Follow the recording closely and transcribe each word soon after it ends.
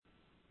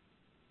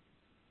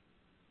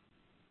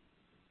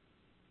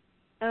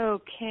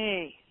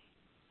Okay,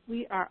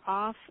 we are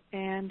off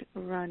and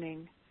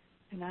running,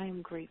 and I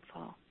am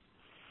grateful.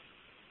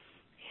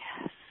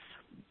 Yes,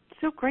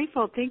 so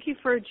grateful. Thank you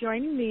for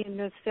joining me in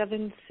the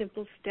 7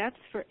 Simple Steps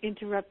for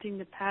Interrupting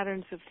the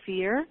Patterns of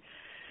Fear,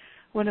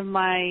 one of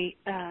my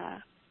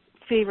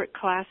favorite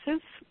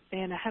classes,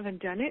 and I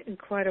haven't done it in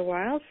quite a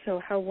while,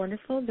 so how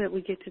wonderful that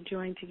we get to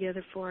join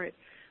together for it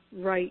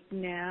right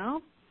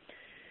now.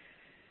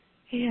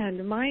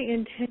 And my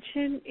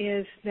intention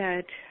is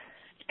that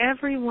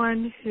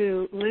everyone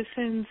who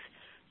listens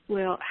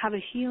will have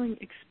a healing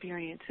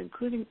experience,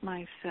 including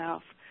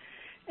myself.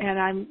 And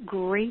I'm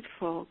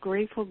grateful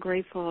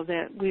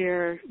that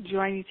we're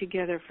joining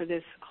together for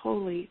this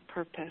holy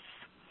purpose.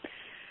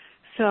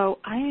 So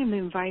I am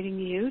inviting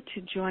you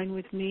to join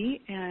with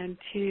me and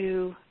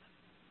to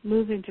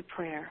move into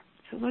prayer.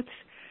 So let's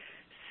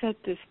set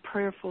this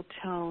prayerful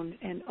tone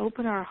and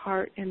open our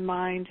heart and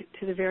mind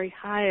to the very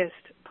highest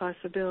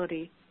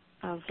possibility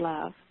of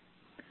love.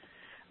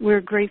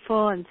 We're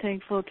grateful and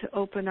thankful to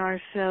open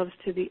ourselves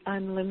to the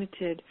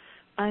unlimited,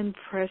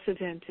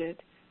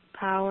 unprecedented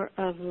power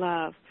of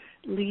love,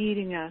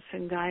 leading us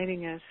and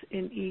guiding us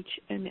in each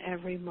and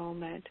every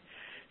moment.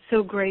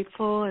 So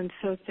grateful and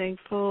so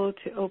thankful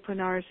to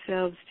open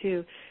ourselves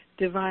to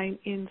divine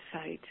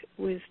insight,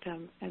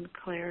 wisdom, and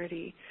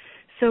clarity.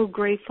 So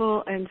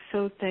grateful and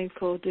so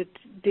thankful to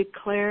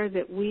declare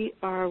that we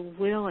are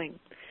willing,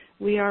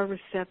 we are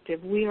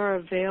receptive, we are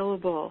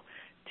available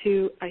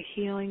to a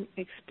healing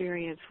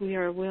experience. We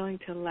are willing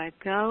to let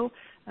go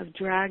of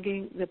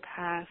dragging the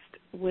past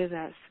with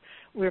us.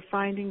 We're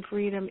finding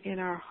freedom in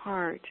our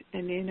heart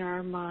and in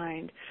our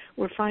mind.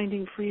 We're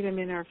finding freedom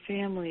in our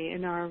family,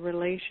 in our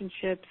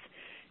relationships,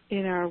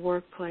 in our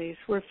workplace.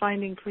 We're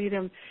finding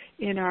freedom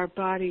in our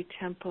body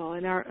temple,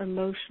 in our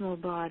emotional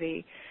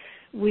body.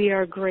 We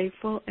are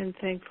grateful and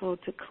thankful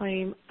to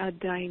claim a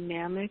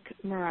dynamic,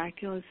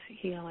 miraculous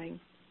healing.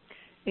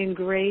 In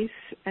grace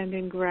and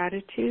in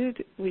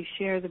gratitude, we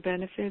share the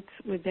benefits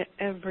with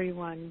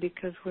everyone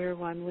because we're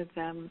one with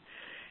them.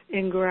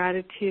 In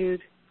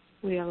gratitude,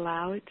 we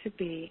allow it to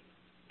be,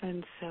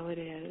 and so it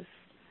is.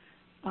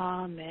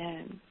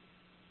 Amen.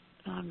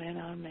 Amen,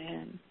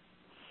 amen.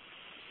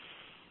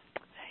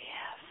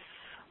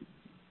 Yes.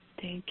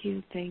 Thank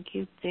you, thank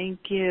you, thank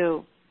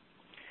you.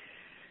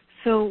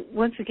 So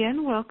once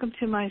again, welcome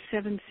to my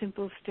 7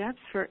 Simple Steps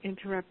for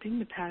Interrupting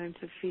the Patterns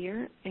of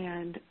Fear.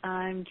 And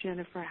I'm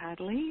Jennifer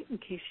Hadley, in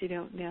case you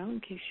don't know, in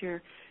case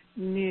you're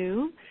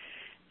new.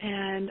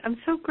 And I'm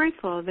so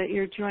grateful that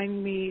you're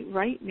joining me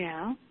right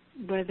now,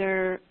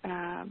 whether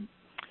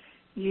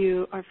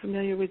you are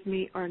familiar with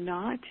me or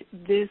not.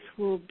 This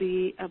will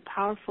be a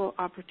powerful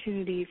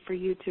opportunity for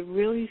you to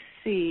really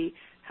see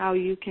how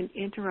you can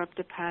interrupt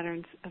the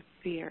patterns of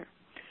fear.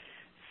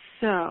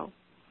 So,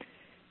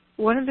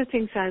 one of the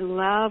things I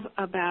love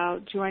about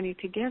joining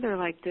together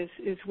like this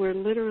is we're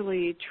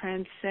literally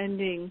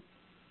transcending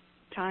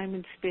time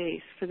and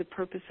space for the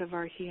purpose of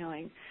our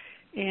healing.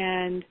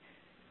 And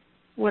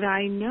what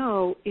I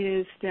know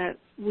is that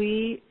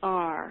we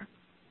are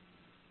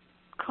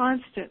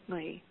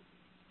constantly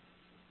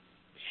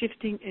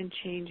shifting and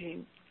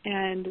changing,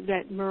 and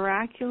that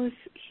miraculous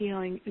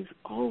healing is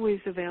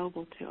always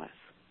available to us,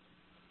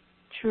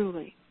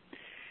 truly.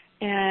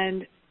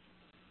 And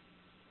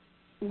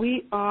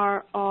we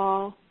are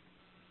all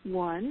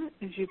one,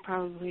 as you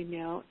probably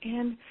know,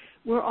 and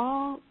we're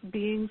all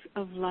beings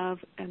of love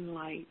and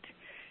light.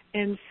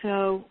 And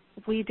so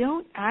we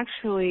don't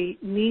actually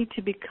need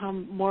to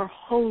become more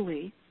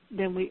holy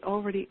than we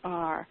already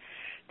are.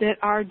 That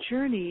our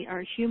journey,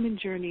 our human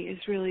journey, is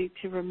really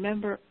to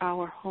remember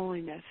our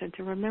holiness and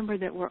to remember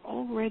that we're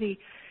already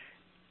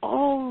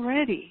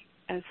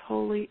as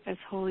holy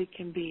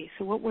can be.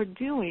 So what we're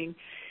doing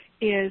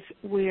is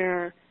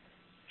we're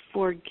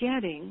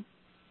forgetting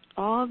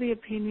all the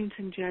opinions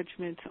and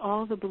judgments,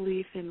 all the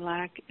belief in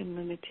lack and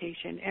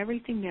limitation,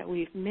 everything that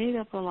we've made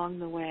up along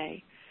the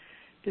way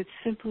that's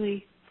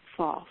simply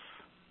false.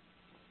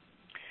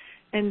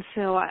 And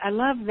so I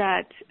love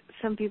that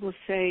some people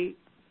say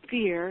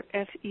fear,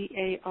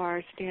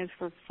 F-E-A-R, stands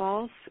for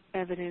false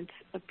evidence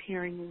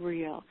appearing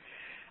real.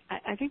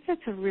 I think that's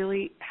a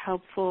really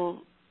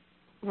helpful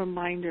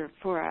reminder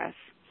for us.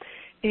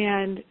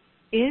 And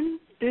in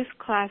this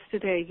class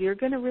today, you're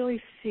going to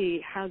really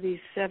see how these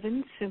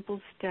 7 simple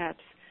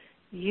steps,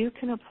 you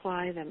can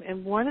apply them.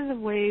 And one of the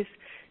ways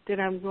that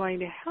I'm going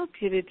to help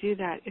you to do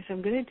that is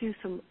I'm going to do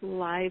some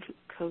live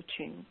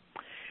coaching.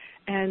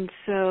 And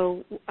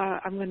so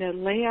I'm going to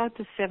lay out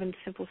the 7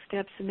 simple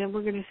steps, and then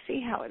we're going to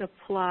see how it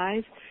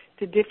applies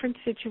to different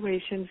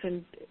situations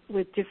and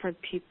with different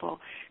people.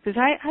 Because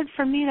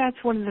for me,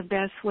 that's one of the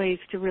best ways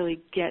to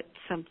really get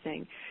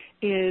something,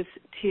 is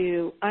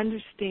to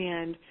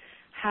understand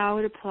how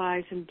it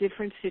applies in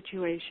different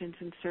situations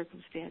and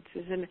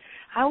circumstances. And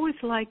I always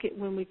like it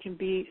when we can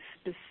be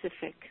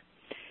specific.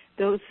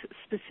 Those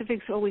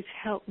specifics always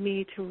help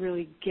me to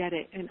really get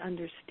it and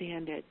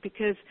understand it,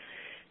 because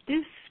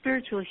this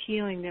spiritual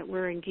healing that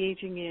we're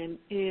engaging in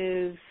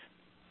is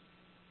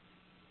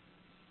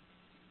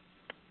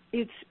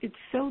it's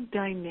so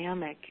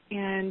dynamic,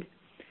 and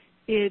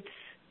it's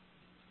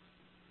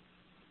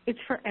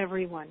for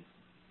everyone.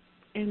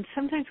 And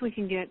sometimes we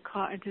can get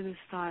caught into this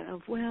thought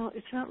of, well,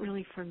 it's not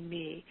really for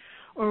me.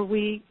 Or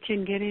we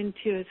can get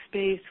into a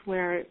space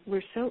where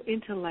we're so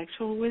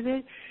intellectual with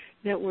it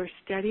that we're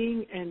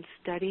studying and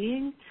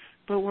studying,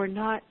 but we're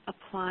not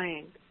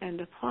applying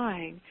and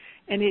applying.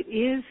 And it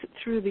is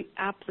through the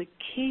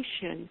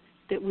application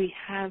that we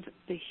have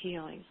the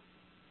healing.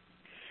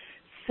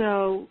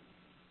 So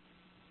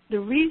the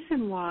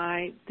reason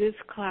why this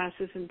class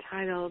is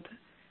entitled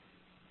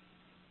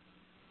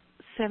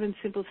 7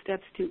 Simple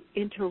Steps to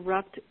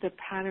Interrupt the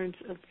Patterns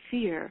of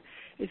Fear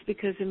is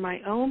because in my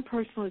own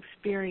personal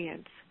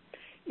experience,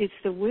 it's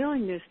the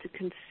willingness to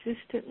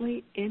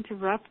consistently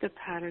interrupt the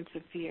patterns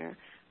of fear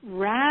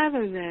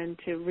rather than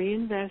to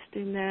reinvest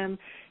in them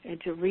and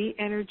to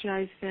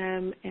re-energize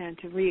them and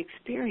to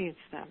re-experience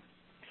them.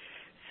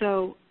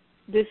 So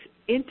this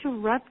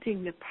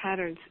interrupting the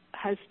patterns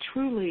has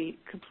truly,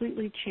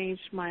 completely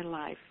changed my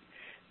life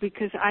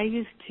because I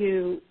used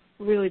to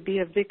really be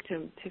a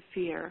victim to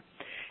fear.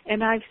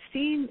 And I've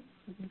seen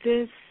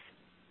this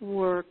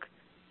work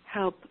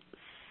help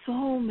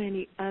so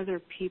many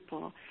other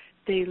people.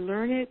 They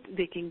learn it,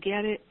 they can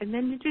get it, and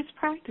then they just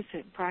practice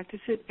it. Practice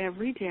it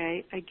every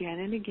day, again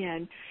and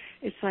again.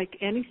 It's like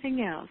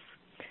anything else.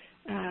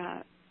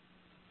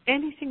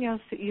 Anything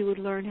else that you would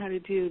learn how to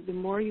do, the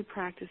more you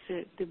practice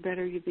it, the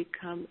better you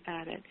become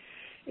at it,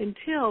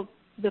 until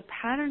the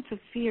patterns of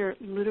fear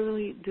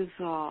literally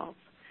dissolve.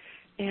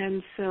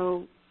 And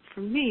so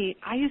for me,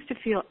 I used to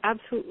feel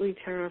absolutely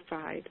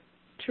terrified,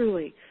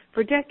 truly.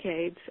 For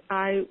decades,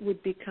 I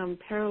would become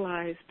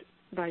paralyzed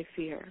by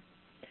fear.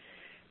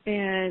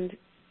 And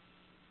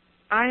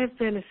I have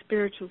been a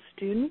spiritual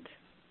student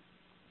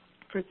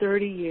for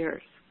 30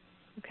 years.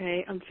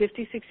 Okay, I'm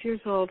 56 years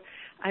old.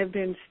 I've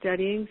been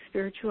studying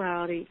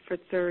spirituality for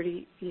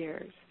 30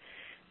 years.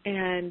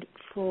 And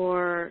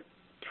for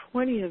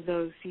 20 of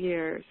those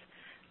years,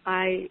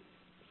 I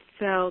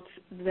felt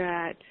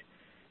that,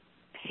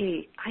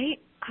 hey,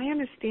 I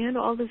understand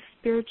all the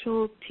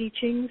spiritual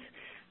teachings.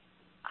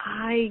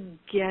 I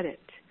get it.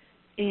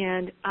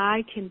 And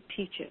I can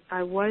teach it.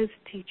 I was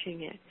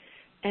teaching it.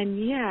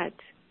 And yet,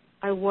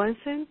 I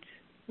wasn't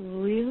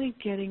really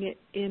getting it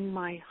in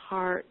my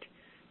heart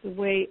the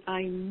way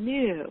I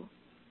knew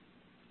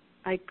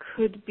I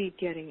could be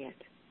getting it.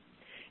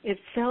 It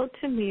felt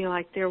to me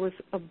like there was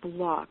a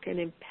block, an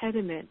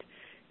impediment,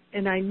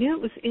 and I knew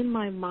it was in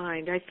my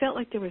mind. I felt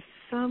like there was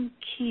some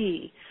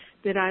key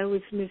that I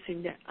was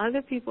missing that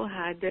other people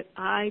had that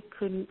I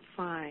couldn't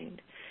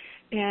find.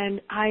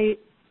 And I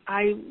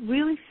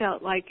really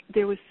felt like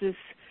there was this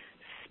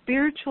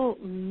spiritual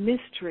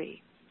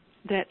mystery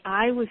that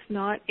I was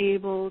not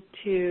able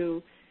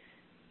to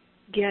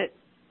get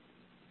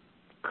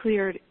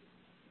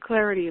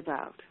clarity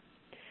about.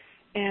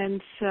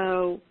 And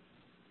so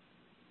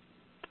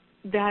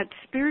that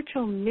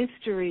spiritual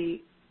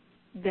mystery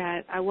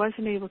that I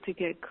wasn't able to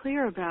get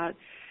clear about,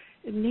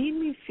 it made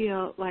me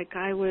feel like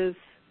I was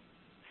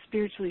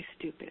spiritually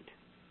stupid.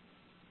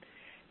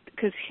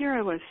 Because here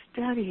I was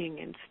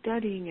studying and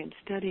studying and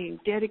studying,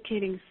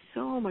 dedicating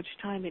so much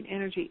time and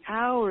energy,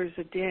 hours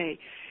a day,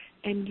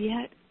 and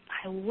yet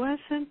I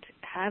wasn't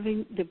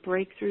having the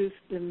breakthroughs,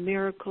 the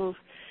miracles,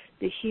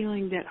 the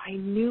healing that I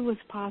knew was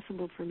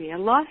possible for me. A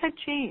lot had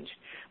changed.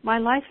 My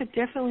life had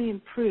definitely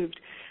improved,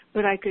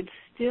 but I could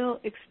still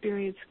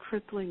experience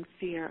crippling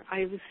fear.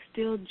 I was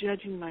still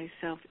judging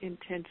myself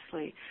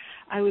intensely.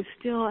 I was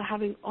still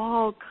having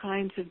all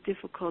kinds of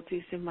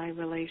difficulties in my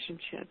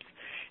relationships.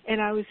 And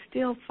I was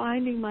still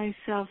finding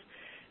myself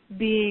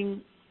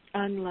being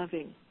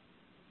unloving.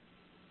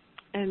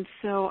 And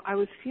so I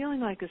was feeling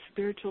like a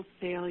spiritual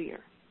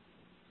failure.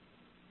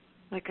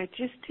 Like I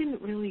just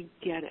didn't really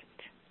get it.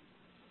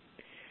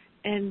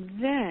 And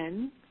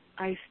then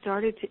I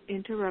started to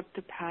interrupt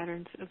the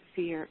patterns of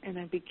fear, and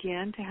I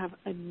began to have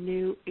a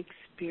new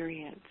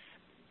experience.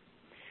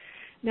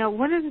 Now,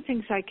 one of the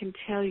things I can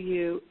tell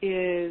you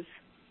is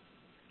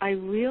I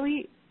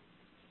really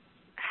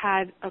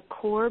had a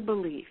core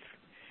belief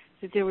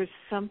that there was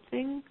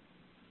something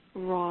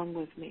wrong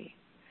with me,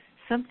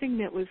 something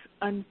that was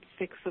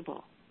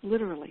unfixable,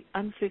 literally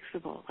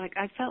unfixable. Like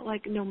I felt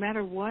like no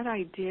matter what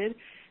I did,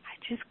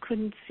 I just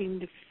couldn't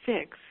seem to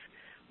fix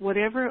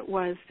whatever it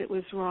was that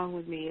was wrong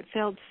with me. It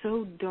felt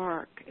so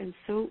dark and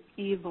so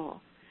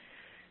evil,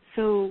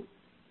 so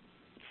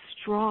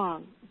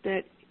strong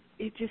that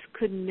it just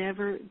could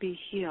never be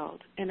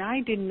healed. And I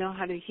didn't know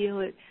how to heal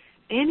it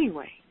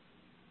anyway.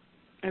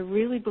 I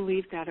really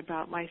believe that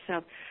about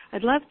myself.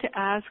 I'd love to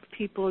ask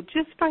people,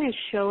 just by a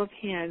show of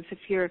hands, if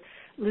you're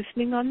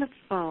listening on the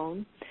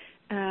phone,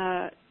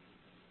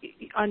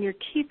 on your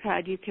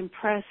keypad you can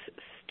press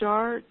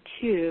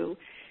 *2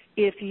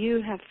 if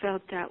you have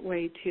felt that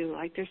way too,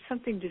 like there's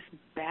something just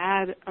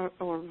bad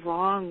or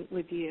wrong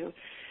with you.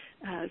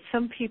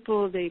 Some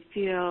people, they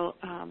feel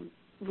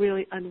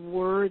really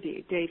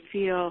unworthy. They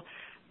feel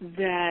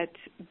that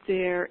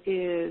there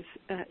is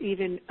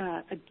even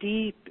a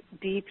deep,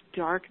 deep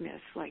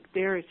darkness, like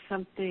there is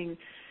something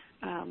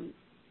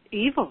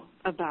evil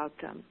about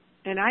them.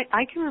 And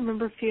I can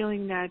remember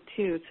feeling that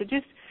too. So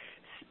just,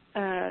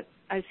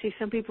 I see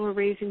some people are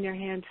raising their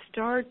hands.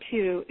 Star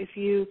 2 if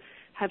you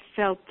have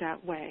felt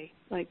that way,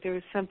 like there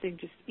was something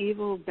just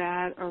evil,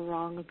 bad, or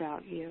wrong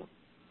about you.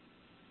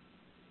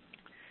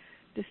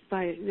 Just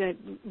by that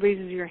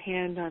raises your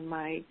hand on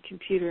my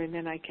computer, and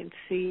then I can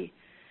see.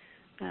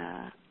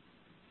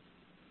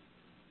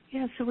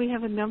 So we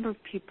have a number of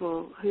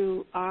people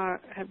who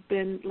have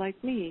been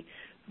like me,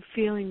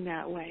 feeling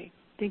that way.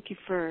 Thank you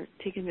for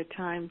taking the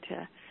time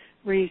to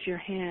raise your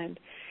hand.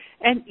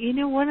 And,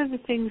 one of the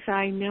things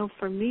I know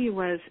for me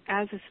was,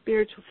 as a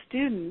spiritual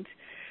student,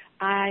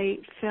 I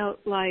felt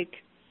like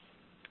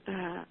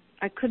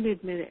I couldn't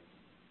admit it.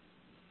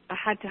 I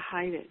had to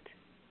hide it.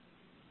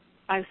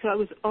 So I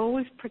was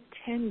always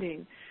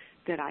pretending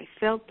that I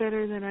felt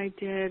better than I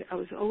did. I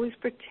was always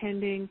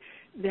pretending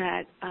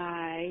that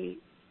I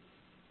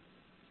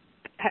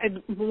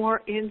had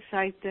more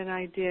insight than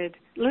I did,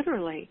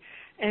 literally.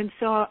 And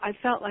so I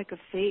felt like a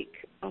fake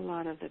a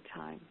lot of the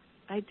time.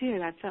 I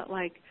did. I felt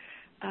like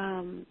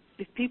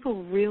if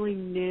people really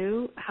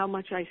knew how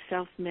much I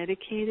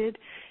self-medicated,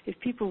 if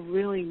people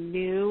really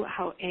knew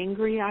how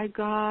angry I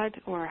got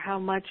or how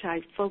much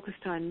I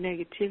focused on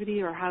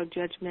negativity or how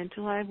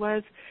judgmental I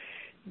was,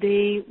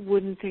 they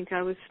wouldn't think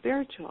I was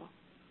spiritual.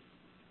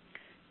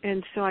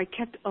 And so I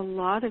kept a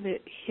lot of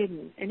it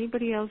hidden.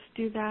 Anybody else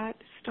do that?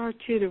 Star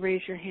 2 to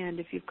raise your hand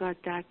if you've got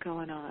that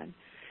going on,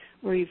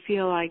 where you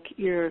feel like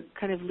you're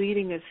kind of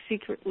leading a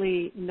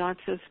secretly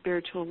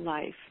not-so-spiritual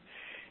life.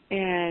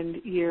 And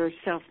you're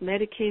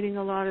self-medicating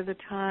a lot of the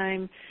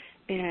time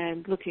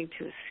and looking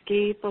to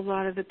escape a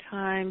lot of the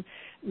time.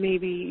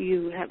 Maybe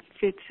you have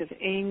fits of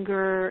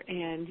anger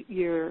and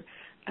you're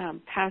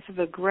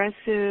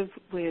passive-aggressive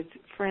with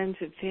friends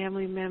and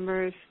family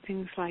members,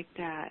 things like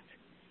that.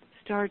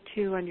 Star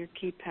 2 on your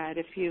keypad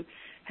if you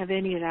have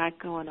any of that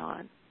going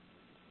on.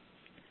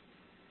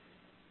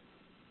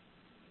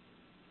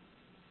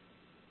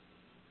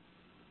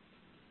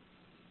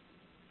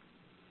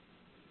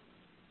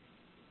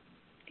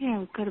 Yeah,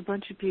 we've got a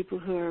bunch of people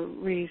who are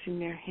raising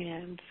their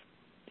hands.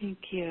 Thank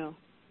you.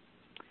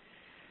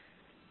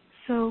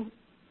 So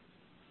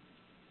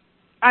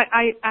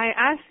I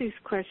ask these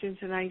questions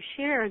and I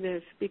share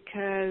this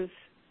because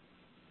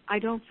I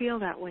don't feel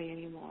that way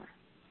anymore.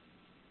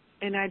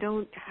 And I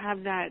don't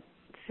have that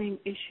same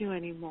issue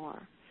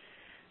anymore.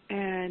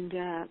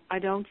 And I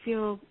don't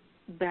feel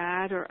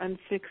bad or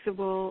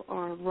unfixable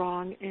or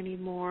wrong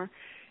anymore.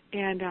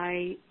 And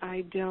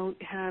I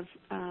don't have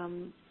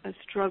a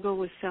struggle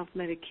with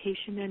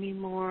self-medication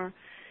anymore.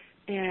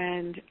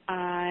 And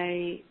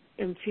I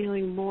am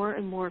feeling more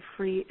and more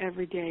free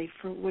every day,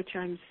 for which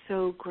I'm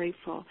so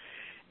grateful.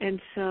 And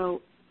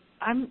so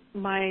I'm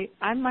my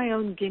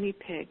own guinea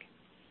pig.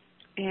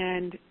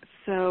 And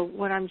so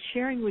what I'm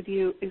sharing with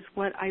you is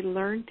what I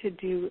learned to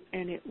do,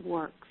 and it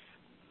works.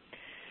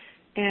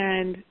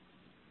 And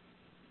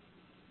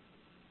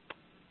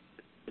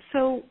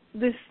so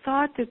this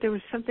thought that there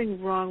was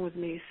something wrong with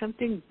me,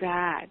 something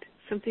bad,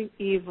 something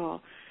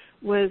evil,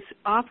 was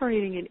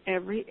operating in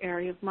every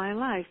area of my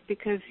life.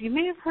 Because you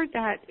may have heard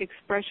that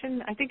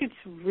expression. I think it's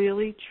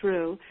really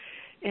true,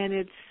 and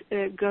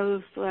it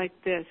goes like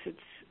this.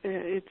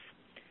 It's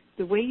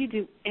the way you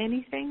do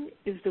anything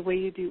is the way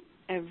you do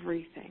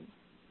everything.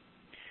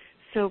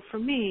 So for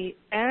me,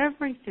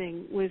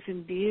 everything was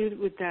imbued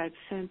with that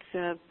sense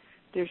of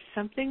there's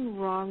something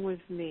wrong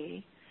with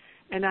me,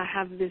 and I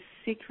have this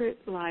secret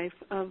life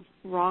of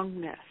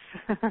wrongness,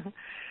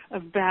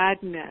 of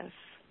badness.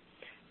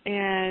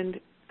 And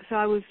so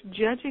I was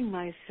judging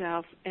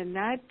myself, and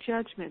that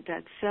judgment,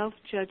 that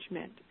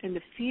self-judgment, and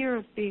the fear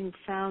of being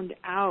found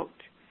out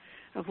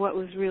of what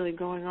was really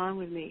going on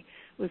with me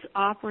was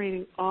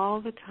operating all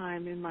the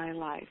time in my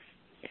life.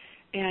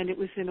 And it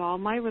was in all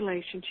my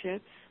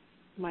relationships,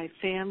 my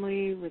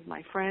family, with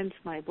my friends,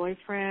 my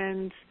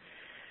boyfriends,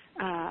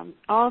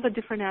 all the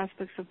different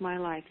aspects of my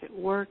life, at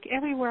work,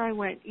 everywhere I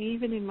went,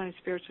 even in my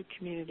spiritual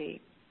community.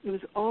 It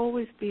was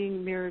always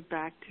being mirrored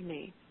back to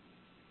me.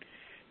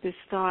 This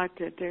thought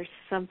that there's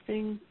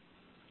something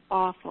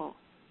awful,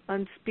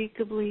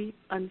 unspeakably,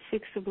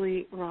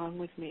 unfixably wrong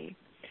with me.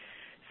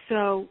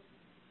 So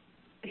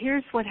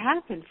here's what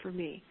happened for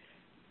me.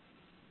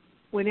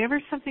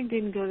 Whenever something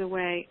didn't go the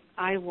way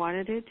I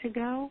wanted it to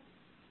go,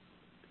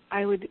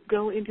 I would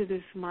go into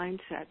this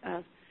mindset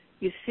of,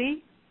 you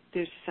see,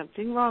 there's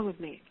something wrong with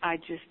me. I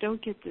just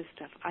don't get this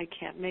stuff. I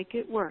can't make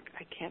it work.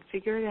 I can't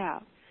figure it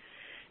out.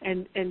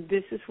 And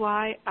this is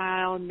why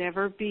I'll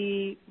never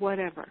be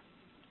whatever.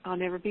 I'll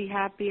never be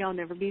happy. I'll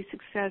never be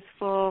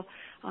successful.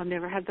 I'll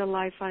never have the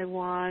life I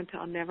want.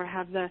 I'll never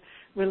have the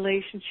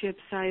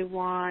relationships I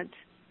want.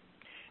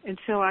 And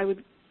so I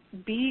would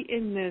be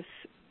in this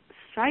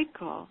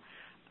cycle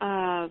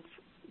of,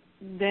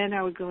 then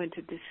I would go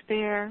into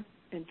despair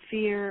and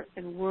fear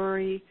and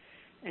worry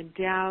and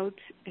doubt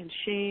and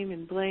shame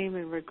and blame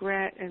and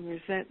regret and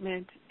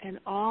resentment and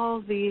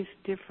all these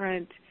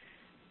different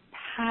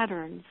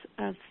patterns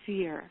of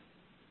fear.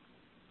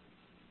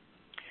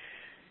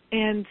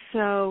 And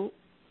so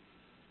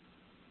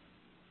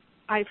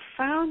I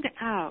found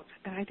out,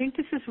 and I think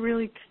this is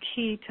really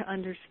key to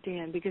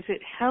understand because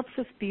it helps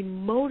us be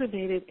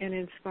motivated and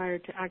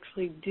inspired to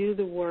actually do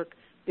the work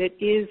that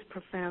is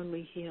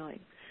profoundly healing.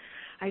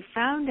 I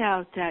found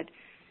out that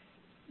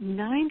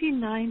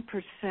 99%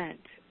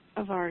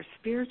 of our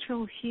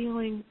spiritual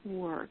healing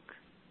work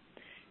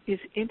is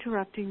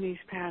interrupting these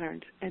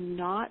patterns and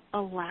not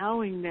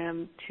allowing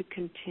them to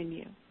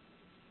continue,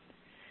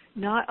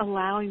 not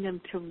allowing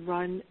them to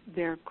run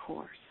their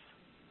course.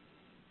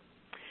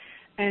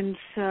 And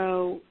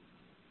so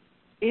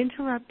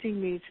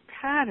interrupting these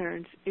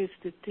patterns is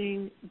the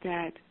thing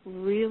that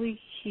really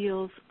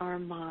heals our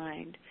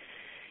mind.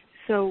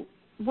 So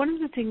one of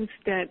the things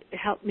that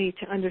helped me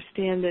to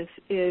understand this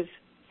is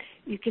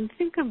you can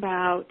think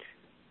about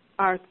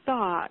our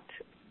thought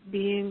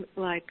being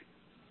like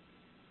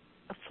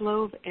a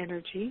flow of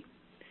energy,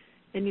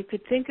 and you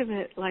could think of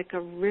it like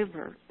a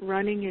river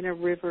running in a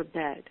river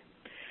bed.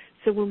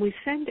 So when we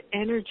send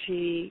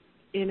energy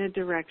in a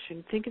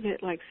direction, think of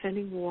it like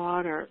sending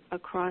water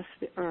across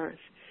the earth.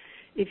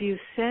 If you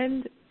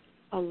send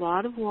a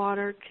lot of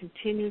water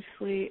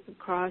continuously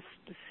across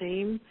the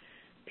same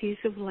piece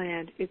of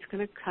land, it's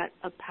going to cut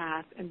a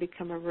path and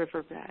become a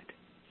riverbed.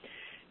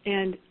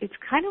 And it's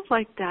kind of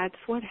like that's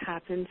what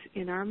happens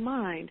in our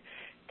mind,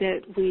 that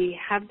we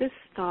have this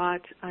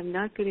thought, I'm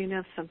not good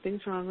enough,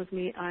 something's wrong with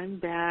me, I'm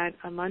bad,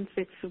 I'm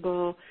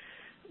unfixable,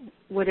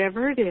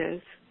 whatever it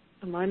is,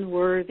 I'm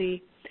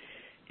unworthy,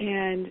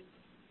 and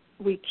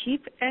we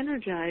keep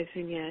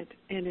energizing it,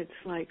 and it's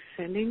like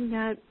sending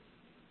that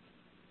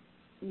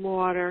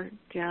water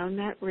down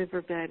that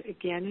riverbed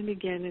again and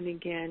again and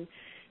again,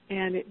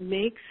 and it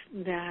makes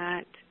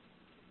that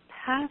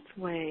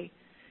pathway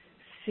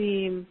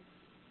seem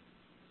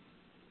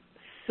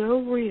so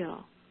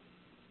real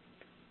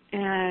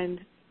and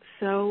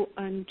so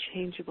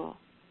unchangeable.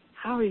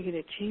 How are you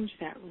going to change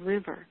that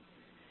river?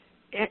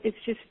 It's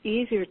just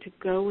easier to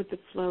go with the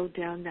flow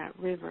down that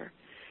river.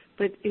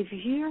 But if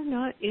you're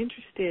not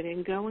interested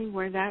in going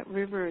where that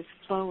river is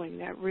flowing,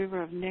 that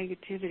river of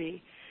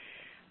negativity,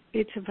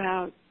 it's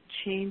about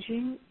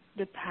changing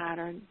the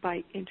pattern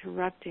by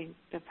interrupting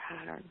the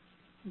pattern,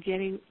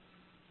 getting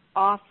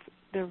off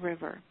the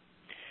river.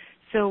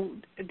 So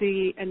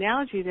the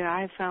analogy that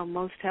I have found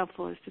most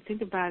helpful is to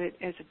think about it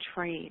as a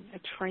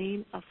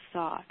train of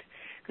thought,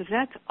 because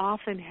that's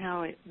often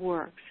how it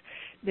works,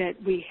 that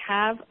we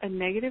have a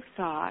negative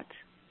thought,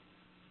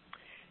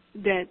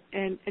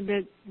 and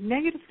the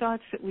negative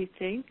thoughts that we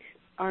think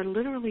are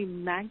literally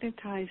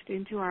magnetized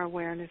into our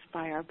awareness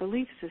by our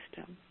belief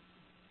system.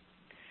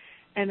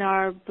 And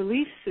our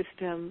belief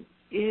system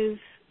is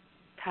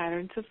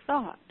patterns of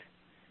thought.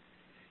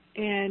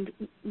 And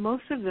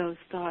most of those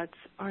thoughts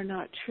are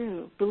not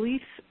true.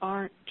 Beliefs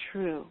aren't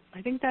true.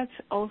 I think that's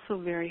also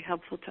very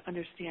helpful to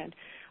understand.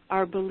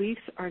 Our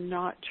beliefs are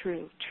not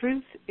true.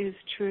 Truth is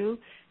true,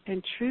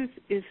 and truth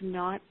is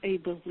not a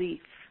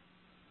belief.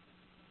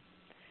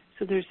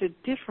 So there's a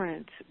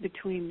difference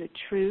between the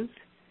truth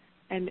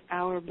and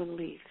our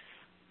beliefs.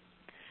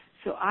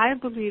 So I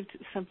believed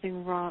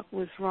something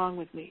was wrong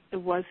with me. It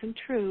wasn't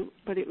true,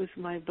 but it was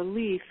my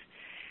belief.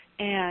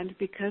 And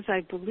because I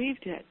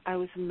believed it, I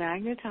was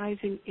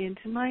magnetizing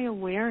into my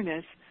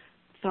awareness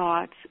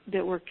thoughts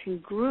that were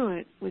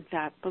congruent with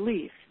that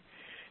belief.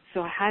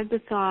 So I had the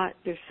thought,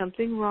 there's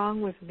something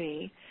wrong with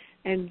me,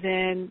 and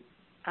then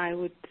I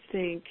would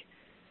think,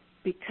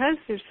 because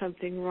there's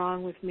something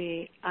wrong with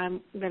me, I'm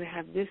going to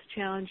have this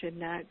challenge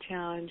and that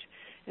challenge.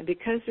 And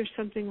because there's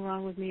something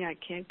wrong with me, I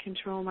can't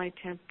control my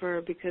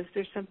temper. Because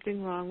there's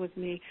something wrong with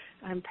me,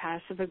 I'm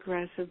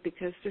passive-aggressive.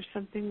 Because there's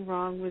something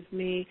wrong with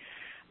me,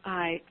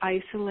 I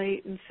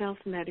isolate and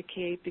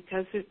self-medicate,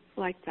 because it's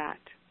like that.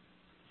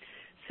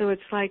 So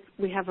it's like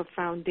we have a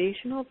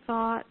foundational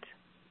thought,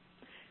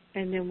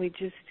 and then we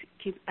just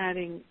keep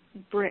adding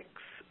bricks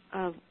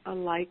of a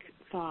like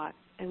thought,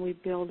 and we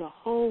build a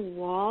whole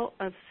wall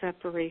of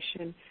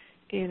separation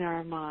in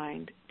our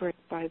mind, brick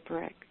by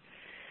brick.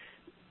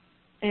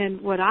 And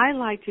what I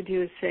like to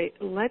do is say,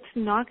 let's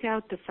knock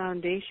out the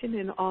foundation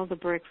and all the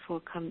bricks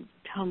will come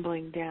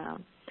tumbling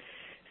down.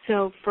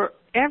 So for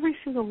every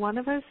single one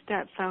of us,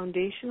 that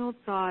foundational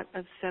thought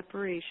of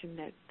separation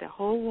that the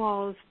whole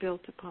wall is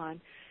built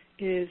upon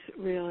is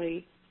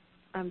really,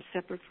 I'm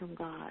separate from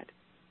God.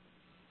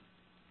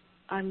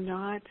 I'm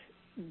not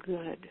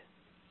good.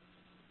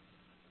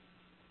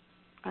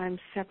 I'm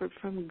separate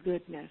from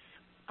goodness.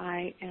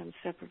 I am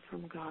separate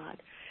from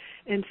God.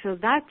 And so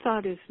that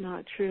thought is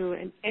not true.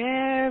 And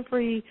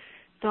every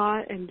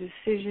thought and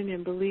decision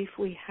and belief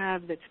we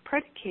have that's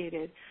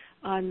predicated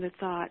on the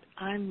thought,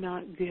 I'm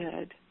not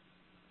good,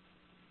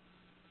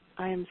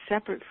 I am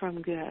separate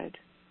from good,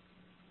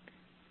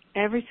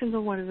 every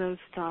single one of those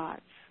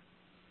thoughts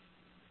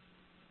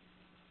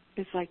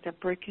is like the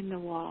brick in the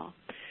wall.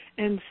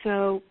 And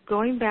so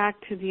going back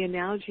to the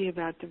analogy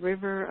about the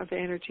river of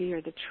energy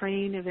or the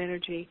train of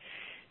energy,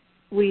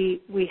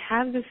 we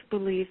have this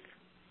belief,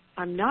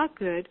 I'm not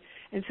good,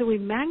 and so we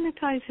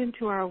magnetize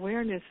into our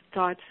awareness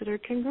thoughts that are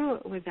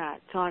congruent with that,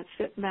 thoughts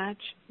that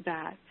match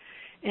that.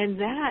 And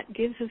that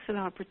gives us an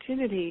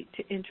opportunity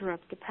to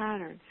interrupt the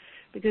pattern.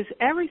 Because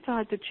every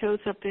thought that shows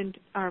up in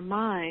our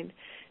mind,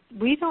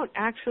 we don't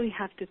actually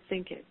have to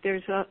think it.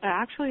 There's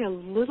actually a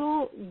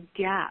little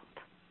gap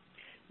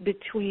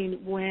between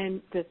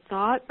when the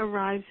thought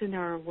arrives in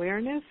our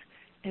awareness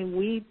and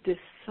we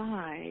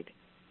decide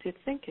to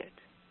think it.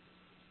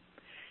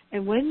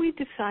 And when we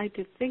decide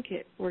to think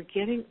it, we're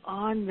getting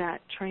on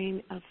that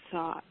train of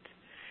thought.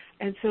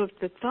 And so if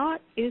the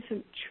thought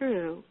isn't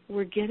true,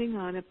 we're getting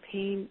on a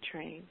pain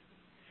train.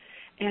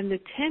 And the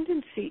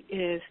tendency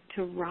is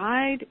to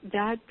ride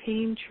that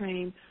pain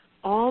train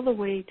all the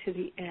way to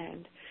the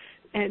end.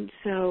 And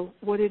so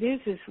what it is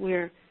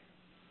we're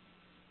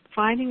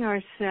finding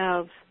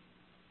ourselves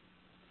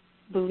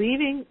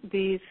believing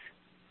these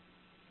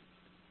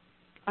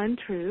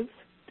untruths,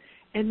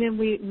 and then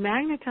we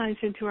magnetize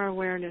into our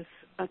awareness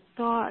a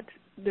thought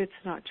that's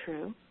not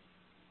true,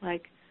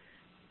 like,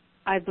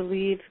 I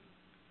believe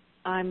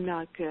I'm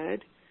not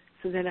good,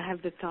 so then I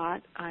have the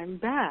thought, I'm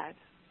bad,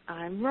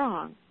 I'm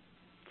wrong,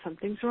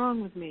 something's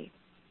wrong with me,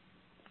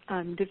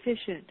 I'm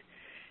deficient,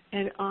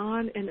 and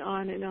on and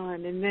on and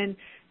on. And then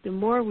the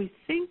more we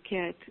think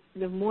it,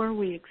 the more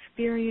we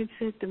experience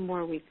it, the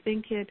more we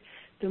think it,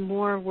 the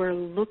more we're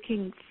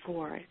looking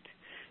for it.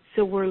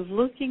 So we're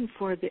looking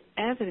for the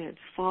evidence,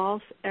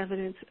 false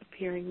evidence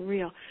appearing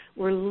real.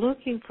 We're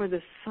looking for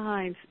the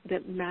signs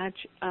that match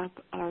up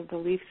our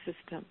belief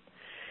system.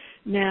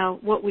 Now,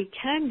 what we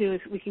can do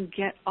is we can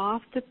get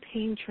off the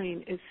pain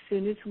train as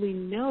soon as we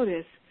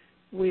notice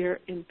we're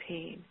in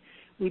pain.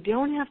 We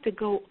don't have to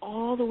go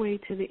all the way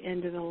to the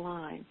end of the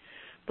line.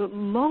 But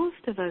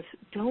most of us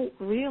don't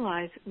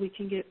realize we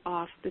can get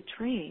off the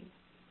train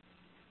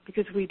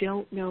because we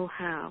don't know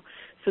how.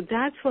 So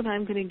that's what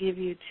I'm going to give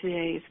you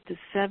today, is the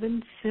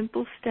 7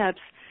 simple steps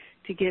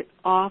to get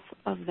off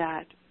of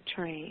that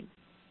train.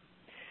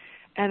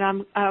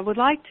 And I would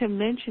like to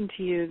mention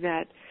to you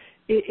that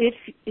if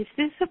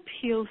this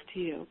appeals to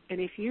you,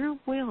 and if you're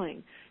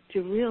willing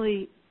to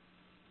really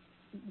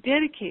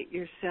dedicate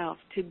yourself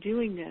to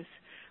doing this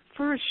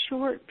for a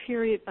short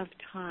period of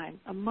time,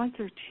 a month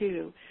or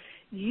two,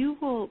 you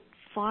will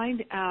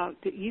find out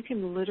that you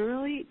can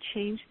literally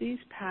change these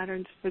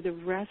patterns for the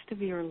rest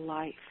of your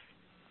life.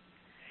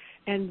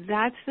 And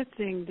that's the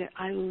thing that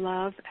I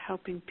love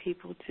helping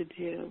people to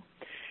do.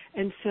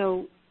 And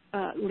so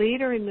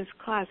later in this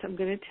class, I'm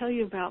going to tell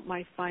you about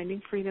my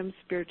Finding Freedom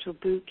Spiritual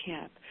Boot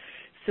Camp.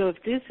 So if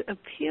this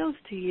appeals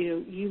to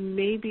you, you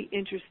may be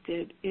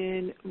interested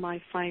in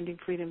my Finding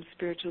Freedom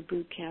Spiritual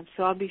Boot Camp.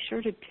 So I'll be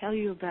sure to tell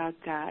you about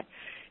that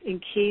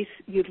in case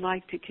you'd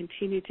like to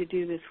continue to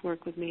do this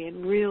work with me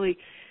and really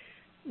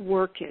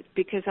work it.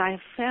 Because I have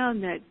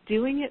found that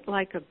doing it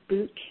like a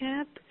boot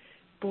camp,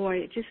 boy,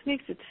 it just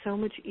makes it so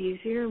much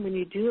easier. And when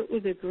you do it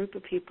with a group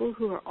of people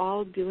who are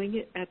all doing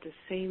it at the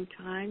same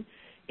time,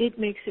 it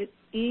makes it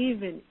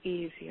even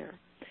easier.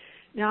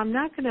 Now, I'm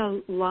not going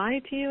to lie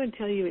to you and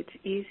tell you it's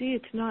easy.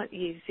 It's not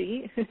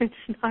easy. It's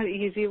not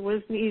easy. It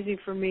wasn't easy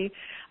for me.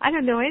 I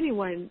don't know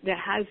anyone that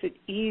has it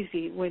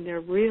easy when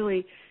they're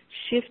really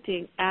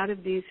shifting out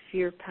of these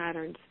fear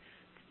patterns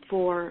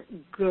for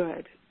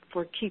good,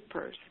 for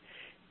keepers.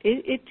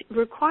 It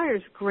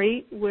requires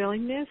great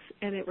willingness,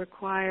 and it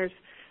requires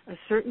a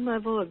certain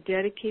level of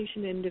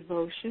dedication and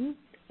devotion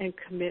and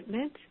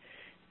commitment,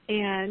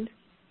 and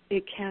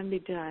it can be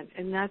done.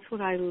 And that's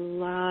what I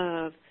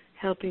love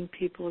helping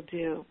people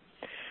do.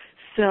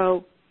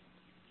 So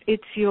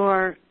it's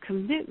your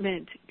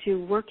commitment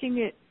to working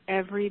it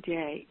every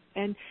day.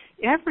 And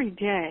every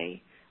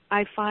day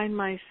I find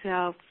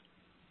myself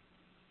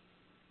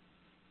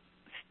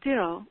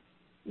still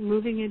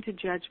moving into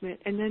judgment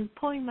and then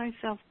pulling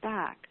myself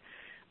back.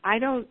 I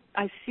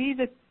see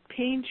the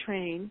pain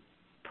train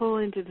pull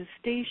into the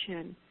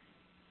station,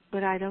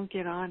 but I don't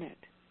get on it.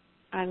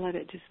 I let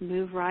it just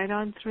move right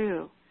on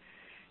through.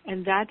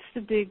 And that's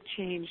the big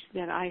change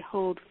that I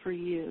hold for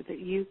you, that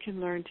you can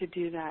learn to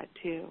do that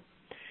too.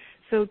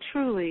 So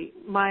truly,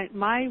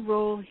 my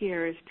role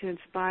here is to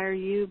inspire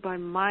you by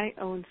my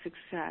own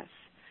success.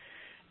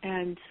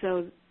 And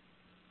so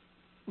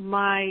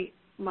my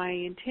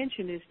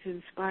intention is to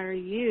inspire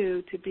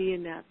you to be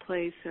in that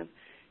place of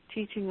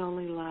teaching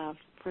only love,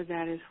 for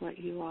that is what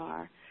you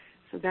are.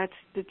 So that's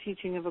the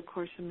teaching of A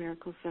Course in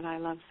Miracles that I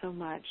love so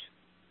much,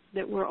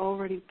 that we're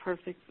already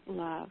perfect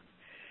love,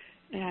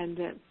 and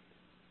that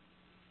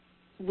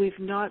we've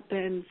not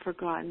been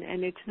forgotten,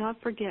 and it's not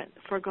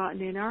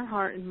forgotten in our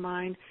heart and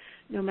mind.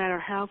 No matter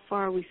how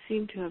far we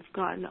seem to have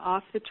gotten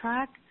off the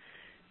track,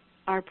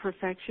 our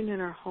perfection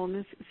and our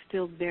wholeness is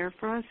still there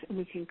for us, and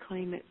we can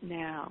claim it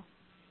now.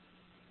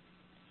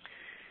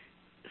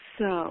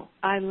 So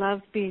I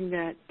love being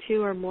that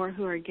 2 or more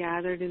who are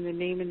gathered in the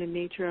name and the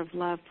nature of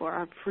love for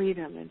our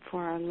freedom and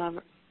for our love,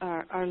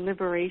 our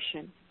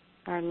liberation,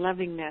 our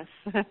lovingness.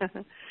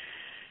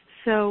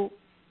 So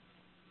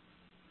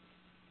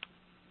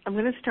I'm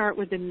going to start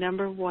with the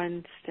number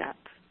 1 step.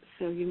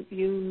 So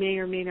you may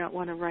or may not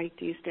want to write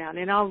these down.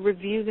 And I'll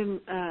review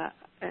them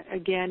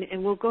again,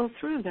 and we'll go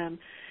through them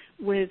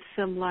with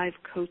some live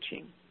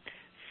coaching.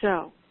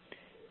 So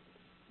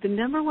the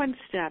number one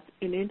step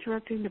in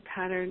interrupting the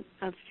pattern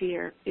of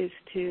fear is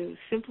to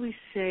simply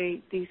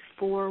say these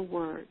 4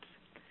 words.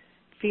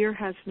 Fear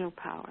has no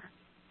power.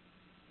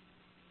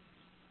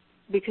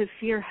 Because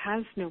fear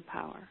has no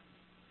power.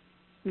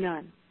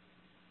 None.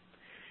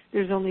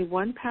 There's only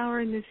one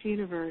power in this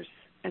universe,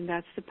 and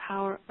that's the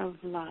power of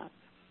love,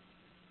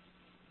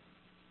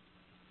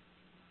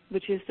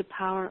 which is the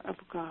power of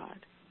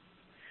God.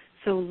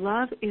 So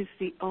love is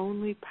the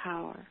only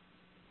power.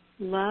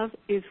 Love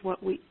is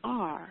what we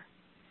are.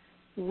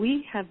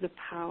 We have the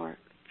power.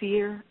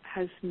 Fear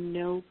has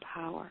no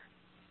power.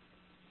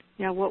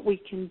 Now what we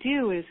can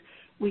do is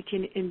we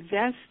can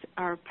invest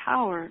our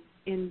power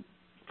in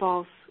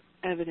false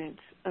evidence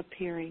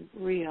appearing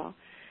real.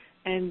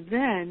 And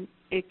then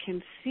it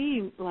can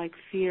seem like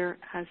fear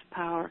has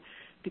power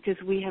because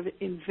we have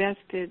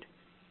invested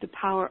the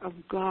power of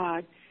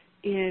God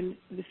in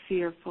the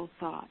fearful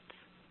thoughts.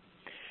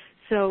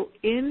 So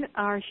in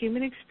our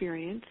human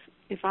experience,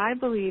 if I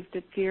believe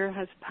that fear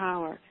has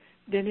power,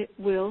 then it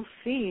will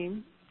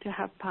seem to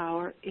have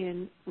power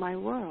in my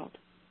world.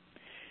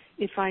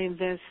 If I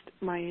invest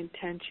my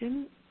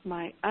intention,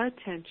 my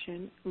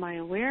attention, my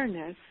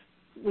awareness,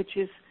 which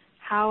is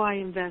how I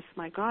invest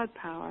my God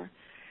power,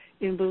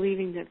 in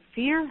believing that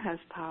fear has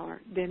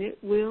power, then it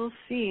will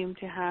seem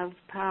to have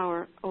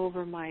power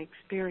over my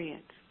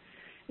experience.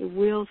 It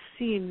will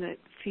seem that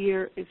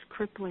fear is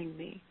crippling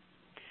me.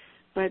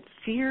 But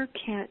fear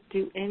can't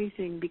do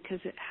anything because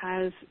it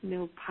has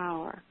no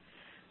power.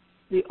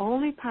 The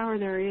only power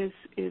there is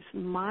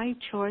my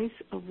choice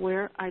of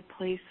where I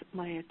place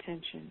my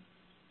attention.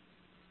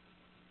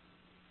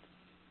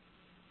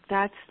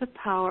 That's the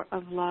power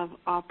of love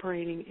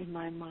operating in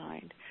my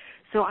mind.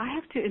 So I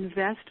have to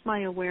invest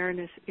my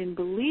awareness in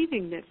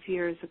believing that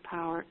fear is a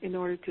power in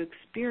order to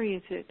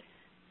experience it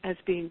as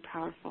being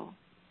powerful.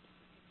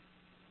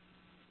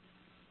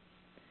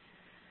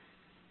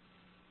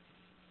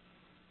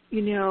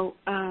 You know,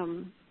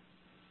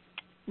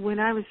 when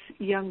I was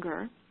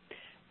younger,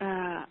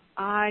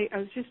 I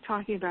was just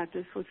talking about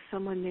this with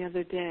someone the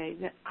other day,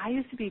 that I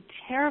used to be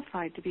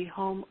terrified to be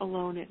home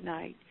alone at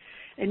night.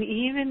 And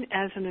even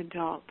as an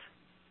adult,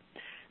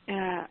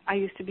 I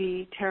used to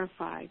be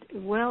terrified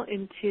well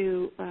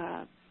into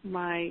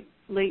my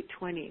late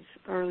 20s,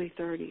 early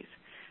 30s.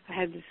 I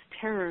had this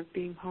terror of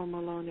being home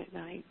alone at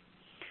night.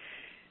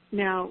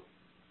 Now,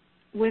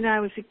 when I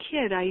was a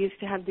kid, I used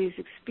to have these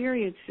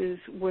experiences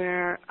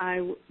where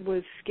I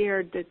was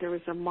scared that there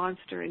was a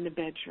monster in the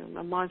bedroom,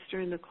 a monster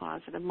in the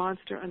closet, a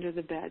monster under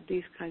the bed,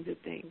 these kinds of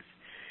things.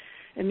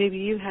 And maybe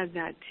you had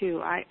that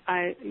too.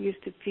 I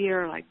used to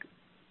fear like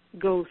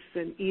ghosts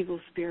and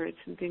evil spirits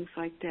and things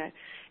like that.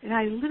 And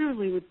I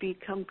literally would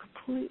become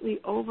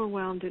completely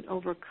overwhelmed and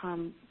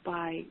overcome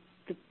by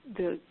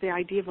the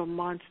idea of a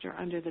monster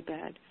under the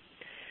bed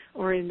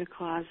or in the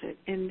closet.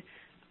 And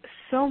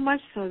so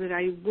much so that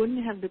I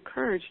wouldn't have the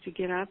courage to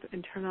get up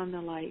and turn on the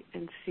light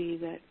and see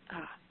that,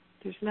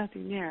 there's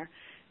nothing there.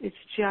 It's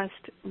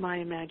just my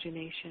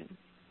imagination.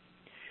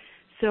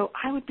 So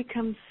I would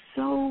become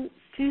so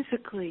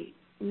physically,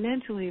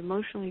 mentally,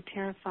 emotionally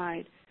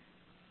terrified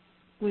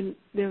when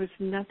there was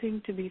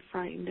nothing to be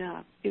frightened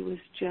of. It was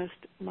just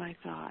my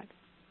thought.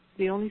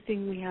 The only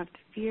thing we have to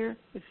fear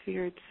is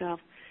fear itself.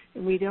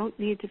 And we don't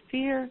need to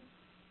fear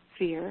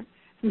fear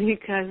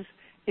because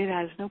it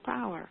has no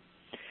power.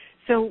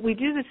 So we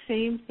do the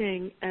same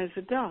thing as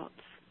adults.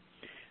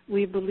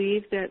 We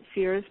believe that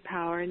fear is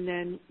power, and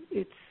then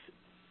it's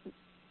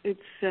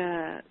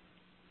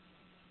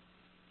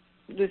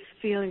this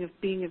feeling of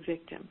being a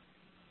victim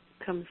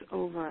comes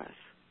over us.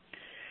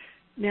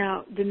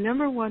 Now, the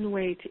number one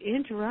way to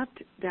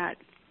interrupt that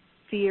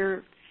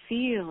fear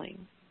feeling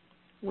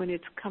when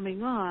it's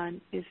coming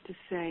on is to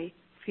say,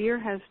 fear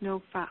has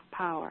no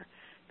power.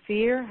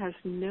 Fear has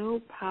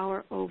no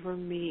power over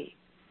me.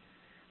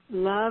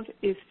 Love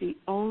is the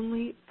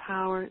only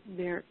power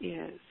there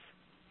is.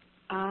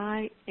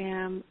 I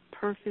am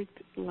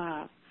perfect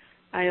love.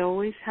 I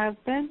always have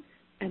been,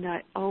 and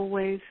I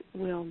always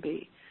will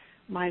be.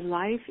 My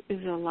life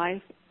is a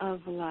life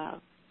of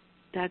love.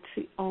 That's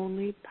the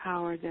only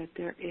power that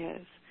there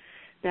is.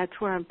 That's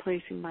where I'm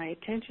placing my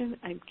attention.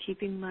 I'm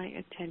keeping my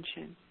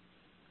attention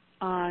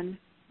on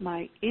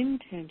my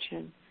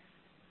intention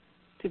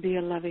to be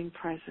a loving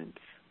presence.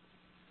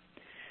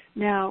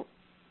 Now,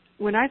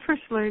 when I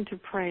first learned to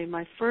pray,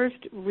 my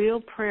first real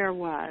prayer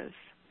was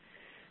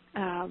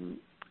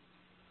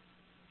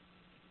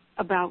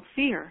about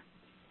fear,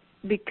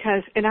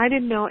 and I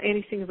didn't know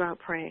anything about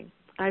praying.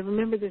 I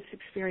remember this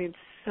experience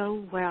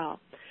so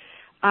well.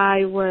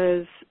 I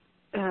was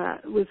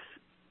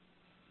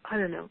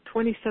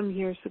 20-some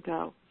years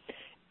ago,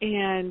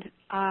 and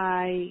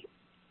I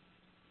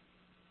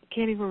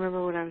can't even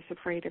remember what I was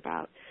afraid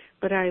about,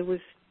 but I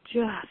was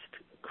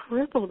just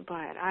crippled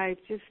by it. I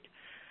just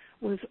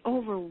was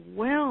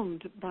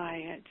overwhelmed by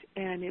it,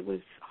 and it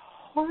was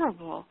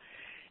horrible,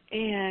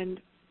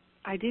 and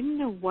I didn't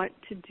know what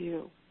to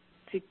do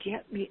to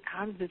get me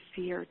out of the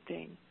fear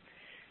thing.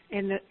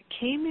 And it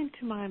came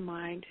into my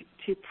mind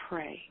to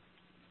pray.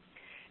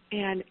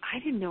 And I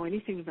didn't know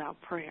anything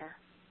about prayer.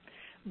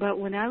 But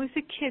when I was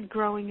a kid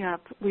growing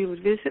up, we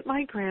would visit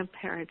my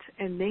grandparents,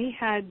 and they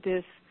had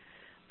this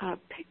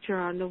picture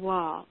on the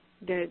wall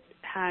that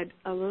had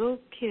a little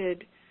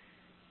kid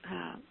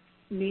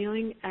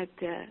kneeling at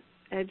the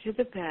edge of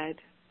the bed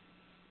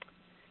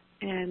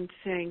and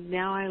saying,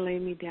 "Now I lay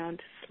me down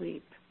to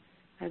sleep.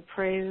 I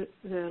pray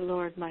the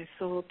Lord my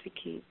soul to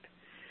keep."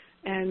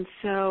 And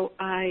so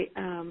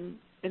and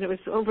it was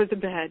over the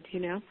bed,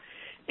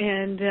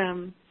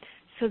 and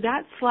so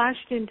that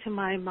flashed into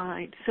my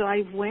mind. So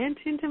I went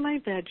into my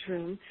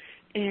bedroom,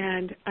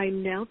 and I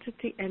knelt at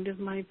the end of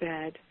my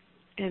bed,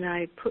 and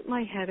I put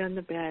my head on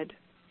the bed,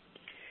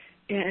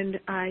 and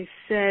I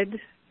said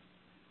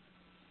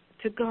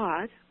to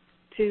God,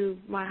 to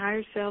my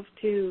higher self,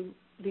 to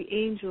the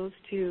angels,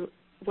 to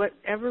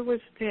whatever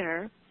was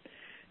there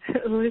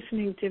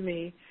listening to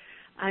me,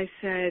 I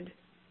said,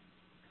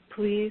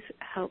 "Please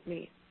help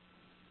me.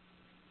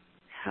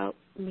 Help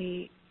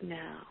me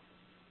now."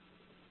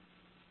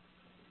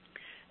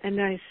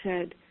 And I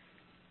said,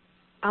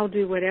 "I'll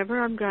do whatever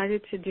I'm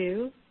guided to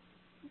do,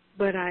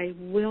 but I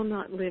will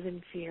not live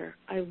in fear.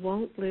 I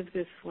won't live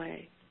this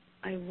way.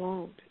 I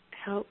won't.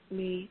 Help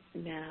me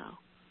now."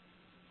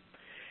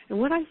 And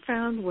what I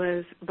found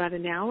was about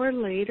an hour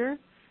later,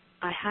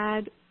 I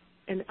had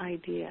an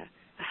idea.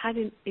 I had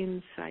an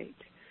insight.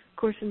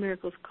 Course in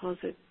Miracles calls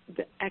it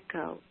the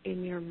echo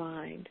in your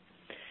mind.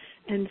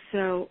 And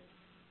so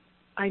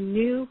I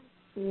knew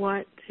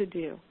what to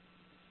do.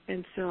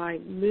 And so I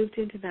moved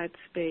into that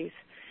space.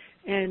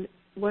 And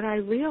what I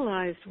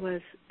realized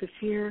was the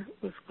fear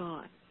was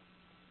gone.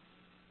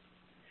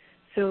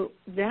 So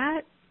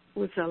that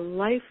was a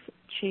life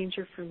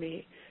changer for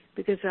me,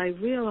 because I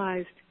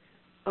realized,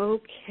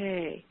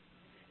 okay,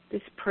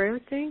 this prayer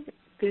thing,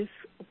 this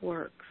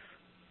works.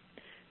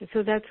 And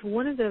so that's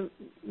one of the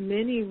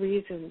many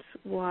reasons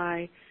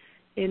why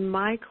in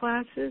my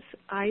classes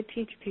I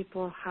teach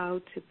people how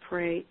to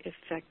pray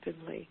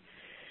effectively,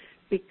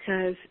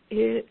 because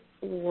it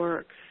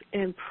works.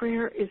 And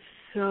prayer is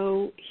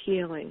so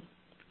healing,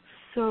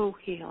 so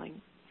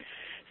healing.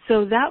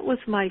 So that was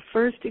my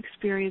first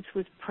experience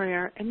with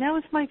prayer, and that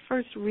was my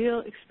first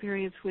real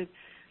experience with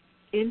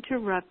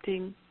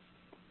interrupting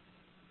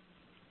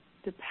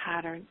the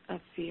pattern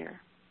of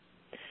fear.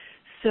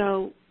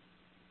 So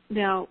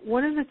now,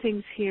 one of the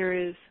things here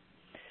is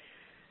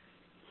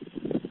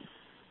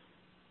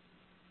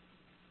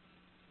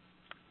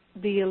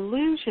the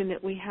illusion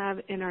that we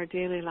have in our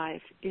daily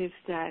life is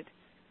that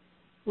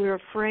we're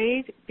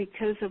afraid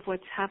because of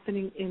what's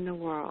happening in the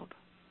world.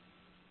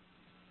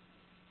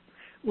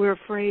 We're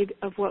afraid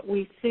of what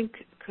we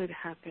think could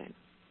happen.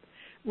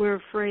 We're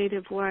afraid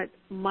of what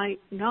might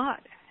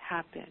not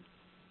happen.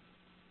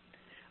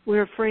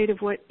 We're afraid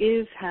of what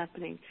is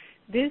happening.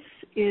 This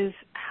is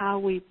how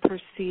we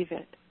perceive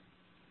it,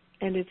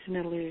 and it's an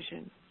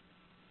illusion.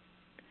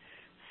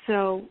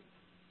 So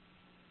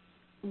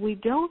we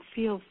don't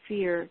feel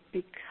fear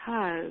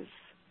because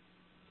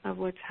of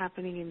what's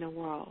happening in the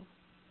world.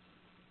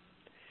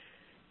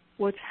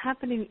 What's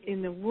happening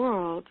in the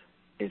world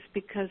is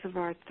because of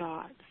our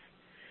thoughts.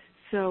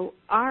 So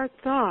our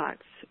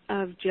thoughts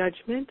of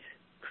judgment,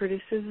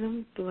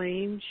 criticism,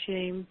 blame,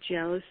 shame,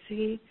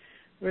 jealousy,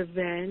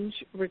 revenge,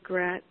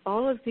 regret,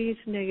 all of these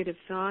negative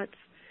thoughts,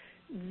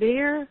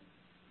 they're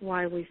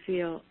why we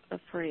feel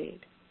afraid.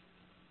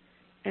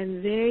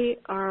 And they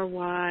are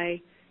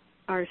why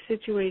our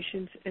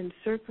situations and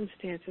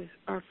circumstances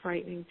are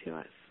frightening to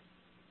us.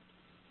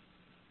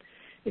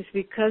 It's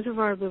because of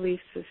our belief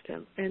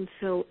system. And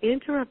so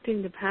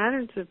interrupting the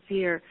patterns of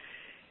fear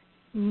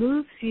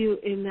moves you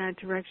in that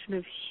direction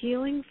of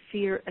healing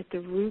fear at the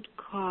root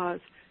cause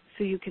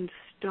so you can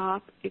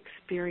stop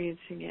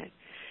experiencing it.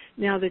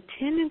 Now, the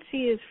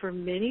tendency is for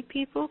many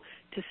people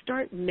to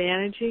start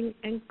managing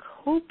and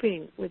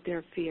coping with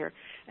their fear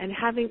and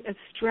having a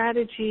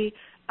strategy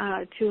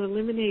to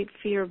eliminate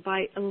fear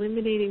by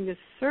eliminating the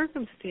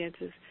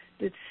circumstances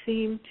that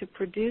seem to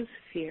produce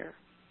fear.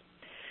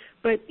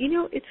 But,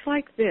 it's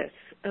like this,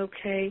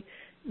 okay?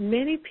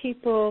 Many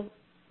people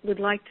would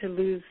like to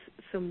lose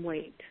some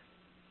weight.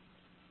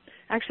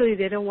 Actually,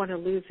 they don't want to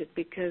lose it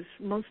because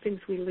most things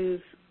we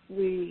lose,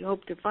 we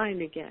hope to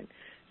find again.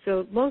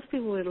 So most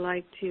people would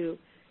like to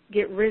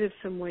get rid of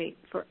some weight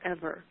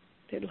forever.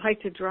 They'd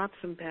like to drop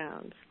some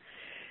pounds.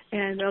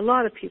 And a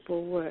lot of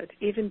people would,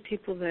 even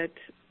people that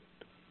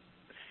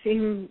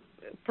seem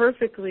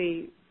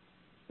perfectly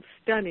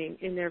stunning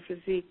in their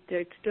physique,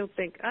 they still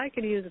think, I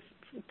could use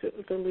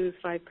to lose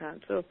 5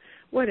 pounds, so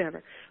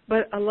whatever.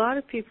 But a lot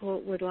of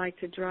people would like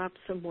to drop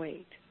some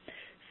weight,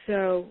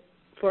 so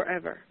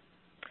forever.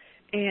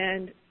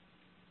 And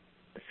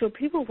so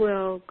people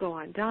will go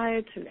on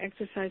diets and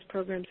exercise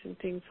programs and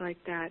things like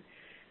that.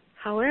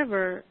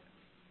 However,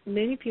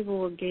 many people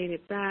will gain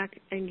it back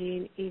and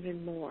gain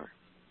even more.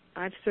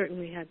 I've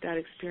certainly had that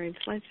experience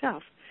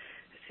myself.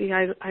 See,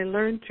 I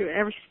learn through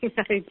everything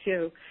I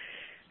do.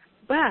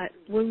 But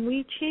when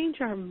we change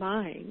our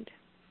mind,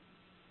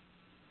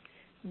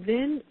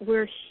 then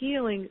we're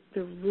healing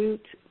the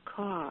root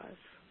cause.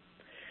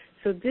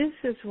 So this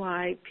is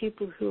why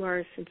people who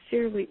are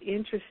sincerely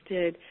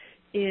interested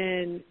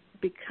in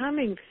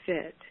becoming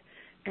fit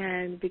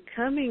and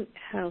becoming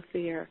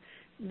healthier,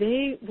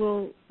 they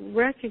will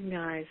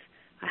recognize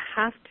I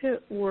have to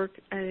work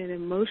at an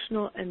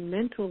emotional and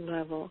mental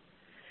level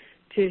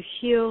to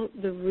heal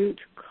the root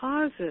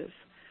causes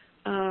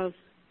of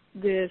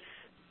this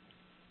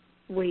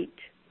weight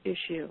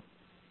issue,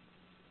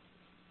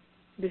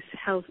 this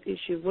health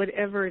issue,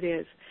 whatever it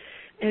is.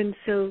 And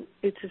so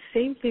it's the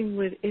same thing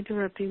with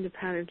interrupting the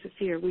patterns of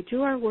fear. We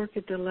do our work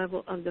at the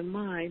level of the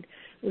mind,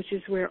 which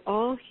is where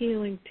all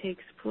healing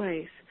takes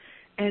place.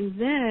 And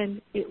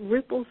then it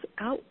ripples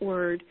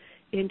outward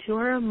into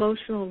our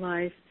emotional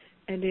life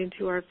and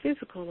into our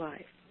physical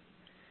life.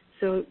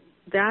 So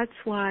that's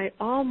why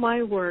all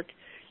my work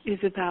is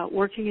about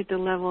working at the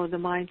level of the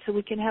mind so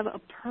we can have a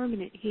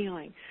permanent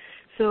healing.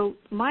 So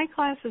my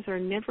classes are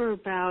never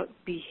about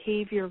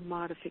behavior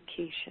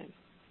modification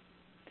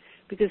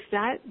because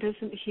that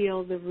doesn't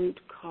heal the root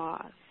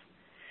cause.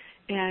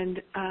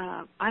 And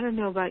I don't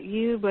know about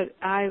you, but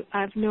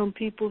I've known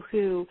people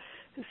who,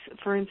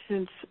 for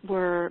instance,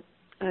 were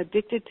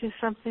addicted to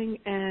something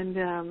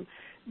and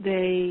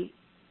they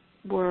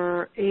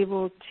were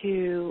able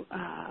to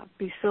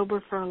be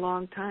sober for a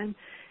long time,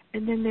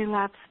 and then they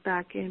lapse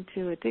back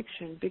into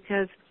addiction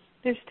because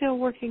they're still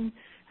working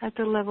at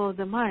the level of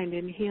the mind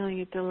and healing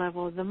at the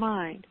level of the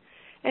mind.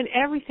 And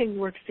everything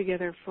works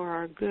together for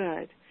our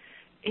good.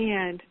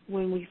 And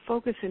when we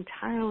focus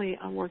entirely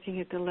on working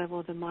at the level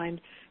of the mind,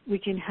 we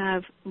can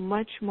have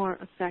much more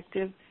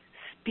effective,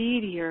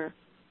 speedier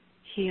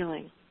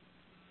healing.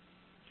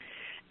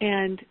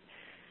 And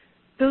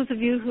those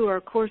of you who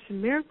are Course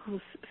in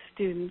Miracles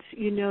students,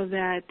 you know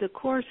that the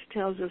Course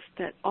tells us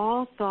that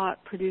all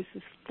thought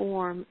produces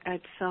form at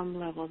some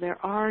level.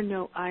 There are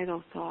no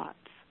idle thoughts.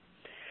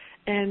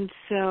 And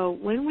so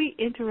when we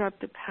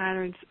interrupt the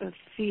patterns of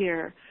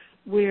fear,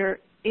 we're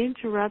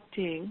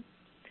interrupting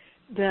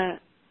the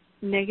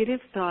negative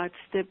thoughts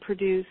that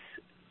produce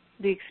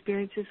the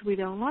experiences we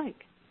don't like.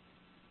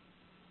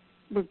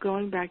 We're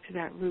going back to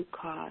that root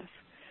cause.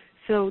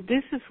 So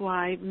this is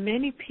why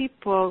many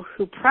people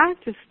who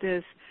practice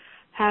this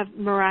have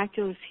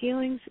miraculous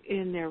healings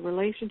in their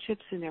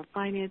relationships, in their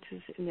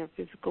finances, in their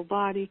physical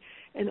body,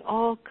 and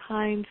all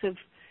kinds of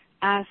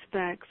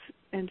aspects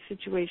and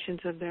situations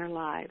of their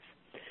lives.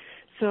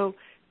 So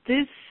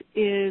this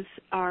is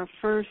our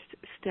first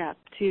step,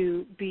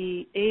 to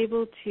be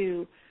able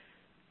to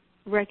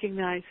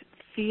recognize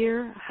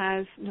fear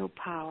has no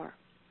power.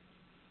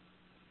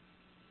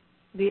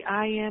 The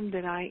I am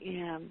that I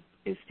am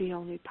is the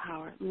only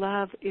power.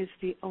 Love is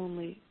the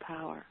only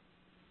power.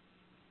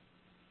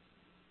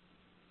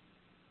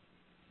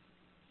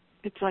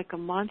 It's like a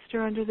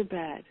monster under the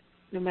bed.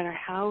 No matter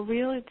how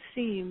real it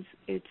seems,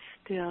 it's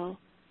still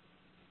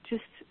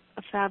just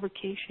a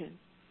fabrication,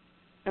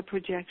 a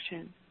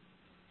projection.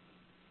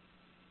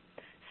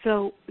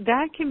 So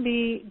that can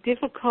be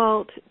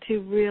difficult to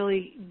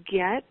really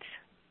get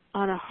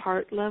on a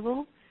heart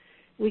level.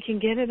 We can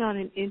get it on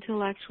an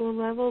intellectual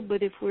level,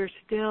 but if we're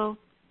still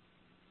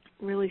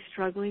really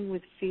struggling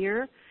with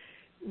fear,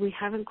 we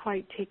haven't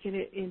quite taken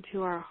it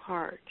into our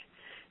heart.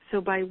 So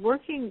by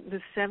working the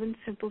 7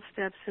 simple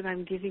steps that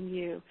I'm giving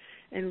you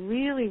and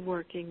really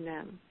working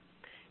them,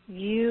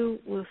 you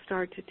will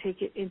start to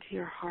take it into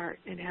your heart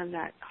and have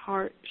that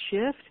heart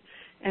shift,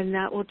 and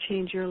that will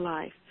change your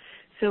life.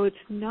 So it's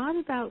not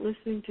about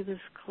listening to this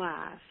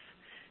class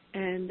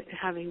and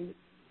having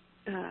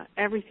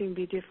everything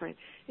be different.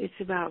 It's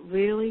about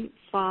really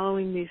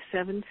following these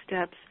 7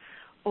 steps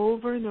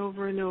over and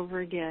over and over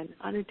again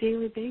on a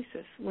daily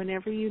basis.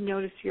 Whenever you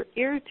notice you're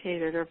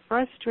irritated or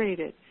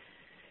frustrated,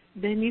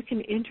 then you can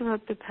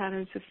interrupt the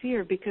patterns of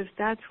fear, because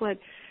that's what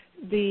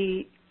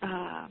the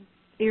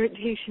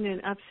irritation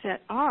and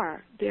upset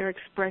are. They're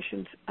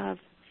expressions of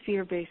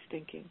fear-based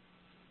thinking,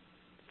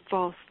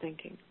 false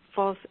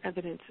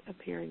evidence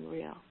appearing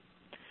real.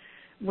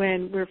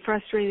 When we're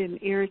frustrated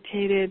and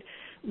irritated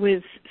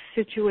with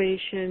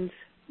situations,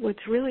 what's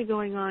really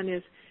going on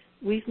is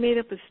we've made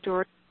up a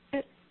story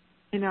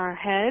in our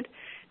head,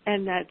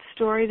 and that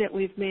story that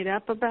we've made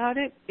up about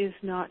it is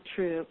not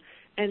true.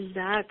 And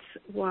that's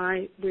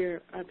why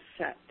we're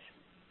upset.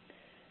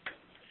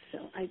 So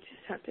I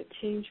just have to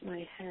change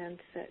my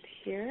handset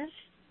here.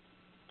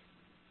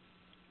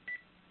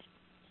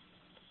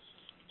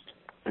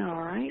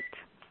 All right.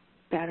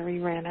 Battery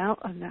ran out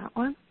on that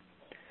one.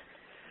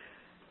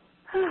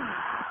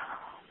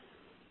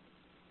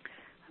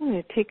 I'm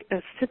going to take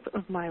a sip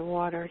of my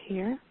water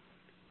here.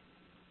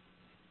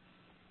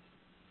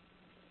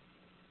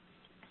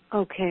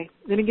 Okay,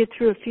 I'm going to get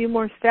through a few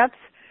more steps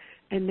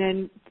and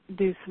then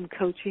do some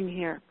coaching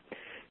here.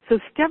 So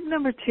step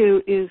number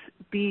 2 is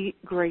be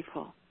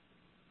grateful.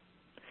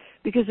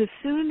 Because as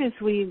soon as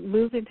we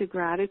move into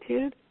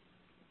gratitude,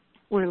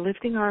 we're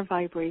lifting our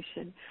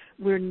vibration.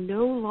 We're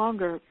no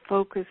longer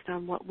focused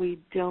on what we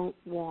don't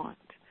want.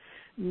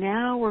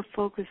 Now we're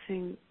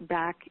focusing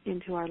back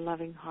into our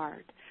loving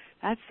heart.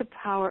 That's the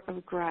power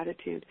of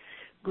gratitude.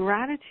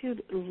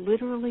 Gratitude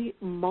literally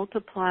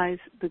multiplies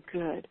the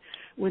good.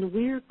 When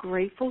we're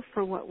grateful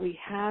for what we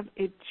have,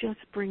 it just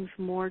brings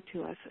more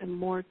to us and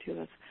more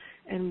to us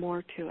and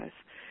more to us.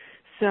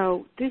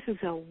 So this is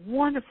a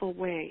wonderful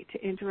way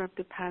to interrupt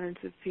the patterns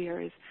of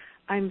fear. Is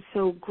I'm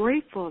so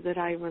grateful that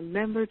I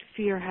remembered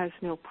fear has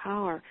no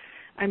power.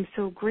 I'm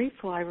so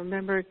grateful I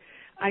remembered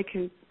I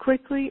can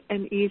quickly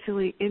and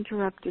easily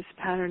interrupt this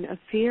pattern of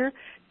fear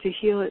to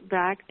heal it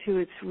back to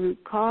its root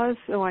cause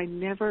so I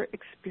never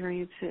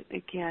experience it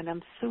again.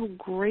 I'm so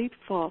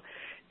grateful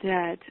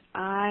that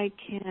I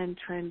can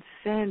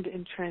transcend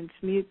and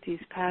transmute these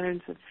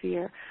patterns of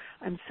fear.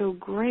 I'm so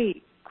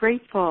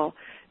grateful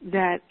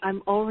that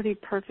I'm already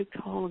perfect,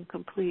 whole, and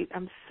complete.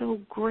 I'm so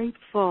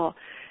grateful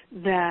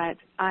that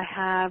I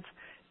have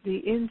the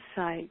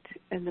insight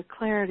and the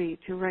clarity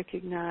to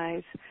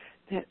recognize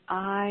that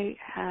I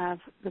have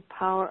the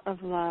power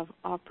of love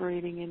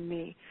operating in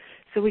me.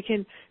 So we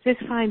can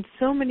just find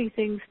so many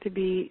things to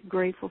be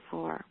grateful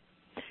for.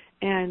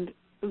 And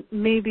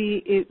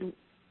maybe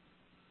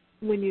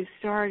when you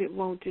start, it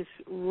won't just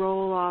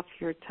roll off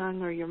your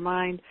tongue or your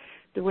mind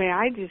the way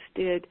I just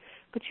did,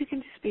 but you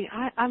can just be,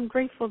 I'm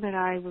grateful that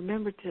I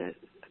remembered to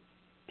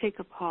take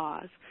a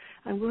pause.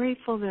 I'm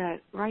grateful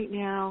that right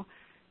now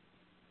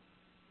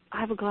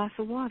I have a glass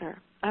of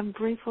water. I'm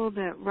grateful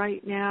that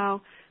right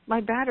now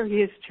my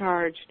battery is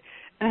charged.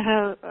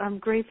 I'm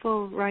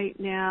grateful right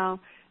now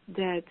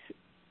that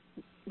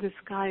the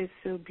sky is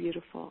so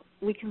beautiful.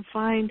 We can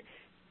find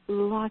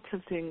lots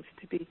of things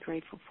to be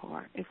grateful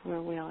for if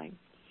we're willing.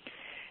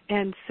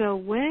 And so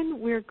when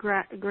we're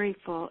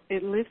grateful,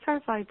 it lifts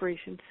our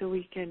vibration so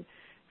we can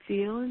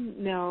feel and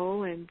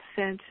know and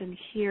sense and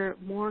hear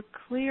more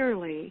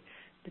clearly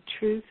the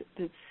truth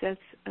that sets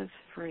us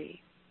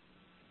free.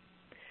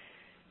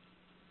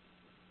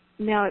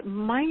 Now, it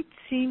might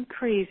seem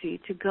crazy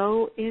to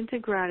go into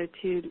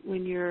gratitude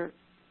when you're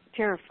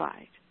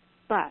terrified,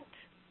 but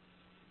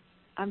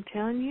I'm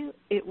telling you,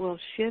 it will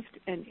shift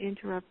and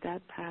interrupt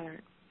that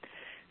pattern.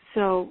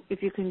 So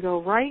if you can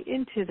go right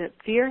into that,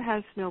 fear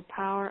has no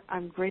power.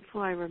 I'm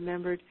grateful I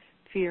remembered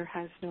fear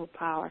has no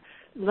power.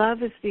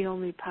 Love is the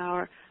only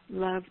power.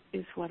 Love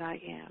is what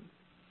I am.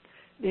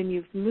 Then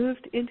you've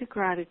moved into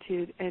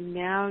gratitude, and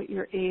now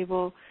you're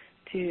able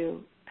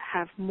to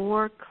have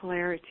more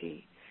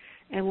clarity.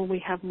 And when we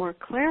have more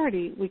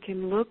clarity, we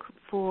can look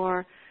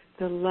for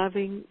the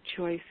loving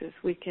choices.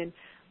 We can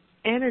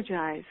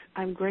energize.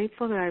 I'm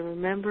grateful that I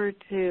remembered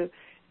to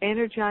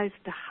energize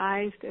the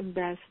highest and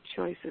best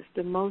choices,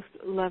 the most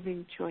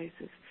loving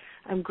choices.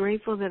 I'm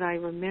grateful that I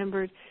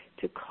remembered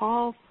to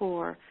call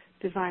for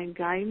divine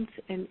guidance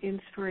and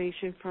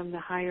inspiration from the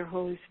higher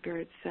Holy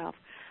Spirit self.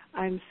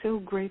 I'm so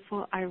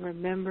grateful I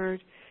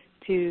remembered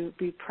to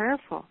be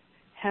prayerful.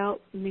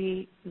 Help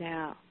me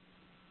now.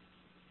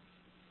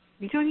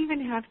 You don't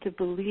even have to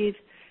believe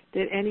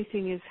that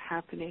anything is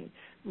happening.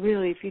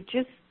 Really, if you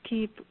just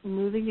keep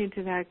moving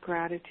into that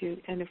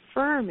gratitude and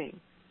affirming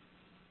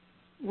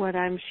what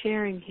I'm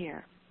sharing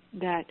here,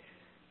 that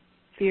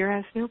fear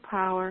has no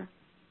power,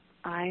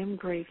 I am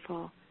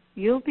grateful,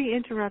 you'll be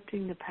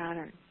interrupting the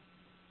pattern.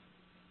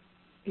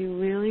 You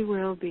really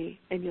will be,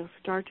 and you'll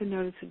start to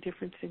notice a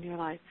difference in your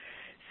life.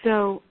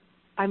 So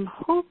I'm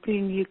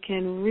hoping you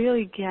can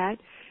really get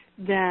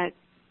that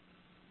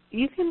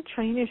you can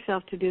train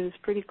yourself to do this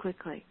pretty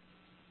quickly.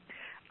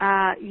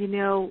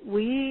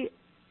 We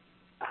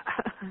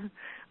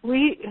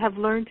have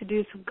learned to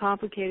do some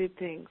complicated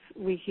things,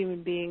 we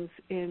human beings,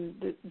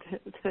 in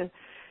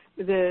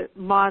the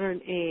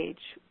modern age.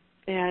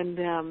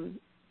 And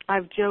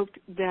I've joked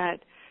that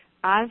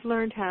I've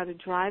learned how to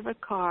drive a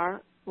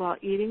car while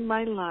eating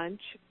my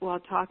lunch, while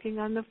talking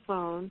on the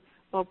phone,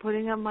 while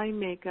putting on my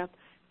makeup,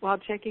 while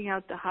checking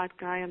out the hot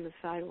guy on the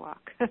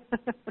sidewalk.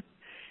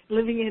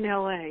 Living in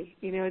LA,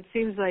 it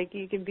seems like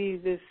you can be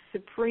this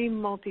supreme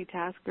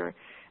multitasker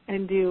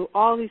and do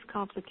all these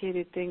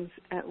complicated things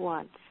at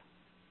once.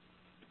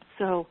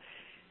 So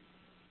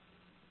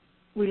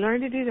we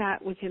learn to do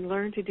that. We can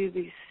learn to do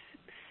these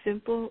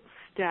simple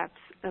steps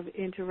of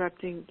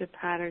interrupting the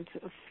patterns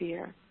of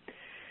fear.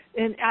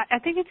 And I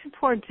think it's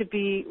important to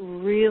be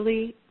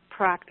really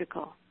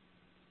practical.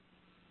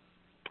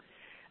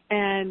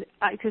 And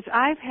because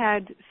I've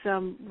had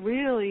some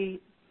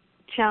really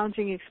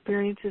challenging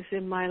experiences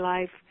in my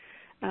life,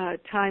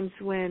 times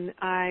when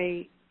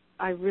I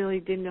really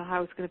didn't know how I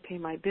was going to pay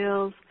my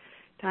bills,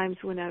 times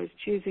when I was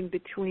choosing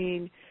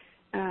between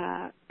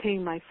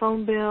paying my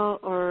phone bill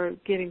or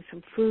getting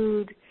some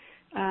food.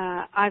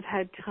 I've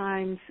had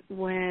times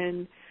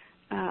when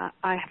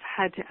I've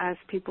had to ask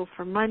people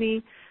for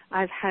money.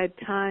 I've had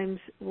times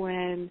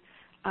when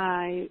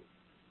I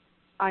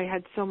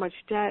had so much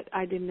debt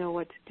I didn't know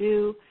what to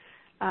do.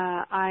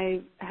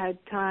 I've had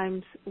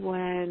times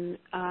when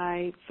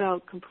I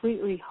felt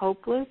completely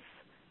hopeless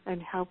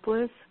and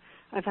helpless.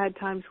 I've had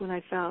times when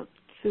I felt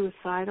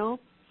suicidal.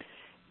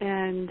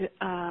 And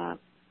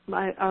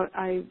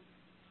I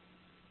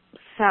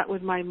sat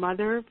with my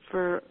mother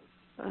for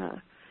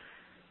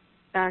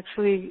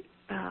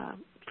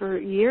for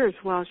years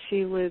while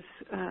she was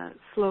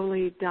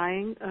slowly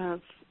dying of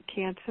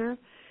cancer,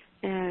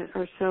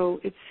 or so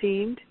it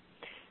seemed.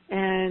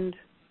 And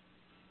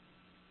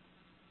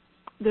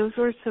those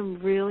were some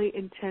really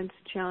intense,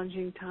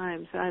 challenging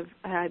times. I've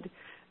had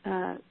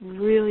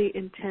really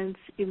intense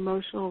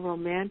emotional,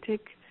 romantic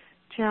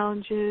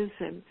challenges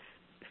and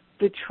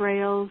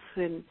betrayals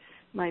in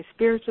my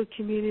spiritual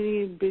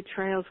community,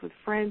 betrayals with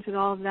friends and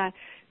all of that.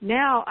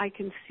 Now I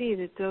can see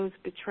that those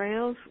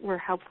betrayals were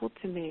helpful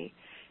to me,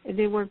 and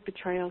they weren't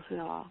betrayals at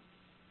all.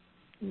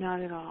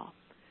 Not at all.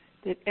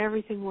 That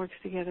everything works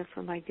together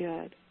for my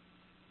good.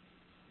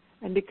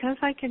 And because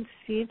I can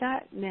see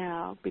that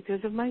now, because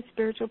of my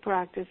spiritual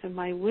practice and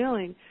my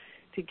willing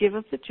to give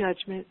up the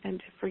judgment and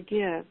to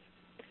forgive,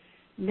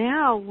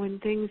 now when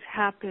things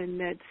happen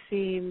that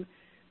seem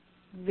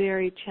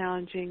very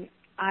challenging,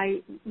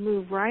 I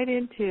move right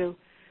into,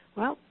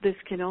 well, this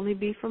can only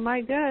be for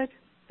my good.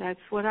 That's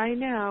what I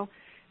know.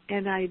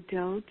 And I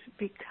don't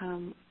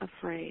become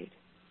afraid.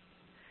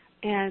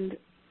 And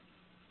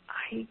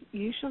I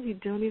usually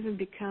don't even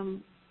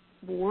become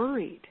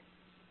worried.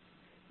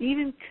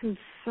 Even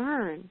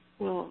concern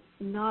will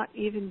not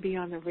even be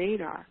on the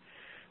radar.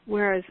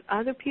 Whereas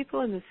other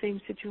people in the same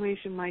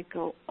situation might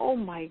go, oh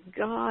my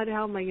God,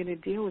 how am I going to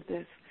deal with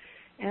this?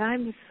 And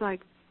I'm just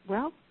like,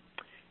 well,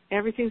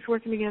 everything's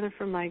working together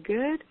for my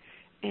good,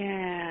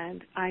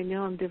 and I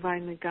know I'm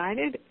divinely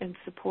guided and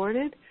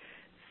supported.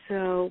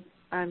 So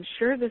I'm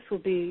sure this will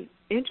be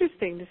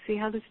interesting to see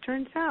how this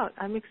turns out.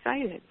 I'm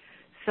excited.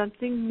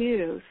 Something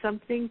new,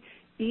 something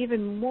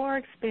even more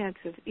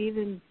expansive,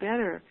 even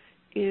better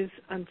is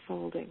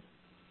unfolding.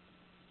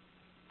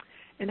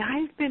 And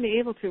I've been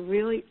able to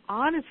really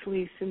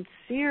honestly,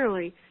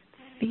 sincerely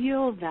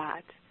feel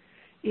that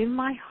in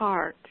my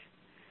heart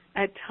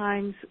at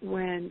times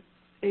when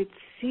it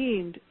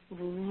seemed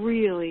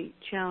really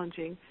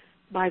challenging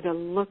by the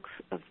looks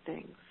of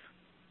things.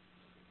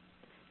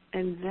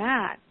 And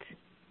that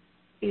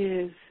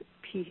is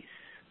peace.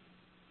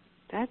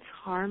 That's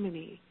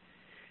harmony.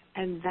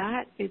 And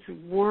that is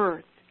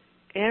worth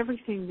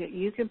everything that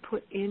you can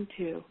put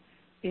into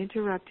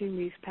interrupting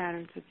these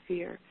patterns of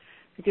fear.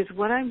 Because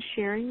what I'm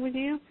sharing with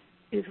you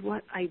is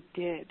what I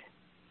did.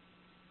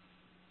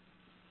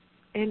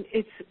 And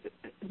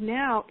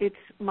it's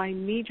my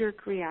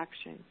knee-jerk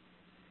reaction.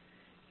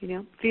 You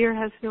know, fear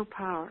has no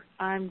power.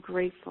 I'm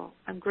grateful.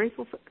 I'm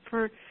grateful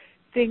for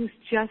things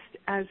just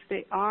as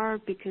they are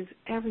because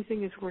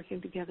everything is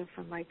working together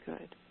for my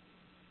good.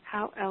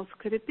 How else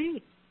could it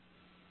be?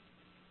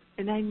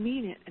 And I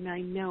mean it, and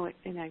I know it,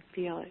 and I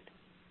feel it.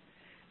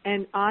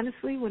 And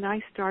honestly, when I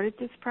started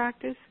this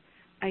practice,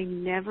 I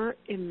never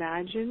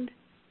imagined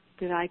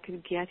that I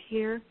could get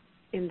here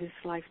in this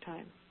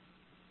lifetime.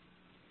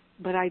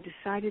 But I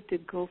decided to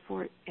go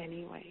for it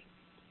anyway.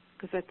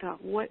 Because I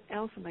thought, what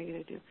else am I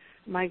going to do?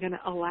 Am I going to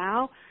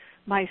allow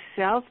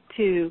myself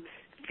to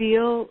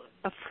feel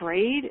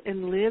afraid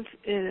and live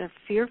in a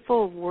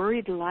fearful,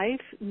 worried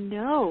life?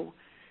 No.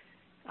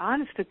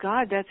 Honest to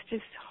God, that's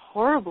just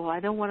horrible. I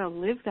don't want to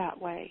live that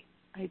way.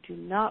 I do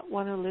not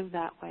want to live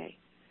that way.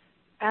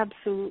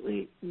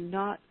 Absolutely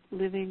not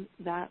living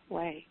that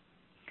way.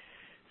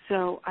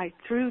 So I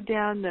threw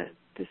down the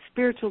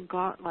spiritual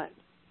gauntlet.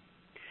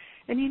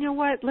 And you know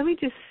what? Let me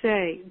just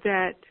say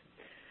that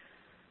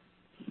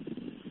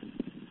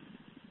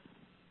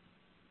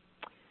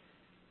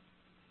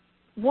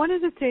one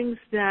of the things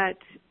that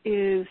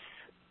is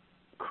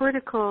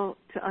critical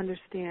to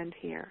understand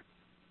here,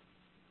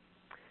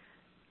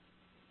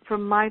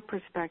 from my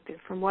perspective,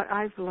 from what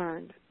I've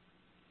learned,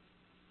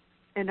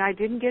 and I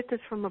didn't get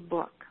this from a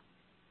book,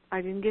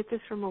 I didn't get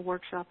this from a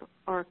workshop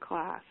or a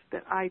class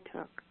that I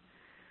took.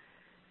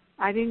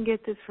 I didn't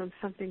get this from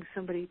something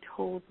somebody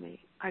told me.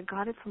 I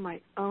got it from my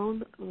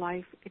own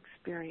life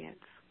experience.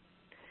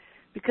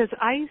 Because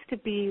I used to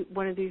be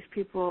one of these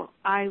people,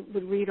 I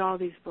would read all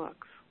these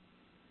books.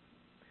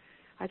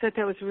 I thought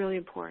that was really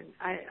important.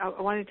 I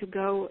wanted to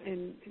go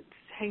and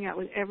hang out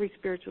with every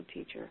spiritual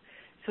teacher.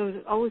 So I was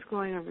always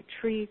going on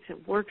retreats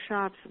and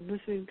workshops and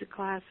listening to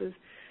classes,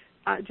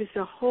 just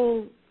a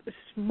whole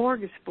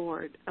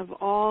smorgasbord of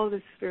all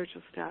this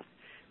spiritual stuff,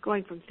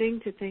 going from thing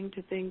to thing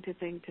to thing to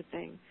thing to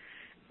thing.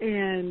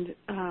 And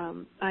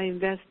I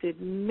invested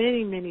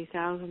many, many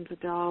thousands of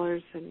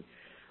dollars and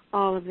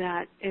all of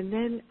that. And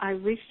then I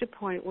reached a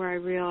point where I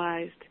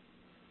realized,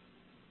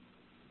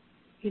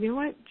 you know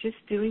what, just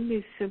doing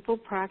these simple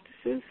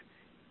practices,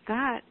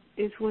 that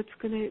is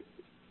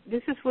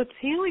this is what's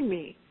healing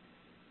me.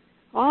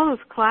 All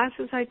those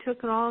classes I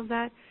took and all of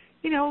that,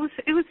 you know,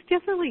 it was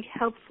definitely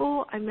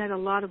helpful. I met a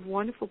lot of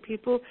wonderful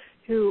people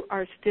who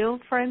are still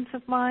friends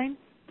of mine,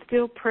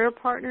 still prayer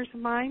partners of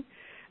mine.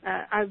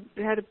 I've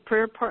had a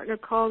prayer partner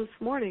call this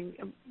morning,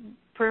 a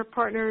prayer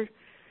partner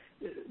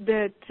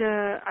that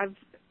I've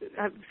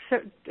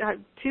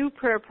two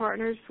prayer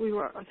partners. We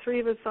were three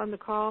of us on the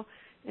call,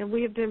 and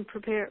we have been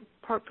prayer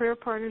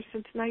partners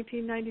since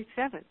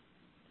 1997.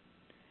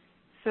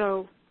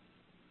 So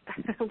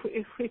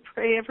we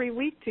pray every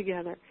week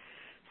together.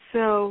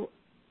 So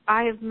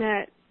I have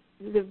met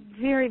the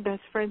very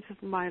best friends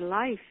of my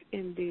life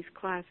in these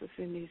classes,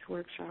 in these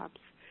workshops.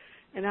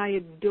 And I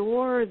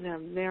adore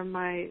them. They're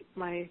my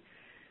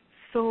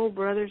soul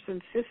brothers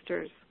and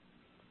sisters,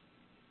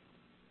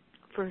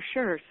 for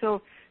sure.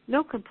 So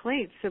no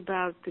complaints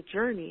about the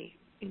journey,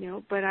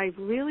 but I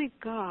really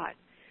got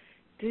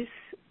this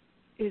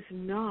is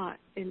not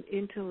an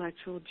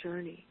intellectual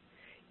journey.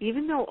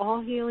 Even though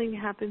all healing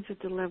happens at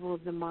the level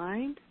of the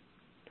mind,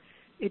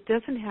 it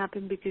doesn't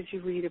happen because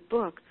you read a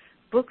book.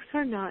 Books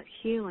are not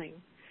healing.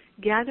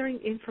 Gathering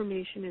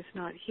information is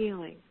not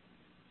healing.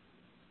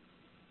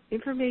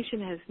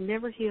 Information has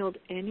never healed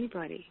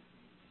anybody.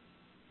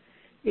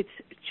 It's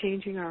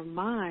changing our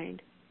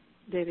mind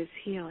that is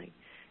healing.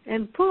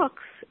 And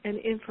books and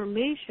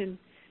information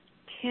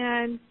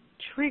can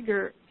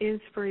trigger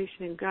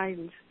inspiration and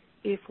guidance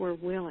if we're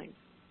willing.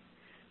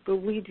 But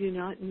we do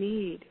not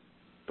need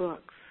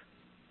books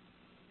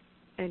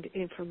and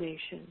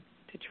information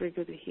to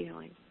trigger the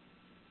healing.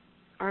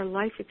 Our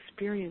life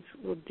experience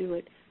will do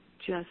it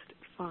just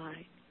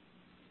fine.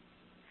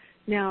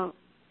 Now,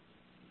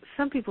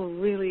 some people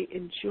really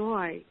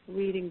enjoy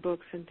reading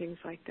books and things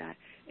like that,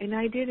 and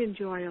I did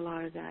enjoy a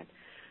lot of that.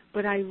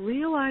 But I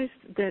realized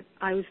that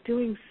I was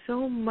doing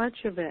so much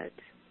of it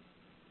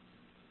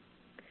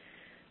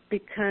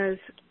because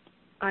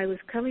I was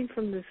coming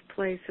from this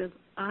place of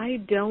I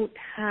don't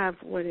have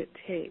what it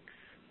takes.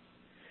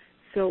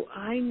 So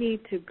I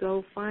need to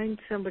go find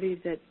somebody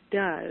that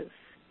does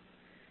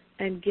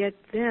and get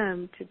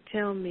them to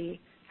tell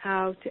me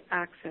how to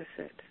access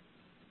it.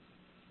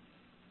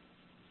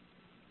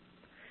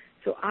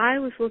 So I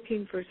was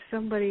looking for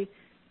somebody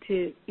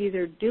to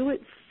either do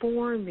it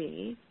for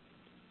me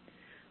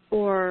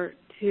or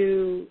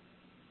to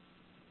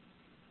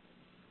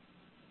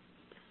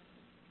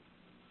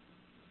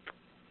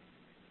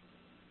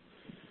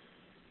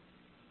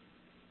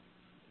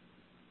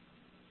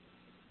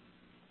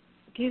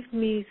give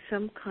me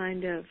some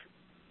kind of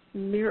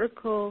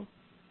miracle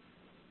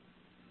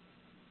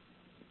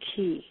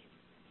key,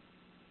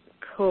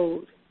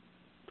 code,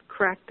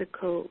 crack the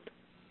code.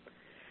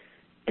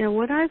 And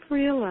what I've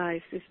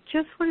realized is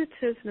just what it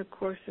says in A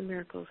Course in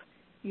Miracles,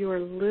 your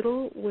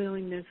little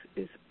willingness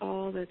is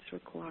all that's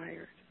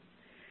required.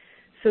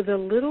 So the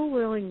little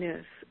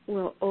willingness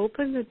will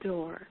open the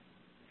door,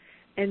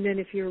 and then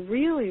if you're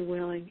really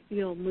willing,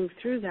 you'll move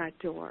through that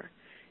door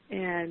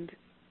and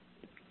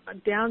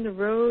down the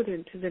road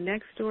and to the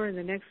next door and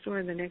the next door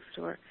and the next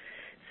door.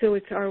 So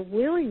it's our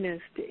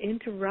willingness to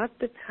interrupt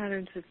the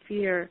patterns of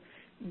fear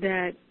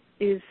that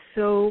is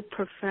so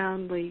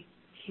profoundly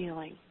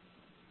healing.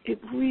 It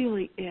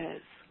really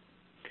is.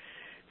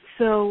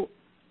 So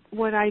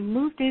what I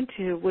moved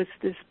into was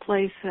this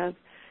place of,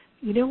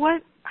 you know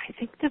what? I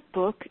think the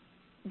book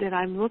that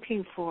I'm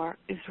looking for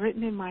is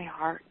written in my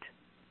heart.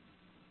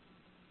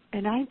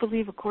 And I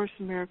believe A Course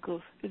in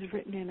Miracles is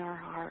written in our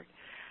heart.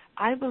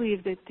 I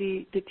believe that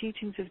the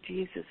teachings of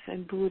Jesus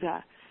and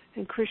Buddha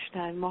and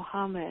Krishna and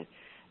Muhammad,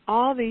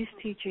 all these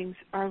teachings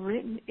are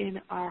written in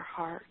our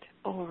heart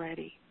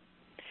already.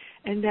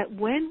 And that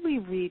when we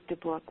read the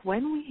book,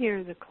 when we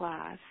hear the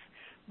class,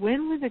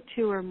 when we're the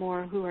two or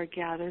more who are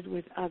gathered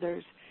with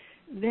others,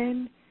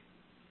 then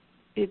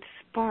it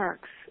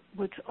sparks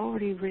what's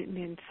already written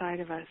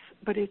inside of us.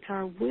 But it's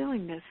our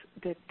willingness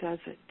that does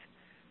it,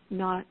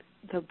 not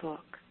the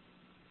book.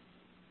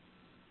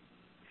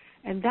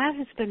 And that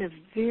has been a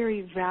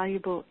very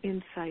valuable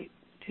insight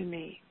to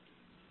me.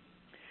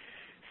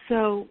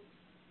 So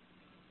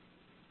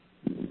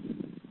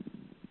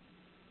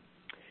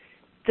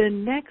the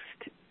next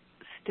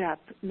step,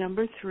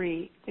 number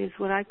 3, is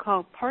what I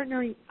call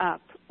partnering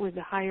up with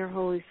the higher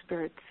Holy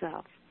Spirit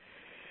self.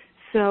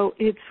 So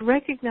it's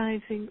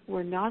recognizing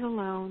we're not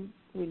alone.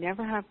 We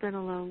never have been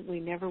alone. We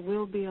never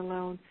will be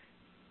alone.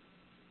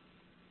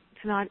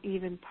 It's not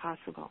even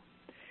possible.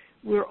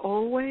 We're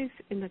always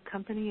in the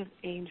company of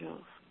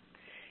angels.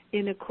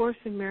 In A Course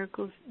in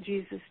Miracles,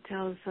 Jesus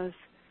tells us,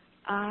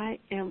 I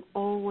am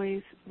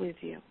always with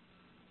you.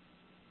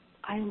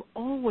 I am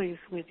always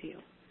with you.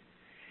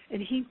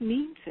 And he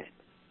means it.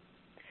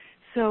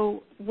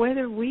 So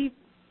whether we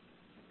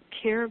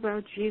care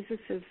about Jesus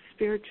as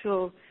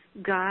spiritual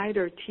guide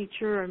or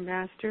teacher or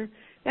master,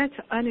 that's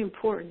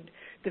unimportant.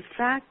 The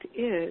fact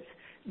is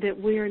that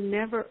we are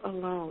never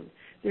alone.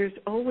 There's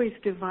always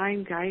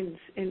divine guidance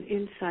and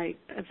insight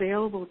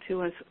available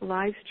to us,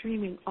 live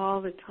streaming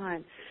all the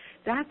time.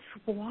 That's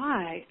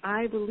why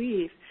I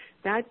believe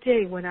that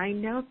day when I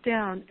knelt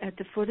down at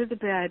the foot of the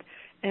bed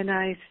and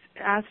I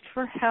asked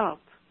for help,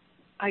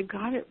 I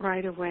got it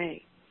right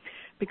away.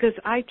 Because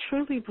I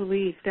truly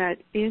believe that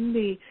in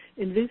the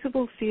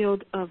invisible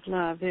field of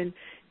love, in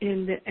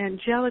the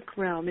angelic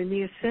realm, in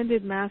the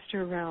ascended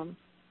master realm,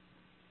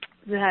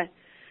 that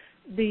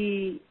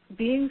the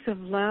beings of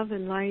love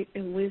and light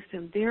and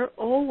wisdom, they're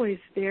always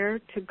there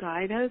to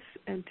guide us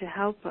and to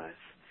help us.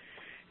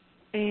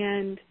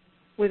 And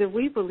whether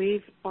we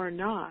believe or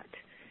not,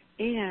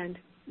 and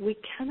we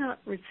cannot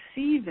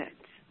receive it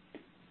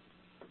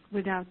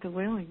without the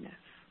willingness.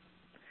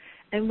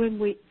 And when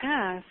we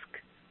ask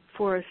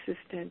for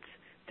assistance,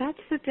 that's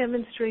the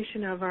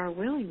demonstration of our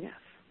willingness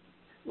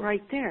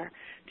right there.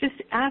 Just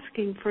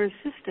asking for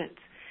assistance.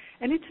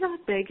 And it's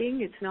not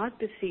begging, it's not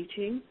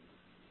beseeching.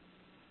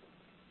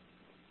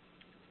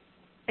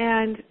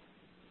 And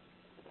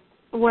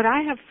what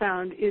I have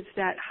found is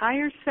that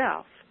higher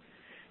self,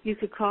 you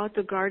could call it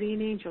the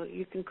guardian angel,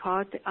 you can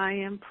call it the I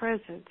am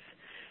presence,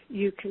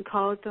 you can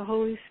call it the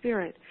Holy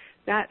Spirit.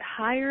 That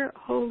higher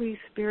Holy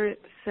Spirit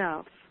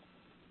self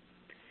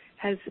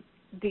has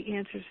the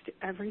answers to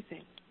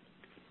everything.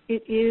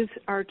 It is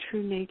our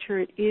true nature.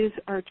 It is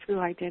our true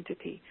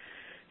identity.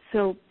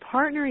 So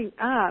partnering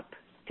up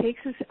takes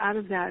us out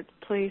of that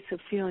place of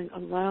feeling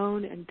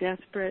alone and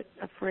desperate,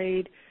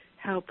 afraid,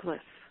 helpless.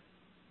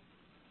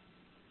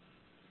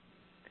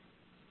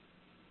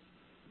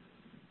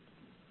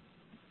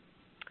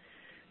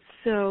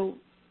 So,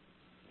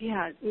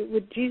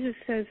 what Jesus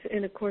says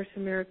in A Course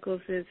in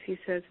Miracles is, he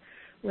says,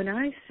 when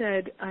I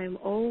said I'm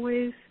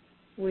always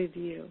with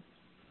you,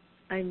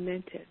 I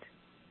meant it,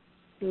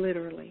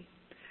 literally.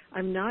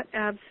 I'm not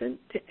absent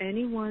to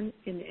anyone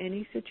in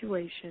any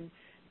situation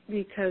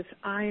because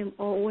I am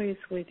always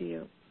with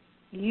you.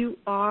 You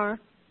are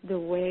the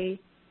way,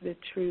 the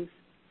truth,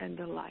 and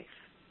the life.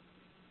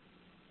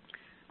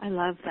 I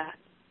love that.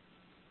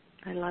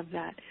 I love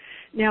that.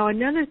 Now,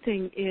 another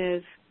thing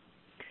is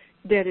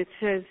that it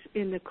says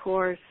in the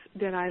Course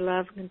that I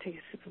love. I'm going to take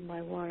a sip of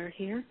my water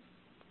here.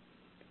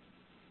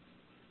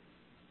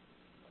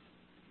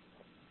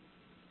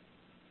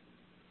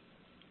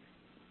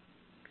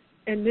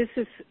 And this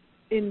is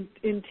in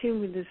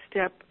tune with the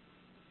step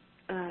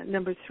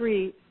number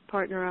 3,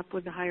 partner up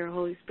with the higher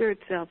Holy Spirit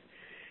self,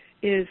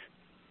 is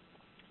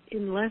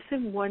in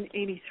Lesson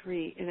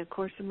 183 in A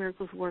Course in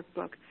Miracles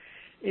workbook,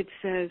 it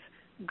says,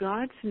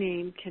 God's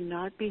name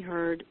cannot be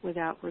heard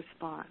without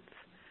response,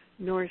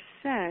 nor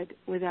said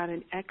without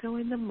an echo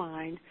in the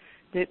mind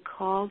that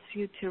calls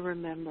you to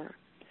remember.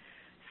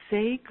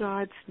 Say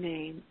God's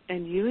name,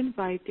 and you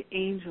invite the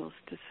angels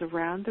to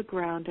surround the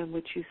ground on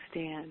which you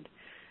stand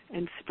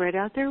and spread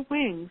out their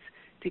wings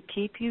to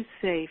keep you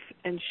safe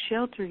and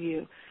shelter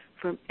you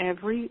from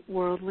every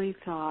worldly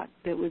thought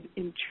that would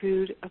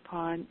intrude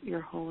upon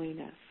your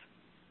holiness.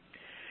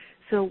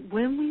 So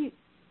when we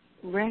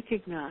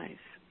recognize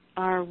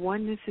our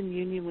oneness and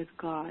union with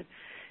God,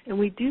 and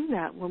we do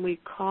that when we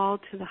call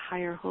to the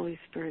higher Holy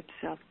Spirit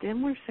self,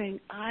 then we're saying,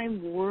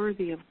 I'm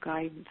worthy of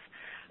guidance.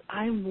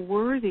 I'm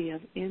worthy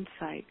of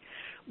insight.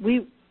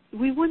 We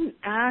wouldn't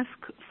ask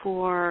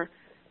for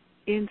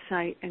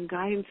insight and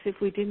guidance if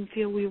we didn't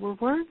feel we were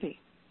worthy.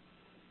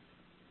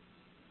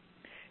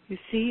 You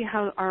see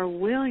how our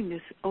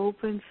willingness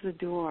opens the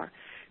door.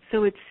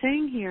 So it's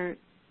saying here,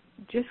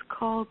 just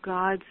call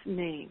God's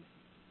name.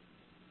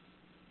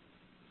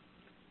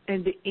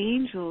 And the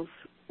angels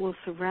will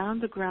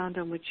surround the ground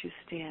on which you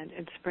stand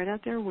and spread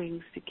out their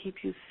wings to keep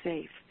you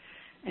safe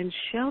and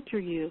shelter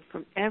you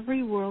from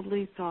every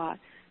worldly thought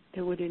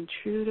that would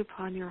intrude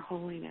upon your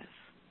holiness.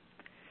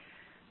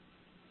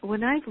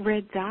 When I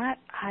read that,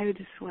 I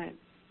just went,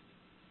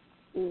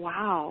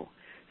 wow.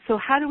 So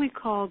how do we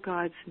call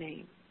God's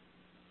name?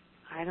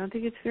 I don't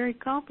think it's very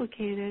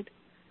complicated.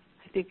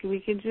 I think we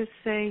can just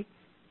say,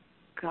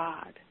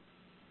 God.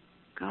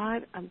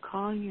 God, I'm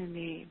calling your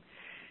name.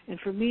 And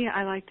for me,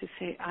 I like to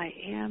say, I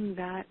am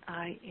that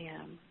I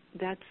am.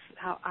 That's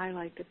how I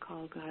like to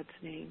call God's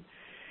name.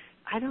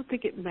 I don't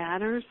think it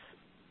matters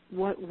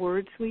what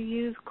words we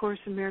use. Course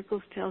in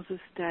Miracles tells us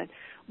that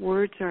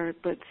words are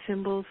but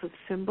symbols of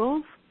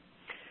symbols.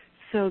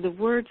 So the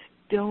words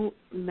don't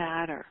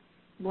matter.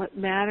 What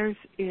matters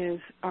is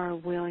our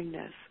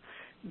willingness,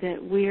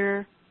 that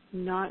we're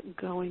not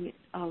going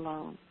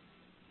alone.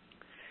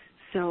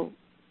 So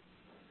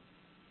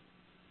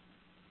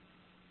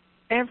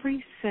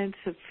every sense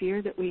of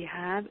fear that we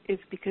have is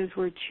because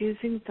we're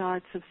choosing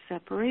thoughts of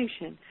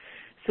separation.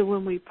 So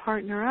when we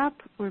partner up,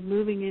 we're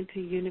moving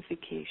into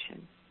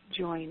unification,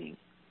 joining.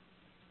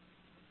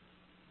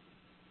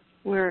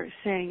 We're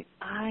saying,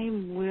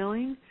 I'm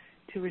willing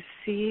to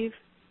receive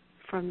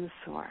from the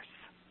source,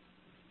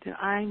 that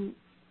I'm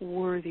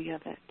worthy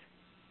of it.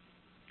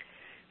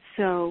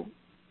 So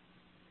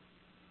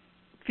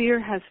fear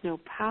has no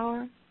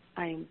power.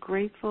 I am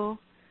grateful.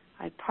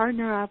 I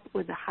partner up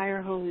with the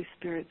higher Holy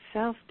Spirit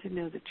self to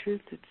know the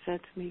truth that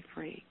sets me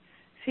free.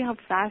 See how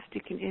fast you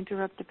can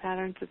interrupt the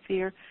patterns of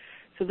fear?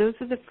 So those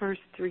are the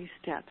first 3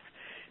 steps.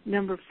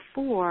 Number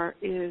 4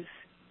 is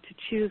to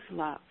choose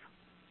love.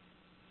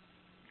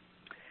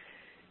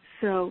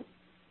 So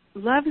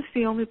love is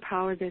the only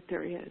power that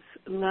there is.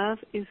 Love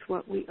is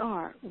what we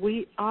are.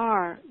 We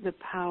are the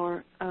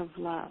power of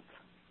love.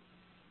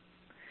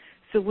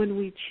 So when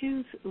we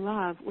choose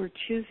love, we're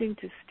choosing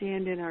to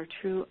stand in our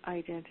true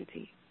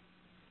identity.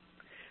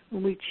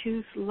 When we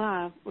choose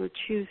love, we're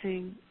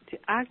choosing to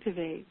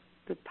activate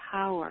the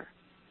power,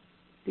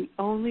 the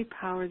only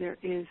power there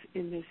is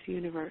in this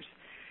universe.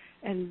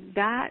 And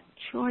that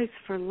choice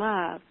for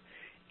love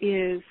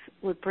is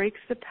what breaks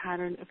the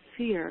pattern of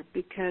fear,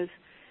 because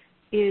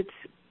it's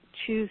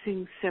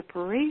choosing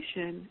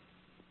separation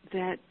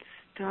that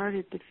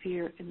started the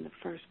fear in the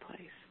first place.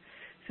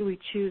 so we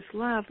choose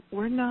love,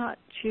 we're not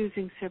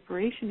choosing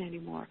separation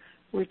anymore.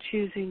 We're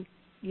choosing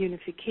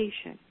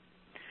unification.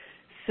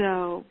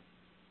 So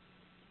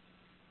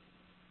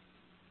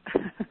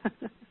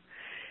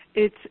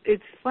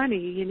it's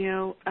funny,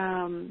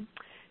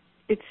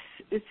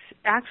 it's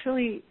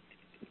actually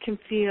can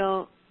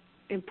feel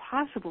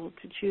impossible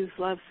to choose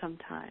love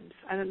sometimes.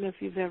 I don't know if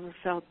you've ever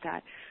felt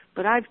that,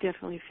 but I've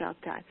definitely felt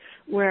that,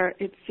 where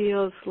it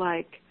feels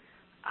like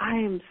I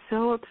am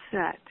so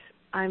upset,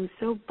 I'm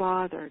so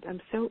bothered,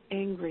 I'm so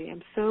angry,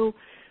 I'm so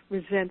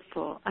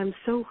resentful, I'm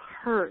so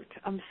hurt,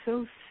 I'm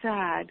so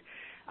sad,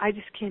 I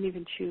just can't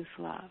even choose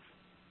love.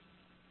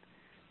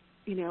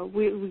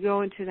 We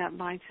go into that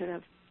mindset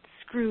of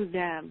screw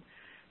them,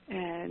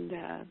 and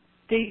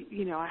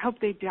I hope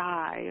they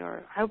die,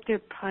 or I hope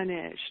they're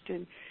punished,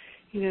 and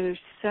there's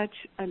such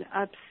an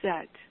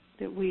upset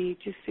that we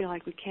just feel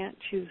like we can't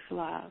choose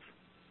love.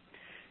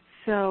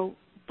 So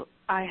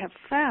I have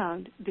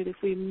found that if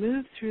we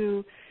move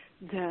through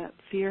the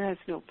fear has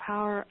no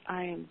power,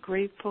 I am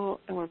grateful,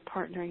 and we're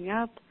partnering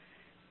up,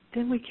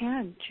 then we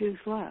can choose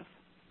love.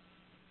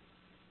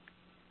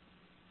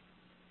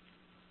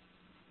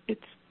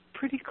 It's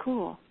pretty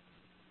cool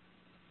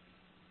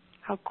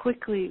how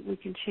quickly we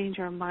can change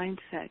our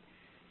mindset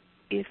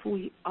if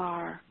we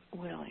are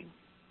willing.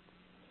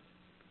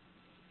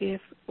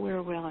 If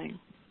we're willing.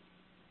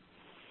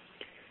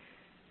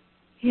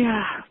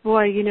 Yeah,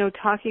 boy,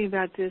 talking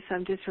about this,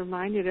 I'm just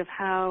reminded of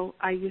how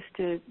I used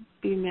to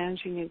be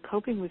managing and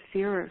coping with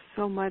fear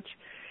so much,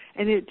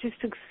 and it just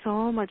took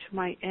so much of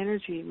my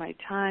energy, my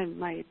time,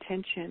 my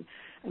attention.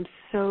 I'm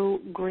so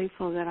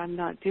grateful that I'm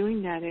not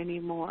doing that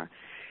anymore.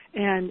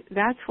 And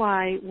that's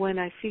why when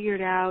I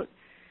figured out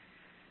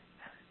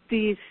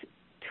these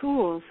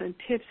tools and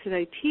tips that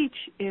I teach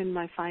in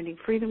my Finding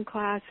Freedom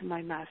class, in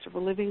my Master of a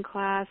Living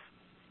class,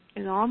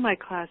 in all my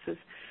classes,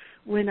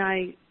 when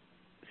I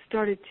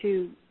started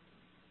to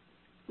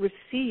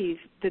receive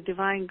the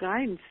divine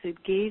guidance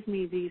that gave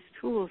me these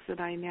tools that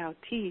I now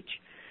teach,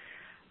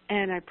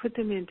 and I put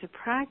them into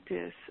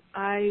practice,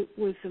 I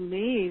was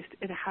amazed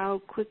at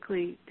how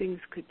quickly things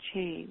could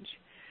change.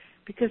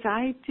 Because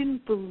I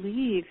didn't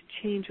believe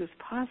change was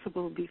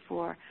possible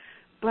before,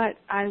 but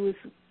I was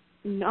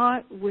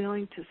not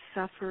willing to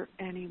suffer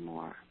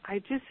anymore. I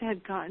just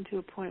had gotten to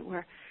a point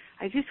where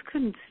I just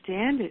couldn't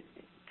stand it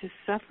to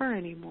suffer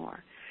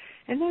anymore.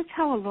 And that's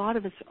how a lot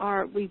of us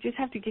are. We just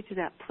have to get to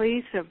that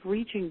place of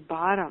reaching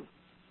bottom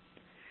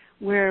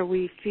where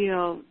we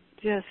feel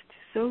just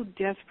so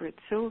desperate,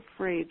 so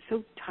afraid,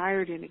 so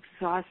tired and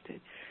exhausted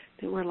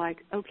that we're like,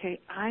 okay,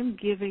 I'm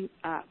giving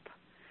up.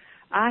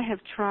 I have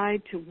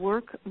tried to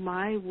work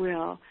my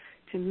will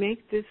to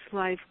make this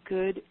life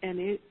good, and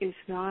it is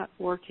not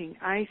working.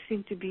 I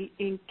seem to be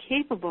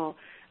incapable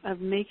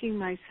of making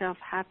myself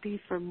happy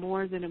for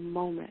more than a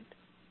moment.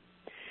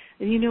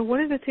 And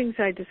one of the things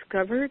I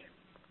discovered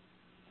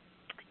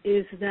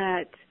is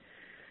that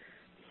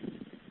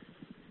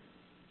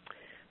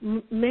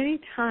many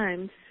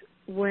times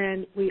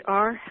when we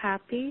are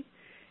happy,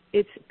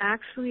 it's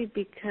actually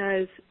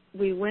because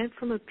we went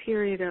from a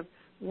period of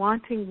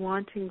wanting,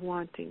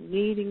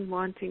 needing,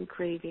 wanting,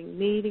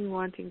 craving,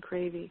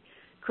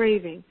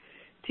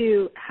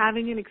 to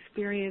having an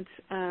experience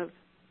of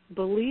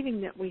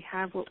believing that we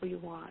have what we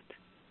want.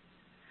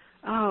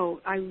 Oh,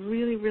 I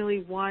really,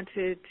 really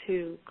wanted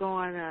to go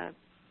on a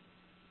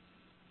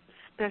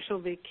special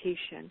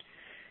vacation,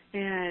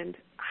 and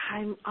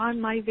I'm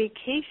on my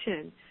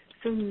vacation,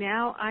 so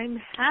now I'm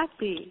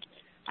happy.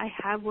 I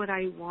have what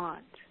I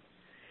want.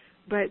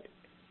 But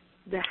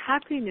the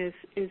happiness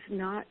is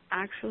not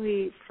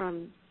actually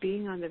from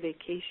being on the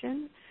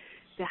vacation.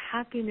 The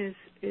happiness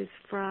is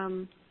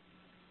from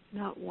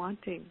not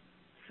wanting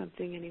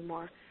something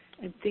anymore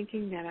and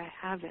thinking that I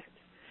have it.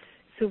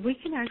 So we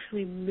can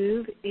actually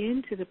move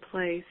into the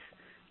place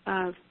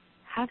of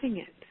having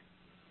it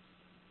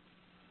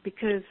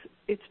because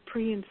it's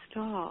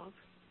pre-installed.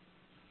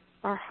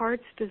 Our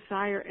heart's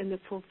desire and the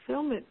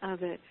fulfillment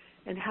of it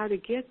and how to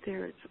get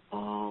there, it's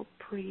all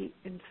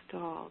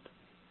pre-installed.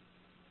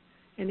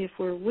 And if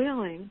we're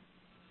willing,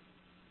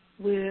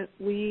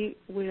 we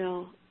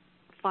will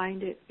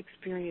find it,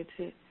 experience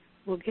it,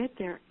 we'll get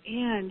there,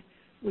 and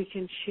we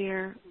can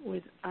share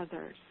with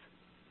others.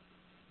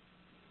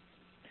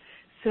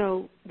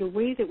 So the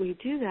way that we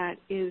do that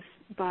is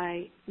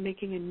by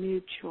making a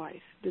new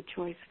choice, the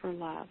choice for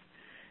love.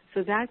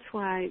 So that's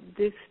why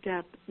this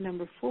step,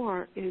 number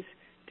 4, is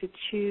to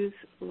choose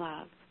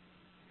love.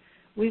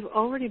 We've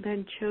already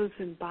been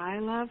chosen by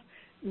love.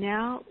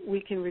 Now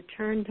we can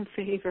return the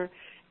favor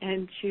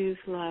and choose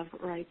love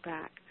right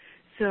back.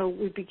 So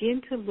we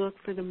begin to look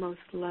for the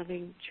most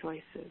loving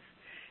choices.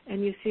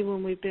 And you see,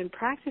 when we've been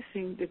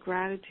practicing the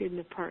gratitude and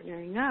the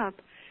partnering up,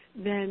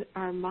 then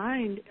our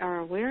mind, our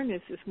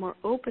awareness is more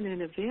open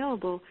and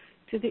available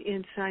to the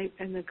insight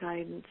and the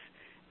guidance.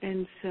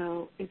 And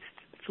so it's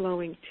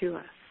flowing to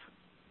us.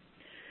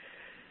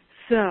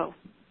 So,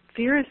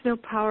 fear has no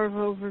power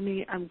over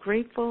me. I'm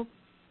grateful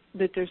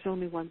that there's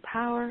only one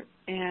power,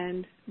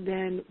 and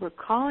then we're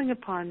calling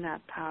upon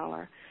that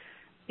power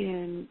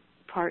in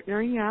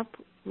partnering up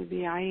with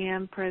the I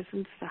Am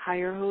presence, the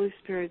higher Holy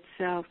Spirit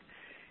self,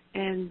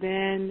 and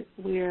then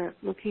we're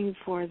looking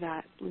for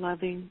that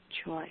loving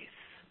choice.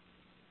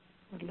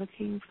 We're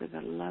looking for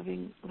the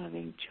loving,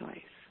 loving choice.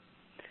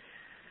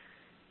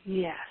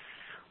 Yes.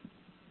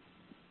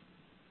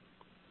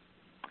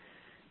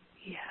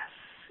 Yes,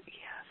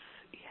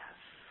 yes,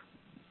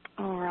 yes.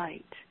 All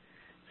right.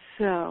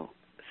 So,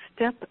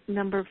 step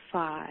number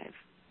 5.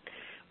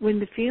 When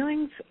the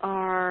feelings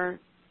are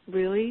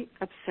really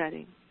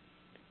upsetting,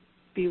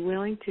 be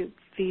willing to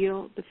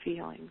feel the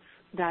feelings.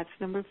 That's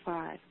number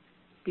 5.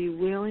 Be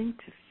willing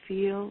to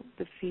feel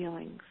the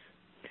feelings.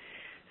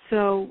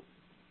 So,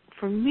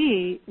 for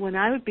me, when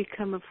I would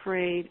become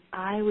afraid,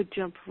 I would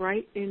jump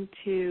right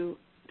into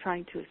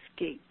trying to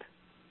escape.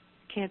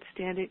 Can't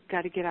stand it,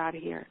 got to get out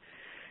of here.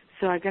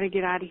 So I got to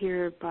get out of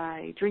here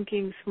by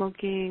drinking,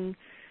 smoking.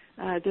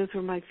 Those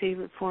were my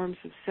favorite forms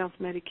of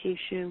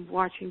self-medication,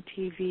 watching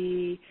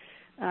TV,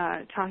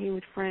 talking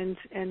with friends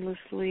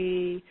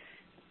endlessly,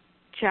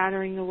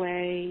 chattering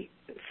away,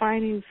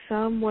 finding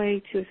some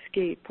way to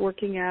escape,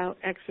 working out,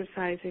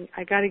 exercising.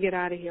 I got to get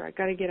out of here. I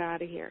got to get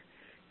out of here.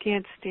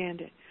 Can't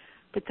stand it.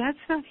 But that's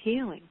not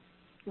healing.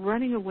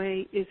 Running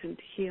away isn't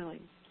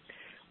healing.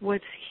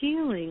 What's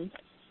healing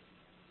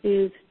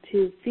is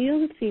to feel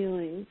the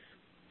feelings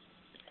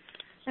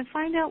and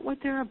find out what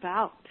they're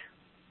about.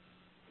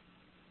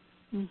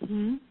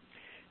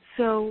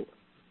 So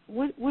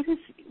when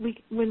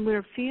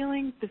we're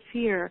feeling the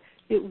fear,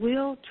 it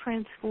will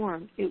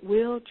transform, it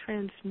will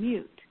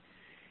transmute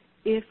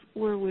if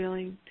we're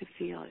willing to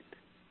feel it.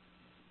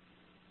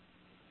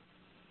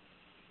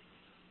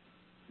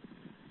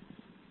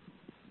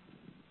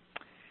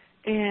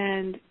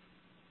 And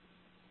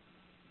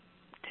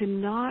to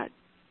not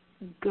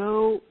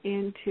go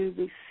into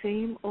the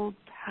same old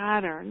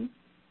pattern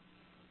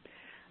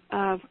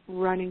of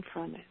running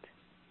from it.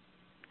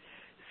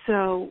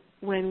 So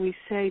when we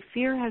say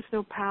fear has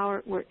no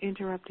power, we're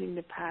interrupting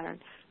the pattern.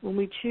 When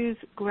we choose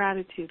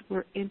gratitude,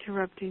 we're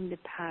interrupting the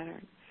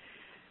pattern.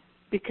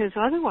 Because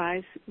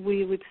otherwise,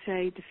 we would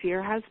say the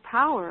fear has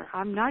power.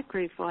 I'm not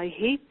grateful. I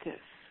hate this.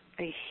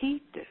 I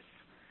hate this,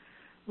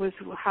 was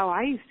how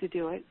I used to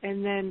do it.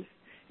 And then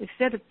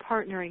instead of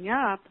partnering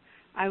up,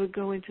 I would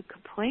go into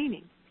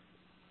complaining.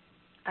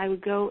 I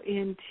would go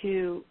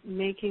into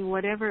making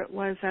whatever it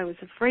was I was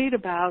afraid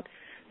about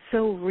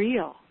so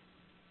real.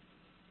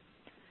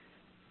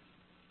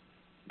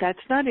 That's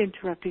not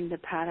interrupting the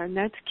pattern.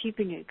 That's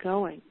keeping it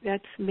going.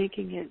 That's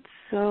making it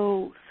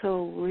so,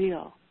 so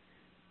real.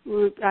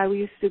 I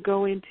used to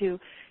go into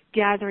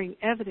gathering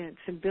evidence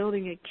and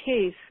building a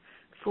case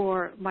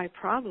for my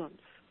problems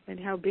and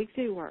how big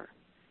they were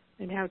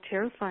and how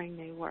terrifying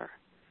they were,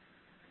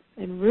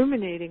 and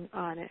ruminating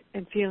on it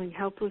and feeling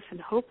helpless and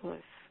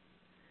hopeless.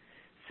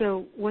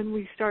 So when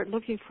we start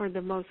looking for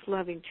the most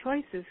loving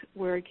choices,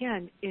 we're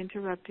again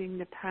interrupting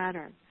the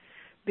pattern.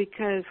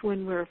 Because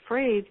when we're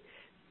afraid,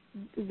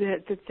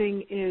 the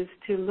thing is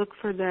to look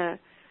for the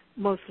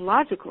most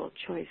logical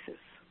choices.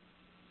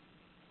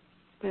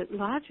 But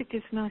logic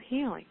is not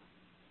healing.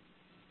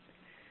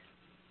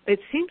 It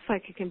seems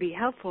like it can be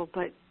helpful,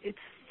 but it's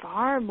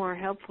far more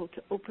helpful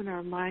to open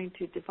our mind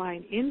to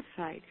divine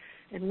insight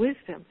and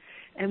wisdom.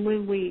 And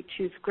when we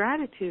choose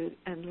gratitude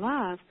and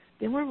love,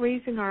 then we're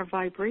raising our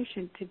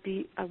vibration to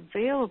be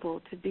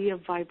available, to be a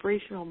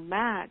vibrational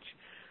match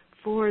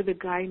for the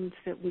guidance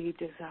that we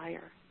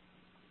desire.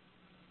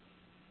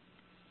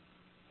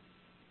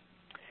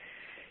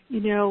 You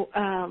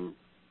know,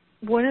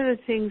 one of the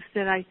things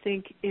that I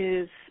think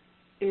is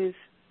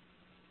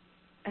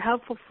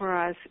helpful for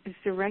us is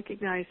to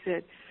recognize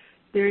that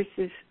there's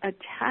this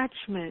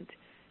attachment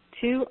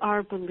to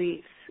our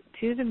beliefs,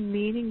 to the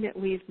meaning that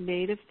we've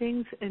made of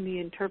things and the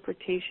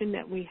interpretation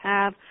that we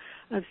have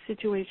of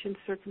situations,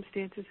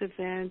 circumstances,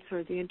 events,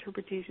 or the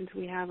interpretations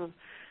we have of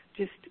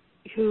just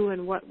who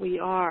and what we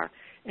are.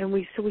 And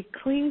so we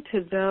cling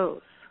to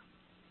those.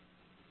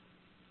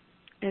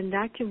 And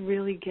that can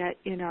really get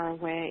in our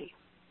way.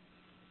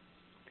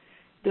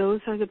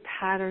 Those are the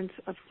patterns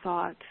of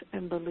thought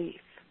and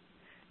belief.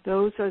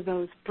 Those are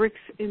those bricks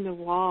in the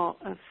wall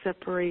of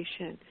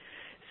separation.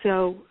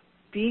 So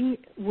being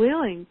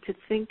willing to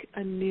think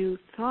a new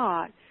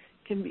thought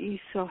can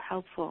be so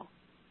helpful.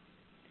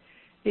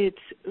 It's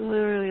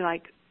literally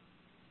like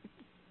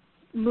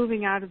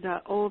moving out of the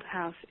old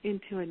house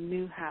into a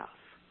new house.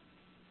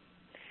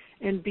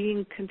 And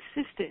being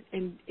consistent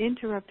and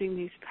interrupting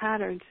these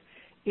patterns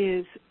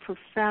is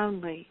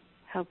profoundly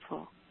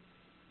helpful.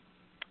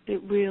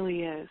 It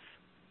really is.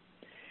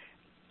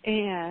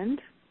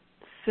 And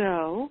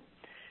so,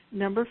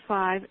 number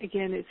 5,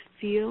 again, is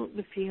feel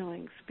the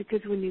feelings.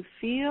 Because when you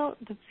feel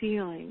the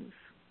feelings,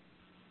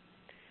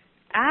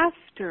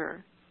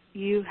 after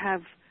you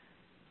have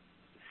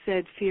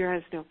said fear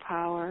has no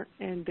power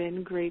and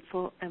been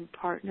grateful and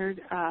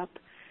partnered up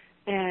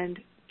and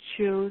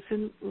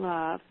chosen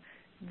love,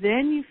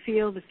 then you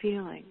feel the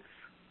feelings.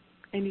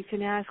 And you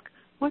can ask,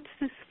 what's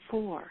this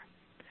for?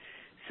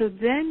 So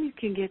then you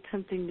can get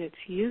something that's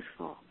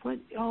useful.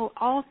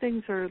 All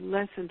things are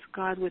lessons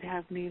God would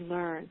have me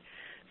learn.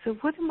 So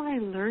what am I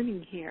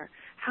learning here?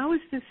 How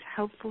is this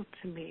helpful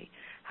to me?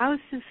 How is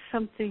this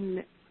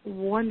something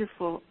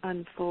wonderful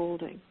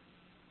unfolding?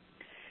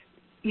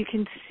 You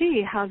can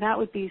see how that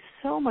would be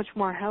so much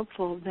more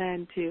helpful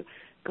than to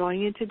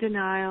going into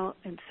denial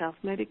and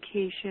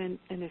self-medication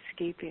and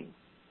escaping.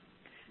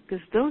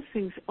 Because those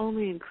things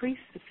only increase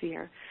the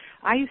fear.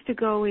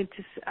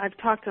 I've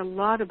talked a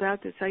lot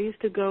about this, I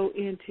used to go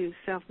into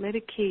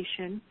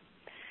self-medication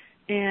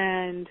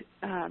and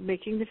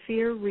making the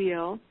fear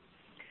real,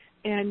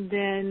 and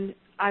then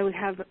I would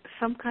have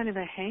some kind of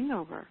a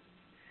hangover,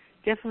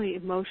 definitely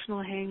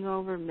emotional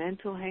hangover,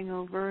 mental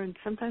hangover, and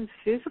sometimes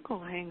physical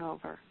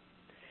hangover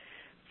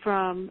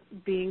from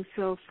being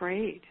so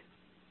afraid,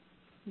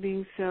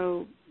 being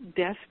so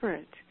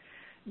desperate,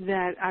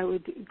 that I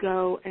would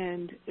go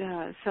and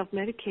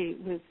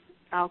self-medicate with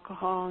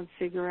alcohol and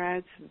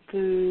cigarettes and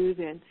food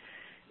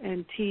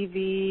and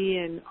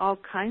TV and all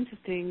kinds of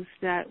things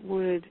that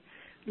would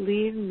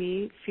leave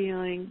me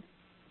feeling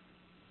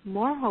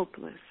more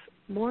hopeless,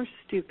 more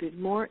stupid,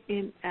 more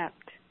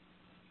inept.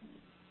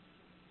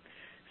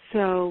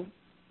 So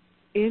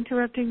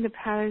interrupting the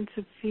patterns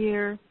of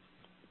fear,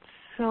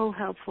 so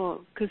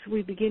helpful, because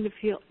we begin to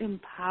feel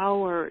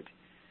empowered.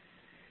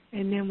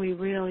 And then we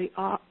really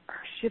are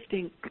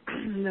shifting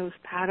those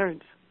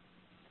patterns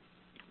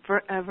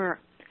forever.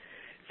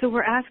 So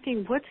we're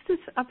asking, what's this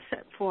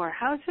upset for?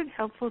 How is it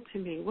helpful to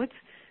me? What's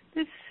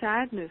this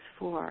sadness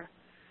for?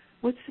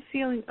 What's the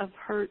feeling of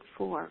hurt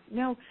for?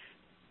 No,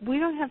 we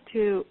don't have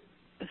to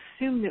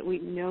assume that we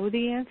know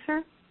the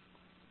answer.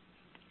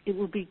 It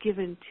will be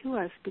given to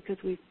us because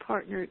we've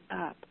partnered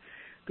up,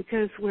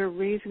 because we're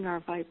raising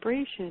our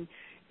vibration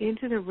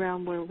into the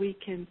realm where we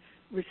can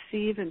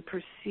receive and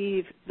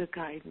perceive the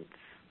guidance.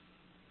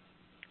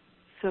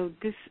 So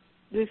this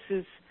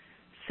is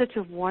such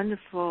a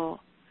wonderful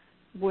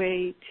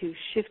way to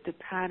shift the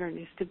pattern,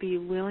 is to be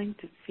willing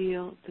to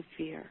feel the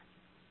fear.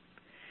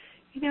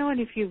 And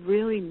if you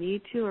really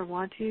need to or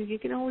want to, you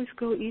can always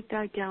go eat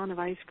that gallon of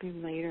ice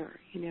cream later,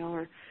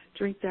 or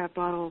drink that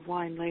bottle of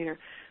wine later.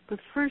 But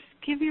first,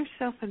 give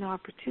yourself an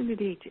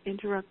opportunity to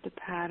interrupt the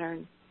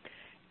pattern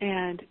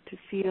and to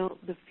feel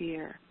the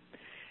fear.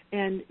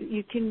 And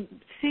you can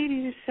say to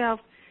yourself,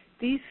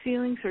 these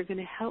feelings are going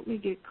to help me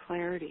get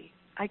clarity.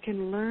 I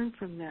can learn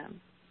from them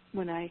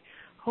when I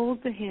hold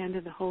the hand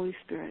of the Holy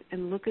Spirit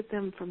and look at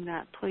them from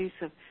that place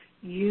of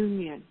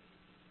union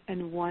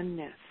and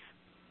oneness.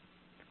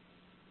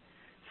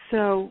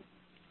 So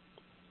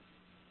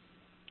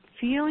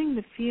feeling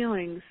the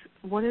feelings,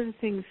 one of the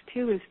things,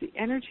 too, is the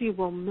energy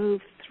will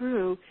move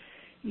through.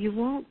 You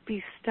won't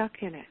be stuck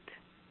in it.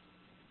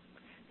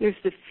 There's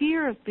the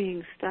fear of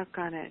being stuck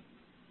on it.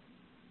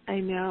 I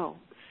know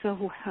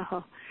so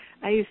well.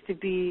 I used to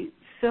be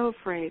so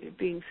afraid of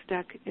being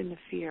stuck in the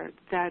fear.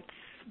 That's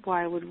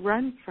why I would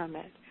run from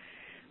it.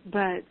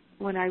 But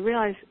when I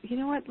realized,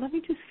 let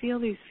me just feel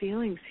these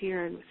feelings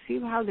here and see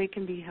how they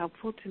can be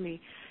helpful to me,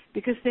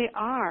 because they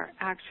are,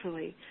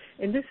 actually.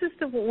 And this is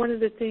one of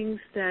the things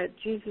that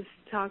Jesus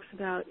talks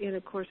about in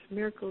A Course in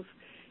Miracles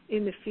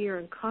in the fear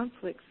and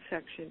conflict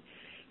section.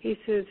 He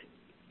says,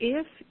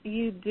 if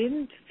you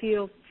didn't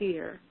feel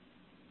fear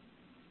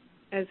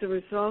as a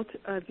result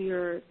of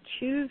your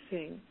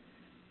choosing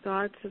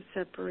thoughts of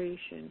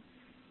separation,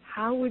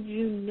 how would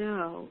you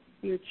know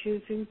you're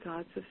choosing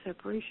thoughts of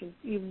separation?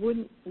 You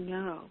wouldn't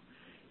know.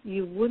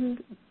 You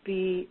wouldn't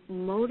be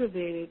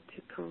motivated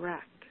to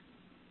correct.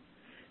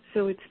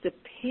 So it's the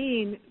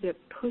pain that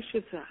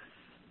pushes us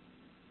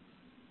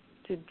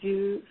to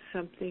do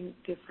something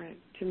different,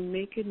 to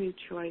make a new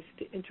choice,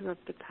 to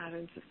interrupt the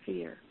patterns of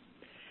fear.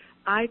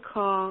 I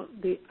call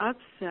the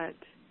upset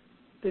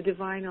the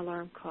divine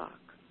alarm clock.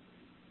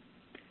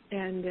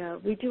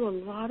 And we do a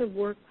lot of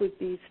work with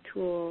these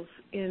tools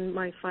in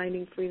my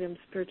Finding Freedom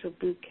Spiritual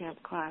Boot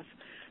Camp class,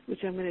 which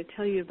I'm going to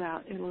tell you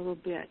about in a little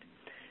bit.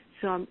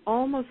 So I'm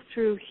almost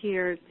through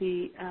here,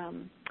 the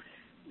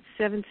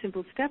 7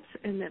 simple steps,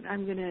 and then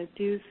I'm going to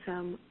do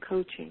some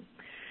coaching.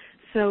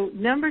 So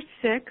number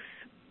 6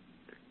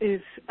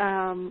 is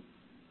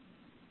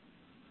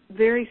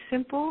very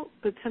simple,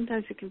 but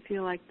sometimes it can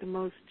feel like the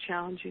most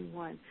challenging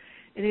one.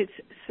 And it's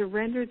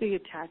surrender the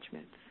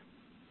attachments.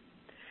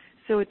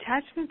 So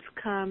attachments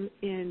come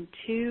in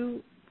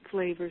 2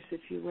 flavors,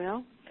 if you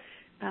will,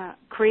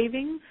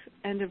 cravings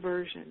and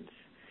aversions.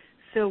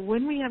 So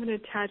when we have an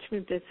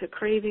attachment that's a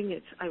craving,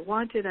 it's I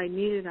want it, I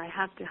need it, I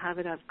have to have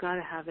it, I've got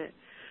to have it.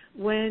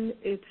 When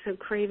it's a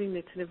craving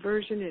that's an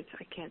aversion, it's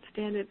I can't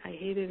stand it, I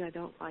hate it, I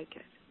don't like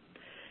it.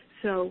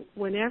 So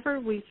whenever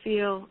we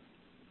feel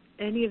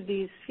any of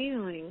these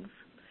feelings,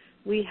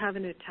 we have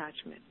an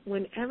attachment.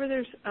 Whenever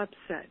there's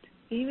upset,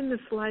 even the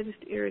slightest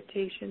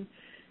irritation,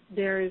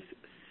 there is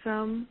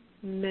some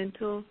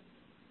mental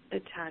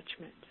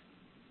attachment.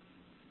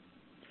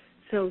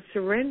 So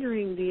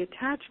surrendering the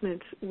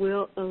attachments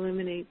will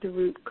eliminate the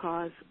root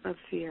cause of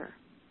fear.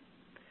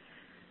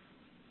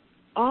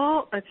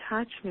 All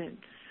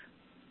attachments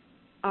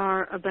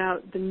are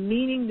about the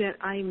meaning that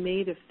I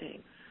made of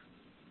things.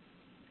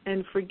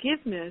 And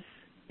forgiveness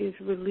is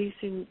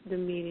releasing the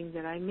meaning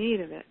that I made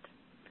of it.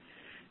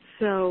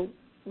 So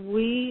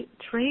we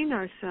train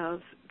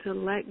ourselves to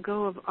let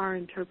go of our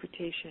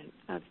interpretation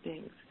of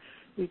things.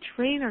 We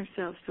train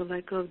ourselves to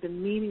let go of the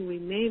meaning we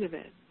made of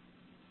it.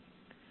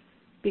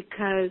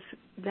 Because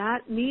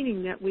that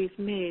meaning that we've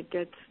made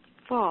that's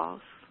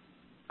false,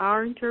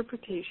 our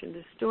interpretation,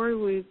 the story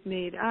we've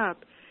made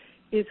up,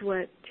 is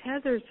what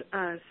tethers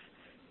us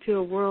to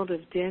a world of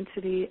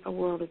density, a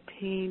world of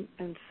pain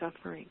and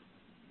suffering.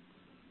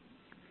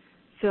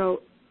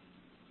 So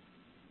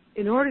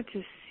in order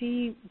to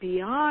see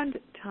beyond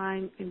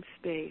time and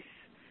space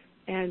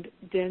and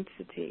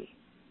density,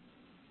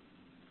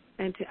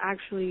 and to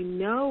actually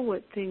know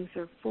what things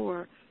are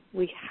for,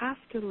 we have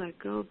to let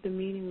go of the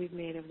meaning we've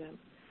made of them.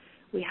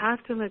 We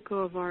have to let go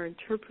of our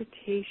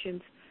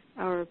interpretations,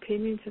 our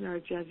opinions, and our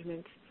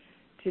judgments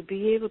to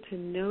be able to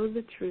know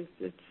the truth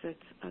that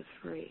sets us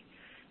free.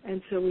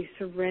 And so we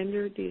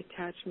surrender the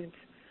attachments.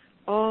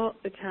 All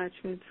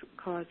attachments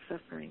cause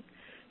suffering.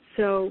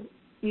 So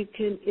you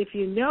can, if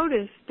you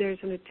notice there's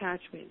an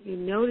attachment, you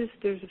notice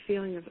there's a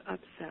feeling of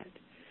upset,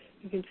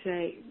 you can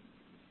say,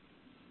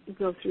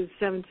 go through the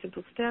 7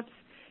 simple steps,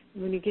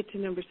 and when you get to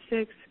number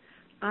 6,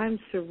 I'm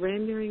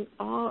surrendering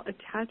all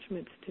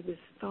attachments to this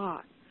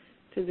thought,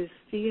 to this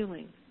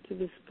feeling, to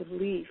this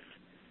belief,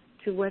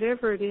 to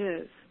whatever it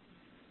is.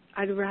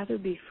 I'd rather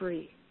be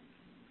free.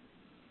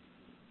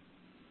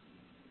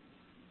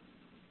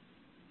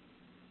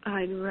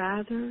 I'd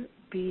rather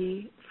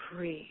be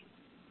free.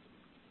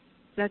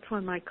 That's why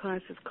my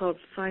class is called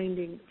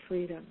Finding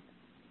Freedom.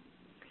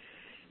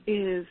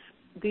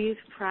 These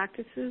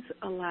practices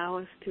allow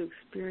us to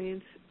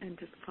experience and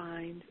to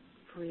find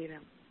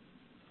freedom.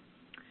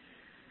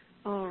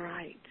 All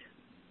right.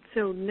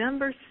 So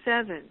number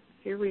 7,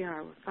 here we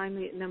are. We're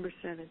finally at number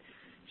 7.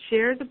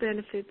 Share the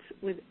benefits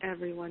with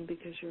everyone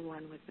because you're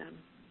one with them.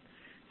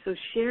 So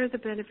share the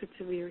benefits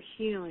of your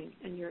healing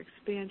and your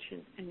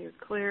expansion and your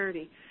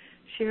clarity.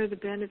 Share the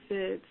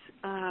benefits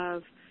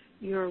of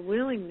your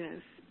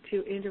willingness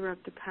to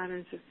interrupt the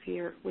patterns of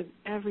fear with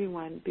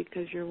everyone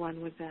because you're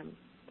one with them.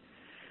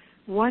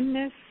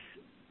 Oneness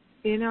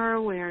in our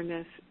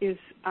awareness is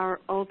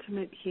our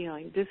ultimate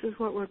healing. This is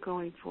what we're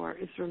going for,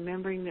 is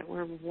remembering that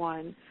we're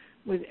one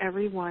with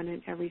everyone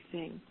and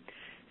everything.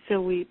 So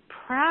we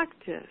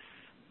practice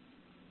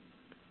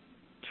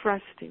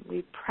trusting.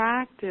 We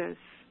practice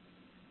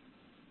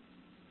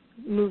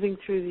moving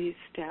through these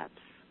steps,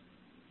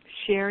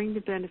 sharing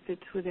the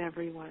benefits with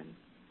everyone.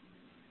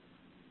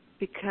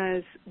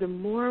 Because the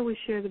more we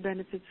share the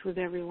benefits with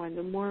everyone,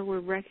 the more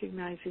we're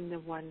recognizing the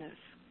oneness.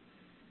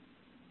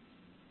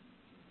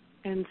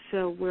 And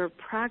so we're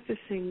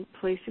practicing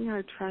placing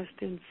our trust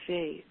in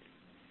faith,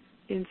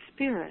 in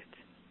spirit,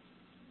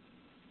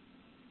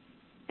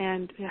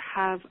 and to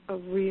have a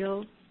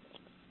real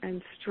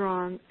and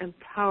strong and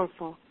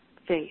powerful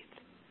faith.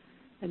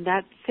 And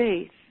that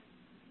faith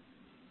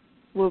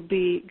will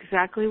be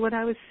exactly what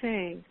I was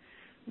saying.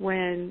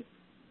 When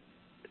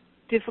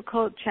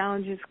difficult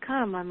challenges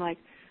come, I'm like,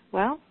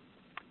 well,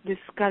 this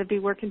has got to be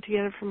working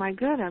together for my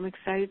good. I'm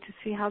excited to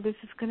see how this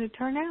is going to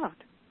turn out.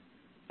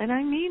 And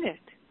I mean it.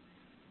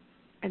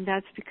 And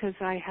that's because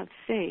I have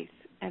faith.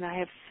 And I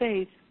have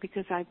faith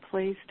because I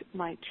placed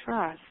my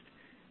trust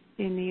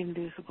in the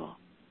invisible,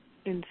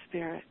 in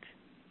spirit.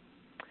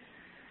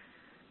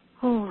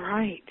 All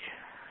right.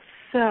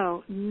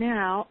 So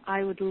now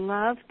I would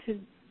love to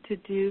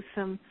do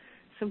some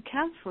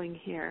counseling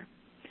here.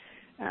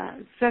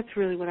 So that's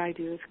really what I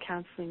do, is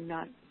counseling,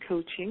 not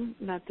coaching.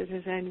 Not that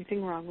there's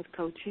anything wrong with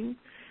coaching,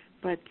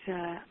 but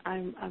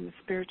I'm a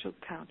spiritual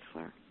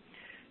counselor.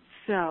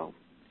 So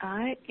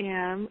I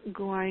am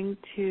going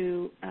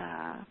to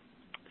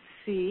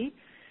see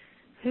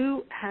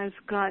who has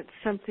got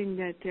something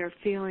that they're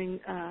feeling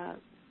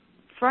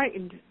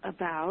frightened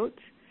about,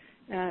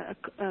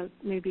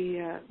 maybe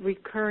a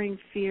recurring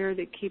fear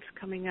that keeps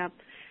coming up,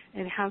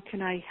 and how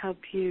can I help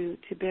you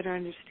to better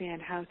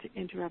understand how to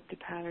interrupt the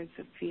patterns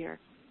of fear.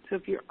 So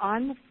if you're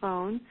on the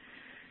phone,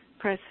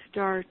 press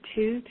 *2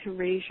 to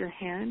raise your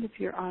hand if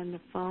you're on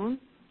the phone.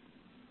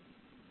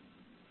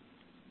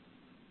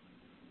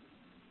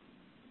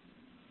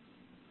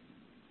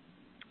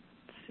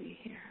 Let's see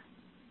here.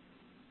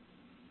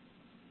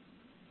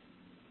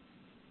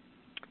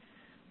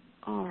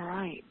 All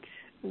right.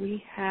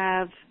 We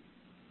have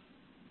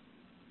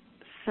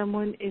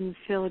someone in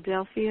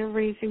Philadelphia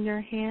raising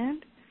their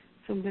hand.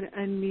 So I'm going to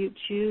unmute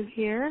you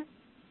here.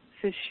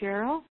 This is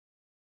Cheryl.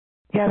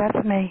 Yeah,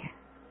 that's me.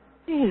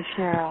 Hey,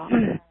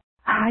 Cheryl.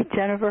 Hi,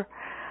 Jennifer.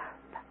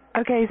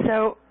 Okay,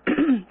 so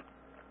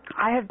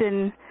I have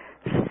been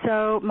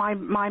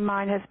my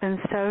mind has been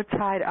so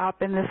tied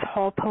up in this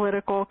whole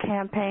political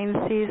campaign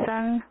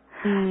season.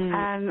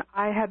 And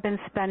I have been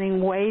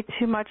spending way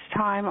too much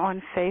time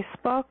on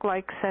Facebook,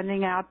 like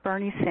sending out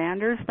Bernie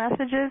Sanders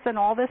messages and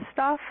all this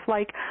stuff.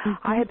 Like,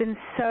 I have been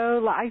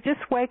I just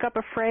wake up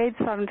afraid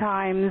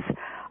sometimes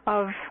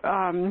of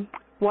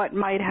what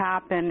might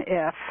happen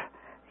if,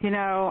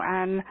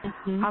 and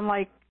I'm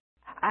like,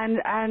 and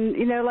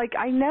like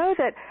I know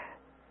that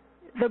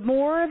the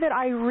more that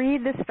I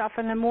read this stuff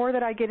and the more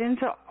that I get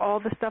into all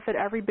the stuff that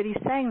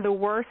everybody's saying, the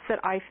worse that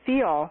I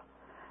feel.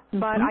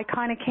 But I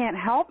kind of can't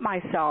help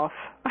myself.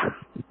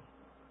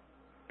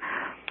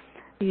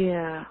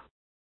 Yeah.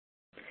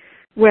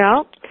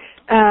 Well,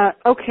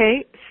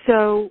 okay,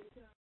 so,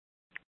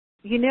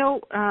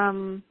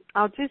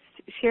 I'll just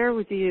share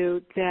with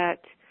you that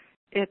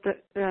at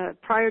the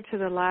prior to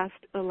the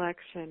last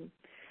election,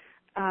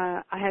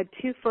 I had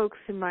two folks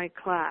in my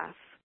class,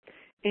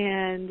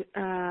 and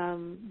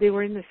they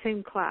were in the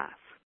same class.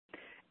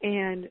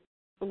 And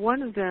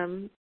one of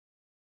them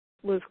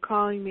was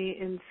calling me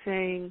and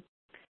saying,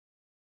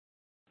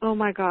 oh,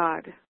 my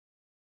God,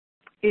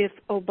 if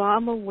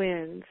Obama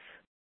wins,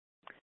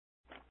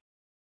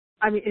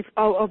 if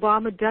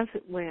Obama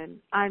doesn't win,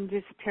 I'm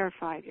just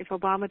terrified. If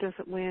Obama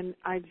doesn't win,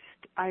 I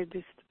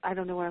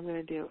don't know what I'm going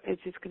to do.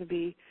 It's just going to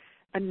be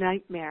a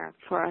nightmare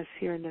for us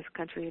here in this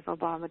country if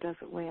Obama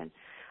doesn't win.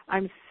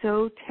 I'm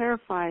so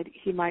terrified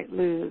he might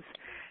lose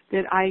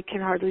that I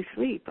can hardly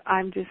sleep.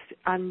 I'm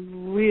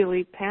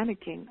really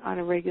panicking on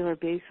a regular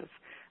basis.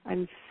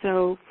 I'm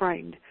so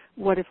frightened.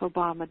 What if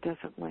Obama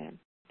doesn't win?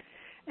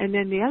 And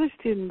then the other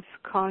students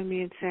calling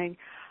me and saying,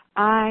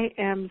 I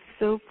am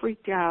so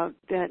freaked out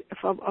that if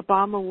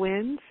Obama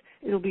wins,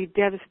 it'll be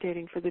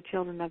devastating for the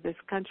children of this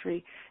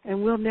country,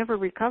 and we'll never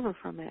recover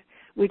from it.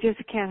 We just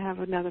can't have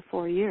another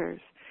 4 years.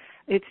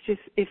 It's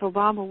just, if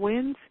Obama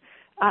wins,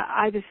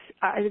 I just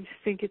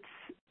think it's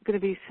going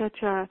to be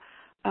such a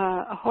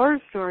horror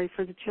story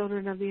for the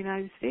children of the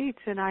United States,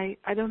 and I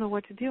don't know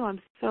what to do.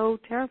 I'm so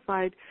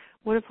terrified.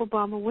 What if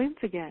Obama wins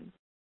again?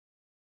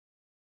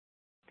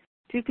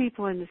 Two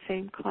people in the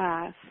same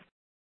class,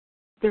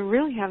 they're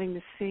really having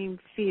the same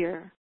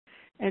fear.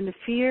 And the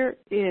fear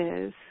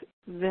is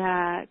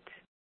that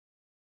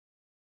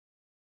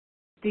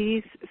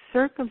these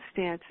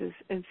circumstances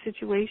and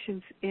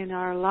situations in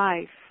our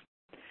life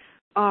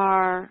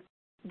are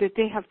that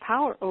they have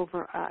power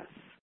over us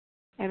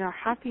and our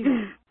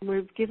happiness.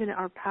 We've given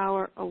our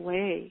power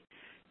away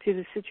to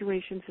the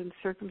situations and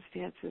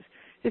circumstances.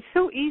 It's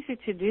so easy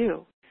to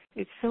do.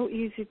 It's so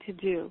easy to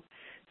do.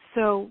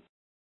 So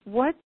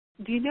what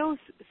do you know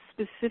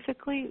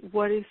specifically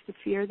what is the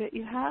fear that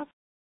you have?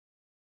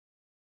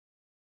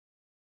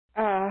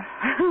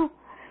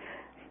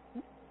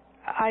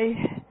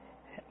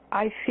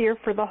 I fear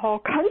for the whole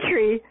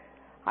country.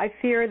 I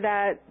fear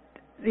that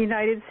the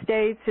United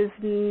States is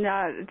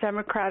not a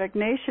democratic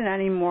nation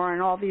anymore,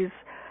 and all these,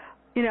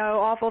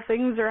 awful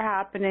things are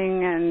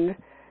happening, and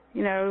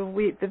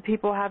the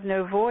people have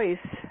no voice,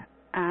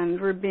 and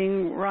we're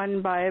being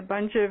run by a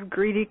bunch of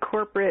greedy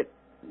corporate,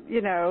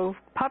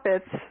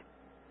 puppets.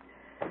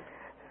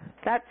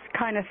 That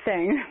kind of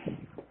thing.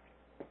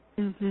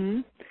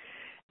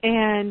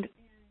 And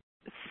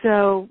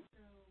so,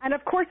 and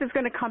of course it's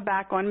going to come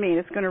back on me.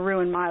 It's going to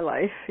ruin my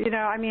life.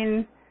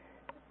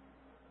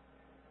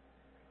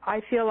 I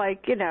feel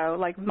like,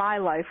 like my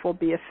life will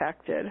be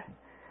affected.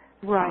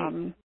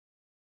 Right.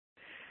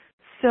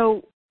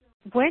 So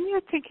when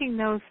you're thinking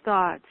those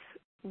thoughts,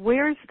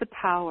 where's the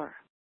power?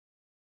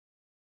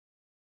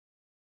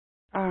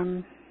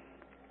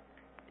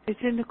 It's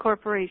in the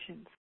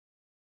corporations.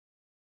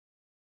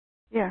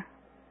 Yeah.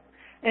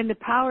 And the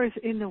power is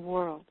in the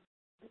world.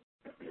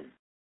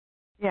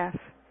 Yes.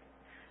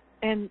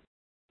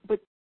 But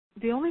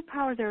the only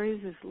power there is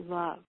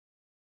love.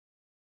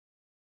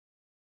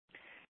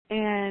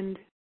 And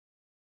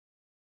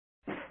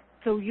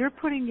so you're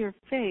putting your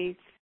faith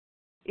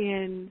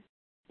in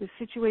the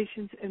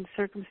situations and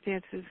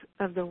circumstances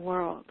of the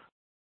world.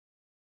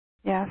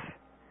 Yes.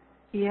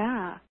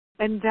 Yeah.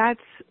 And that's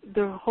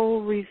the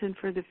whole reason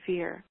for the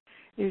fear,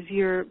 is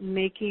you're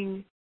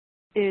making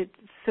it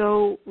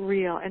so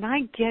real. And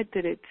I get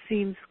that it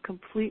seems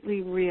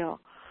completely real.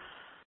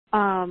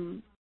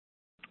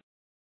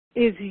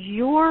 Is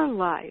your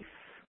life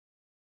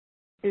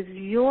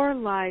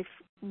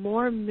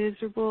more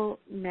miserable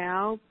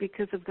now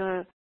because of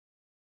the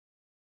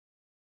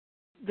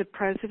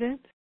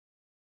president?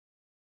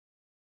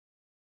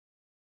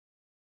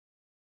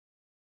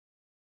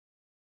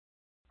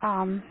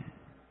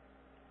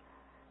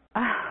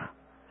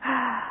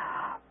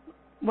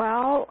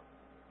 Well,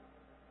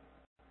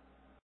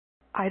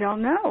 I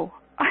don't know.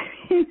 I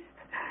mean,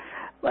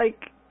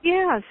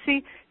 yeah,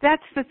 see,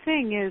 that's the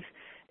thing, is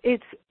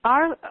it's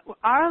our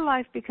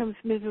life becomes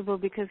miserable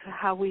because of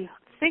how we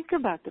think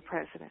about the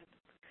president,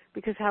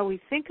 because how we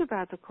think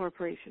about the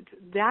corporations.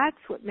 That's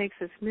what makes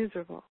us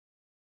miserable.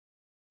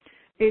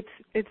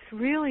 It's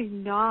really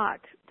not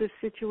the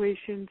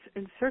situations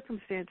and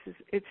circumstances.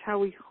 It's how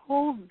we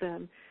hold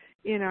them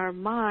in our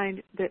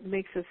mind that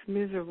makes us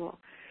miserable.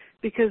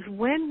 Because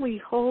when we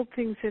hold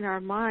things in our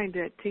mind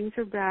that things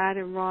are bad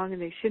and wrong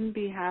and they shouldn't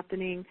be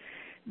happening,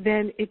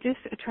 then it just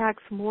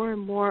attracts more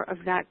and more of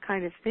that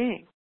kind of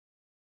thing.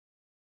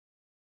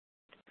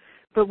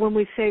 But when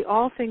we say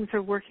all things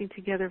are working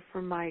together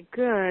for my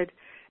good,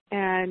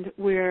 and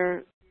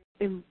we're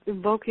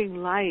invoking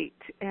light,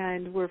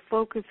 and we're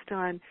focused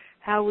on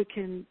how we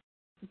can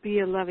be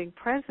a loving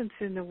presence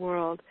in the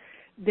world,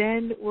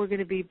 then we're going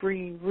to be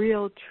bringing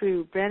real,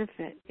 true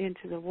benefit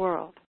into the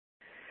world.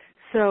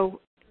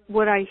 So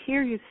what I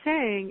hear you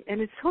saying, and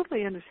it's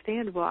totally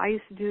understandable, I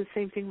used to do the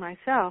same thing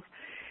myself,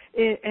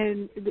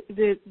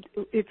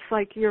 it's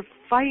like you're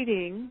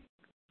fighting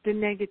the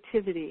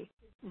negativity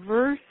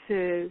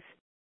versus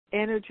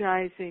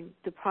energizing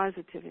the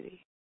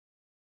positivity.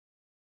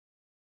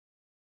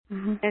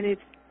 Mm-hmm. And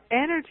it's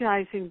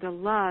energizing the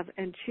love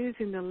and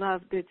choosing the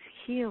love that's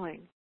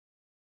healing.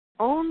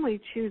 Only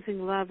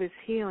choosing love is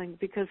healing,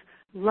 because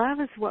love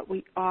is what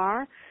we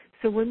are.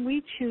 So when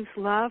we choose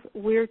love,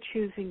 we're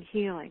choosing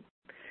healing.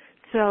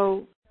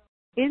 So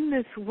in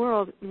this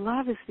world,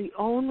 love is the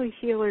only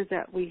healer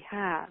that we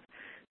have.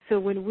 So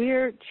when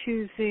we're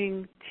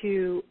choosing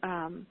to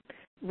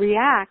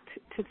react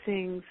to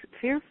things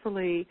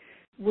fearfully,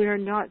 we're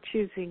not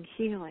choosing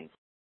healing.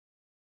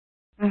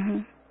 Mm-hmm.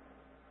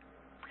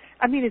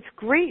 I mean, it's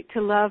great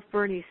to love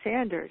Bernie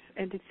Sanders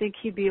and to think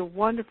he'd be a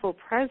wonderful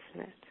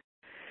president.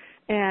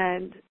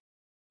 And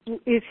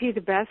is he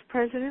the best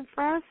president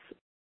for us?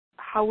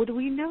 How would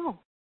we know?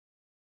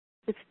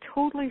 It's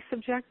totally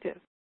subjective.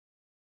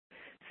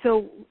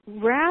 So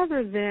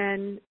rather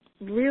than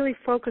really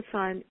focus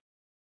on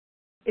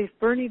if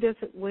Bernie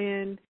doesn't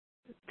win,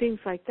 things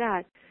like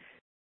that,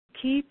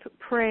 keep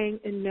praying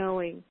and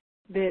knowing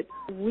that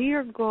we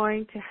are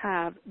going to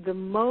have the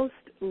most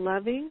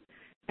loving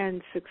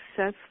and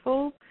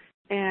successful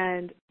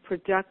and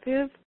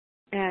productive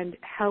and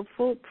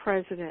helpful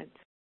president.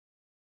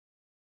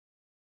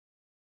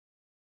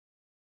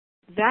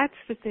 That's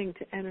the thing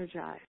to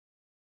energize.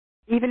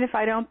 Even if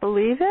I don't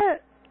believe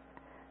it?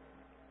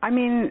 I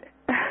mean,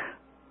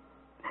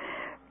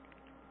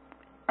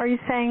 are you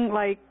saying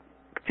like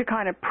to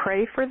kind of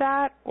pray for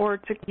that, or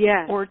to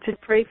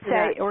pray for say,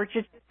 that, or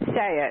just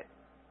say it?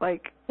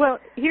 Like, well,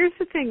 here's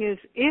the thing: is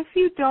if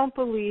you don't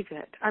believe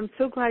it, I'm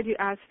so glad you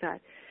asked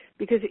that,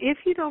 because if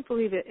you don't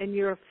believe it and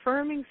you're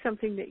affirming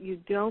something that you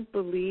don't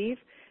believe,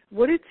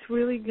 what it's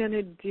really going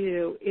to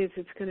do is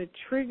it's going to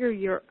trigger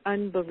your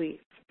unbelief.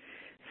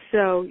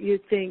 So you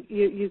think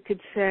you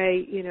could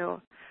say, you know,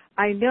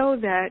 I know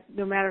that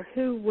no matter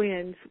who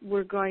wins,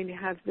 we're going to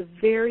have the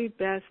very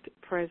best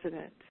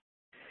president.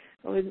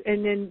 And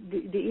then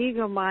the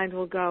ego mind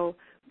will go,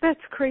 that's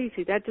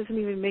crazy. That doesn't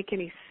even make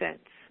any sense.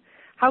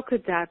 How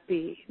could that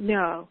be?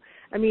 No.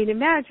 I mean,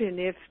 imagine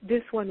if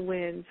this one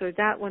wins or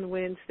that one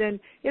wins, then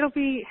it'll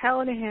be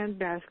hell in a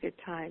handbasket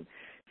time.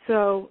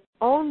 So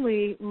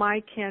only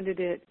my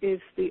candidate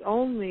is the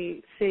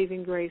only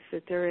saving grace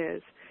that there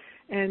is.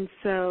 And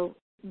so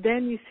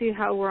then you see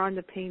how we're on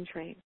the pain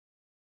train.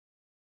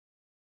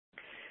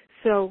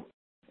 So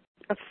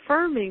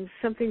affirming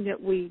something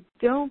that we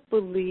don't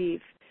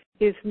believe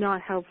is not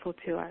helpful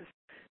to us.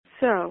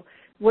 So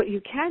what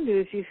you can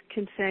do is you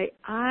can say,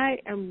 I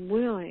am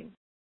willing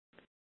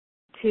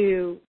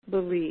to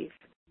believe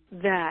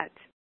that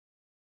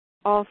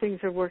all things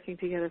are working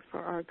together for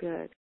our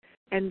good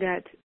and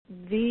that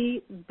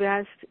the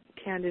best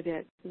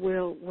candidate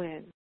will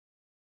win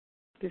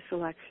this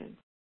election.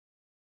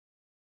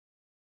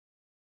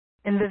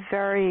 in the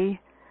very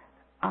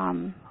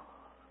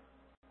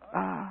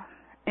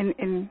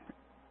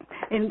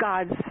in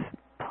God's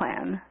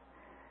plan.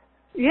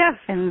 Yes.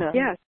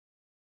 Yes.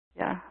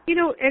 Yeah. You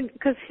know, and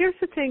because here's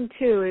the thing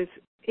too: is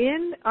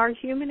in our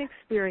human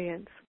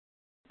experience,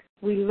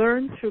 we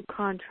learn through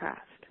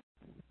contrast.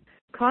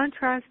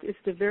 Contrast is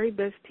the very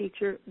best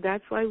teacher.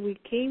 That's why we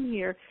came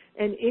here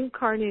and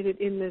incarnated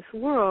in this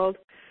world,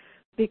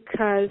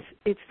 because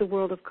it's the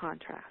world of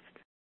contrast.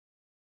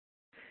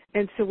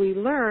 And so we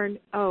learn,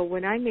 oh,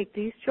 when I make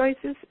these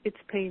choices, it's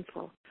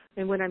painful.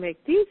 And when I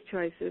make these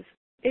choices,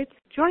 it's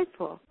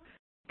joyful.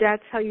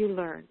 That's how you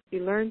learn.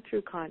 You learn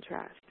through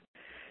contrast.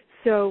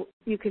 So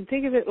you can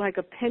think of it like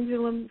a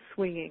pendulum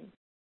swinging.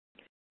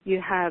 You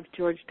have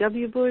George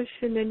W. Bush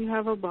and then you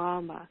have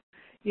Obama.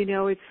 You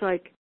know, it's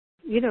like,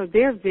 you know,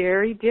 they're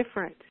very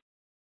different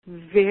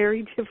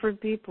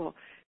people.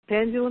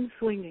 Pendulum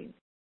swinging.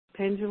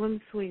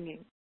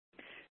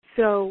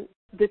 So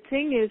the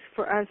thing is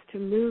for us to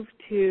move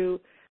to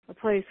a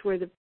place where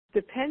the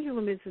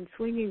pendulum isn't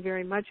swinging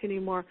very much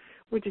anymore.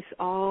 We're just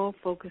all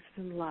focused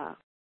in love.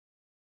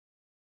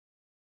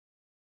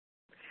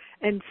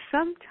 And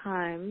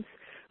sometimes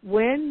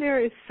when there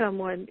is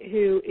someone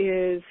who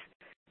is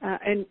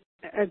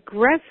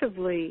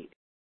aggressively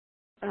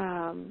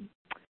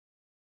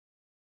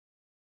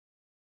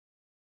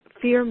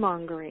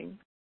fear-mongering,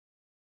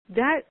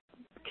 that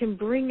can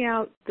bring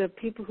out the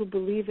people who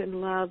believe in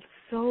love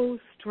so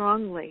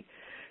strongly.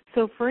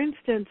 So, for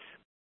instance,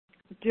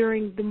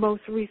 during the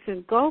most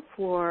recent Gulf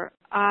War,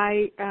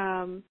 I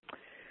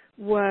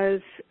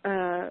was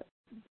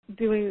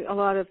doing a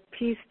lot of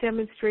peace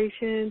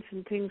demonstrations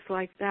and things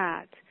like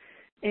that,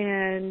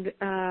 and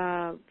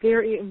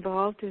very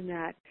involved in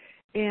that.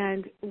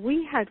 And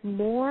we had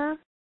more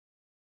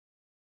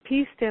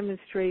peace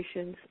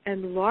demonstrations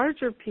and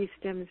larger peace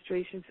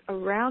demonstrations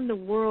around the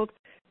world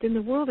than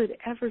the world had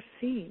ever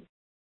seen.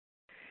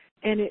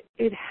 And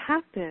it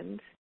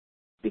happened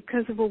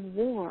because of a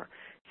war.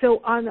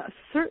 So on a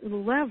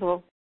certain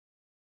level,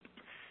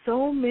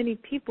 so many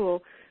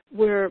people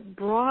were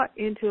brought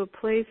into a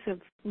place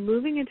of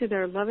moving into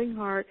their loving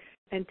heart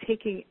and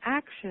taking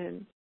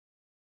action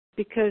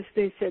because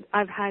they said,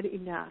 I've had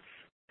enough.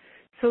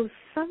 So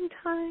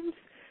sometimes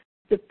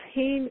the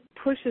pain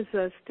pushes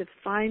us to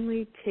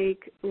finally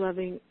take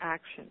loving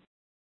action.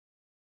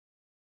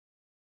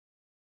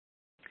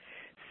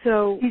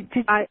 So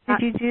did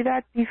you do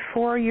that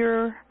before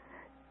your,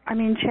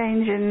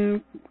 change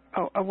in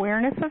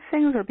awareness of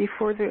things, or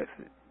before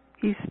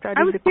you studied the course?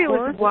 I would say it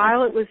was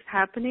while it was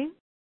happening.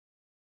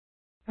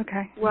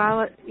 Okay.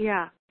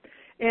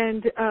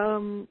 And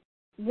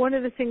one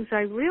of the things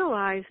I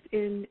realized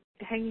in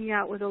hanging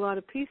out with a lot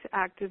of peace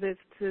activists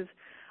is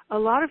a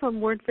lot of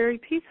them weren't very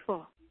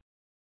peaceful.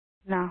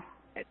 No.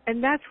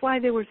 And that's why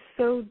they were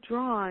so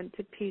drawn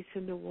to peace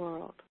in the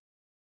world.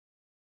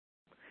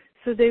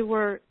 So they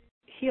were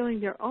healing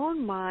their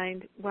own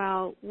mind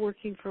while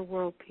working for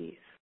world peace.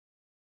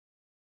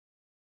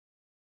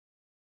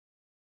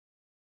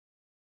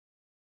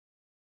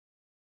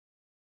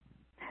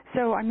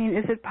 So,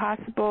 is it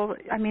possible,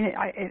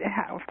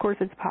 of course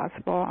it's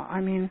possible,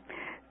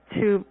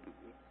 to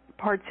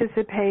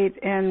participate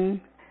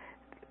in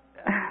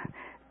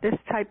this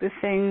type of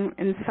thing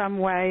in some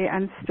way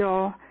and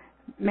still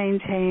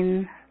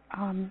maintain,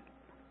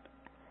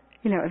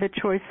 the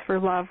choice for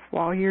love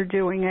while you're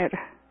doing it?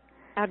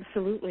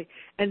 Absolutely.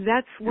 And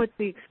that's what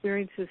the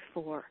experience is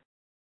for.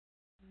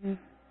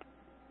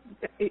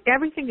 Mm-hmm.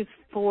 Everything is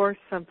for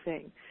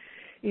something.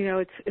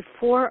 It's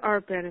for our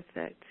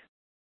benefit.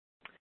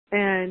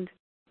 And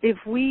if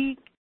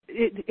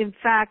in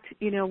fact,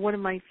 one of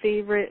my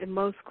favorite and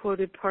most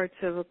quoted parts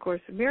of A Course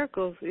in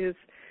Miracles is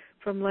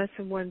from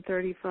Lesson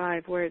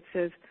 135, where it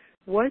says,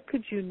 what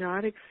could you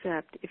not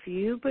accept if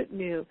you but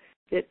knew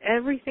that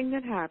everything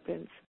that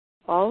happens,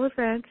 all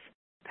events,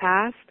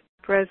 past,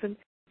 present,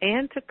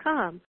 and to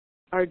come,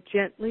 are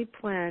gently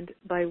planned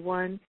by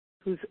one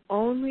whose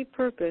only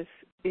purpose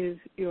is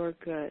your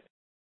good?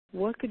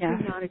 What could you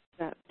not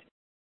accept?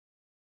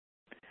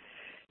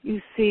 You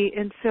see,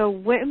 and so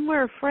when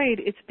we're afraid,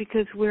 it's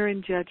because we're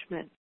in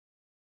judgment.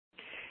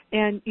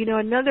 And,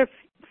 another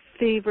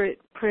favorite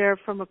prayer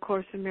from A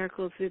Course in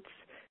Miracles, it's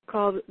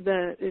called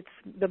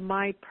the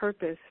My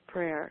Purpose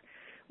prayer,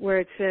 where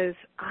it says,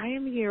 I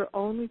am here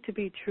only to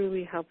be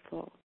truly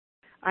helpful.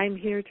 I am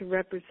here to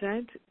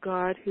represent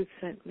God who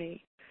sent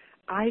me.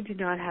 I do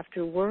not have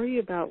to worry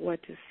about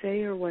what to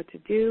say or what to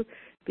do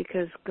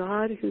because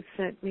God who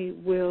sent me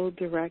will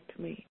direct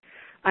me.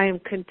 I am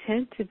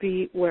content to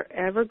be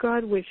wherever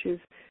God wishes,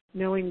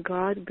 knowing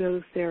God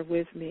goes there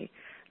with me.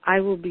 I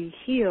will be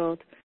healed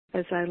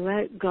as I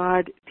let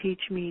God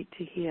teach me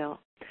to heal.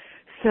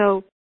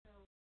 So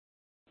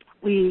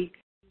when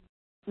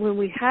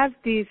we have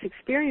these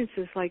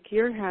experiences like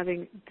you're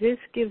having, this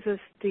gives us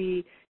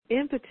the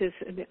impetus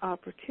and the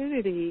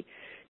opportunity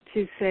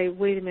to say,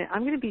 wait a minute,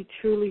 I'm going to be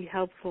truly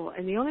helpful.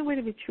 And the only way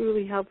to be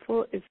truly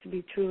helpful is to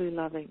be truly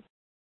loving.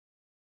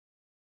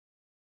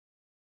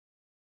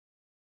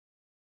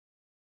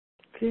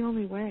 It's the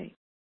only way.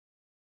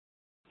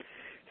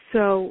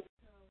 So,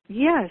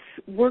 yes,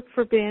 work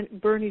for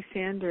Bernie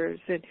Sanders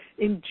and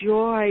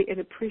enjoy and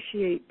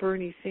appreciate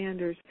Bernie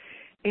Sanders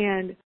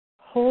and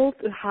hold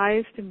the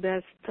highest and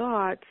best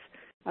thoughts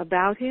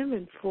about him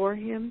and for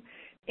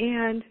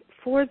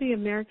the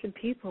American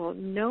people,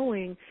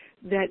 knowing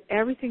that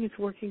everything is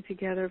working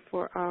together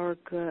for our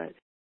good.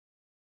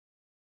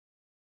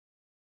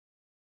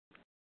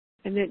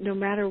 And that no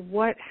matter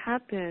what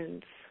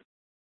happens,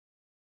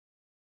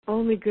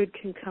 only good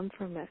can come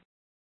from it.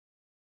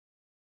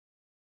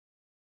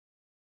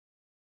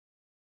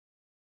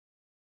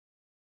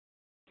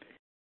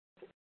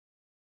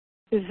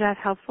 Is that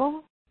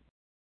helpful?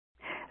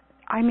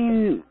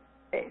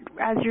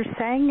 As you're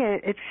saying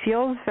it, it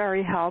feels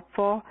very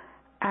helpful.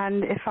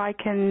 And if I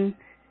can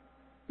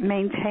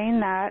maintain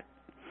that,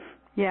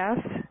 yes.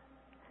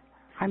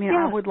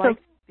 I would like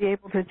to be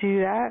able to do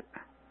that.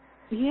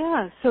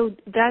 Yeah, so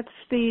that's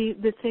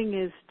the thing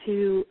is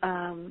to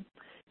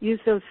use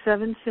those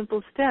 7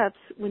 simple steps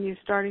when you're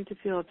starting to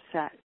feel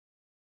upset.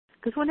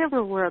 Because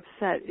whenever we're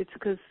upset, it's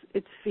because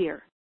it's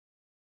fear.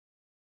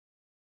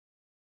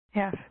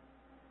 Yes.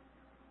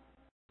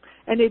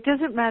 And it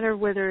doesn't matter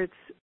whether it's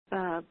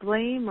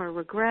blame or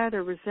regret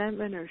or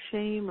resentment or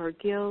shame or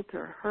guilt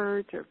or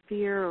hurt or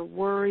fear or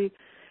worry,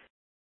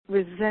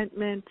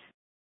 resentment.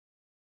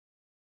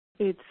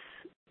 It's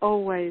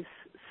always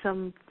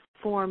some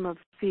form of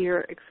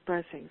fear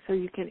expressing. So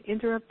you can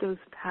interrupt those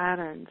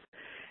patterns.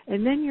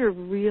 And then you're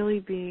really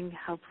being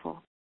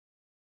helpful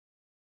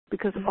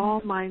because all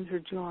minds are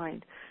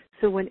joined.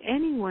 So when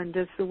anyone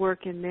does the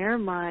work in their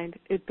mind,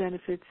 it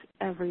benefits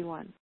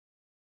everyone.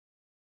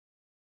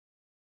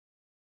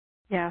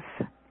 Yes,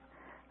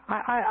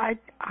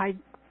 I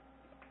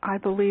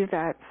believe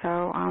that.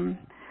 So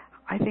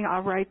I think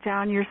I'll write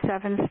down your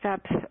 7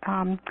 steps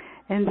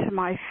into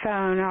my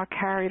phone. I'll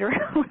carry it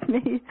around with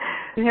me.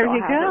 There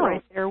you go. It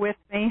right there with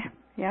me.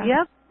 Yeah.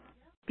 Yep.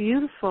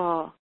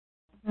 Beautiful.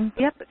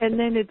 Mm-hmm. Yep. And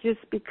then it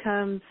just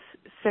becomes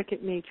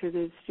second nature.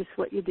 That's just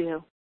what you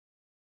do.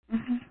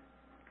 Mhm.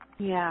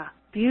 Yeah,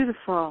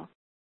 beautiful.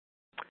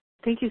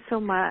 Thank you so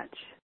much.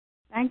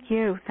 Thank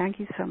you. Thank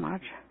you so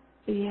much.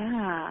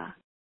 Yeah.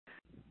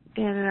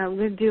 And I'm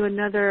going to do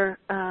another,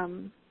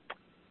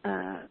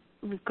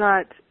 we've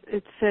got,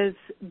 it says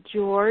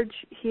George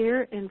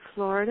here in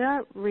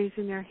Florida,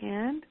 raising their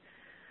hand.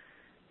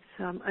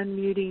 So I'm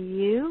unmuting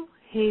you.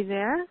 Hey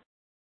there.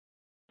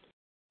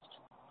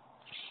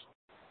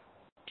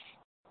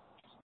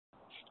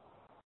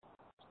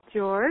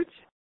 George?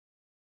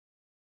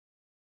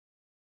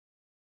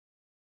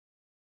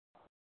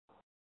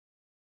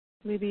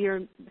 Maybe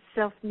you're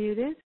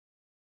self-muted.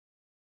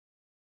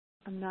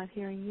 I'm not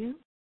hearing you.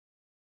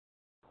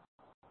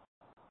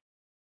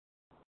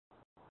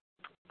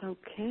 Okay,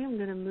 I'm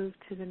going to move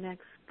to the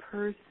next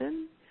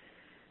person.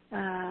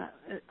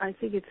 I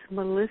think it's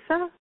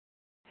Melissa.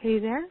 Hey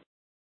there.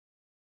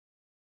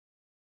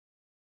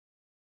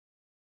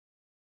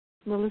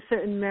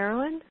 Melissa in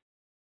Maryland.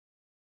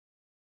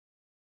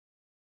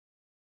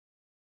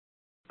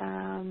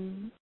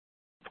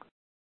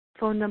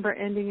 Phone number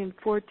ending in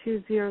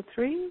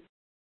 4203.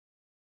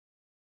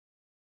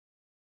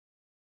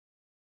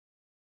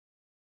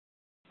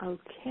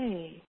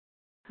 Okay.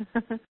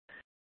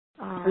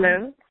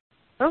 Hello?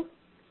 Oh,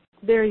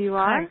 there you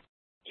are.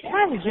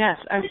 Hi. Yes.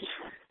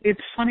 It's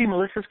funny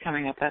Melissa's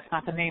coming up. That's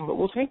not the name, but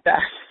we'll take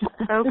that.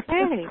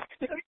 Okay.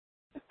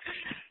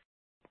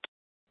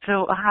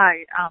 So,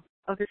 hi.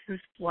 This is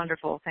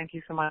wonderful. Thank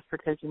you so much for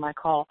taking my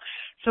call.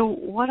 So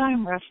what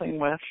I'm wrestling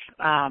with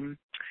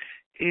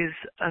is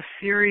a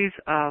series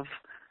of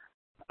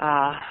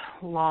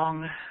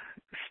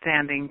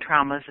long-standing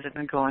traumas that have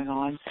been going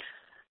on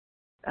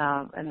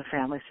in the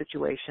family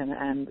situation,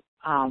 and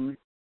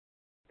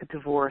a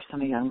divorce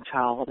and a young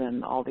child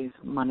and all these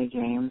money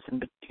games, and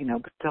but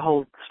the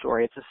whole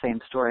story, it's the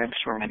same story I'm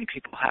sure many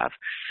people have.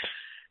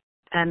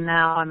 And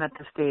now I'm at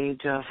the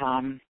stage of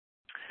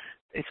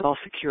it's all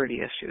security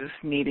issues,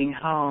 needing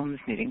homes,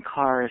 needing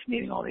cars,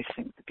 needing all these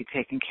things to be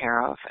taken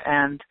care of.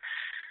 And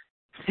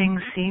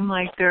things seem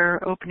like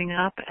they're opening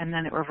up, and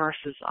then it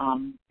reverses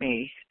on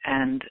me.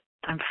 And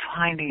I'm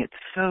finding it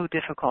so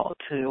difficult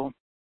to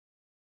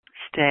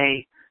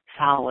stay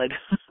solid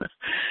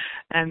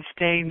and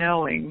stay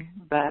knowing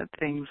that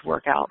things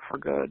work out for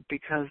good,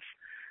 because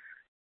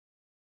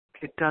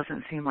it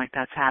doesn't seem like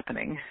that's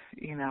happening,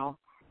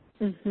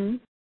 Mhm.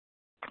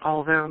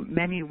 Although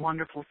many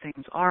wonderful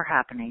things are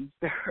happening,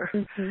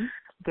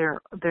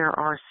 there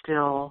are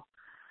still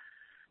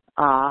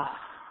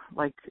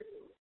like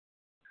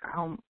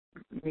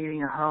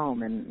needing a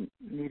home and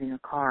needing a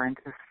car, and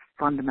just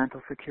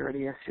fundamental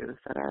security issues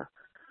that are.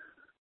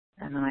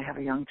 And then I have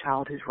a young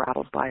child who's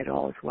rattled by it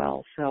all as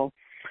well. So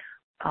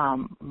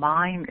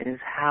mine is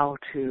how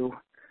to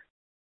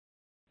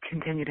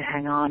continue to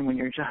hang on when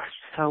you're just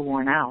so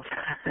worn out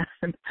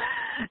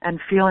and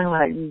feeling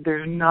like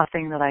there's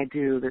nothing that I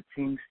do that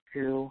seems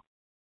to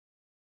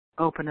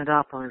open it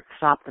up or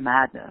stop the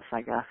madness,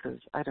 I guess.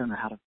 I don't know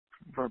how to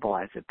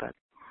verbalize it, but.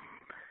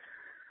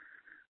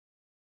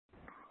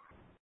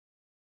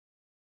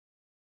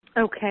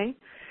 Okay.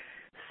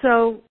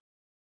 So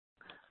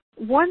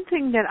one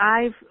thing that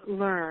I've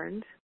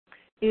learned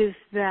is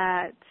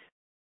that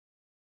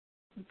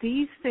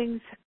these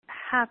things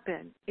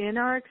happen in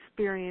our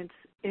experience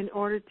in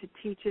order to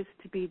teach us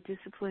to be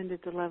disciplined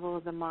at the level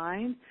of the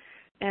mind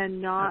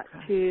and not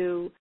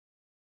to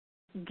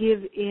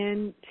give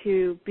in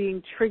to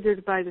being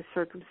triggered by the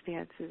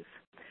circumstances.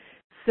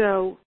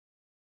 So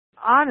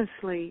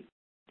honestly,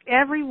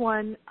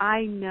 everyone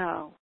I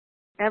know,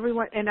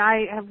 and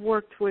I have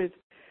worked with,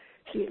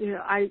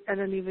 I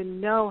don't even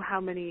know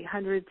how many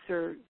hundreds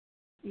or,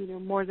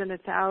 more than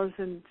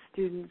 1,000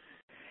 students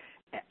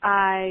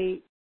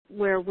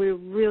where we're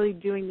really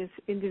doing this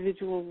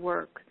individual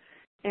work.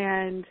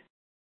 And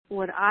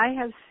what I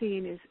have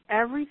seen is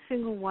every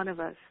single one of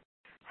us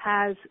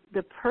has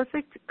the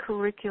perfect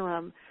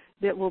curriculum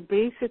that will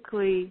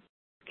basically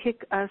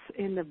kick us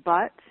in the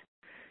butt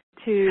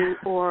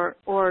or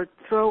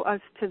throw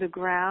us to the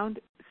ground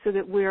so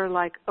that we're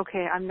like,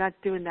 okay, I'm not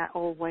doing that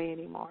old way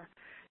anymore.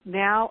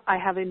 Now I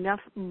have enough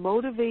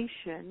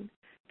motivation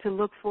to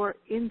look for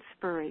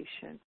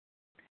inspiration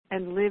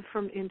and live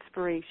from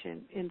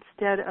inspiration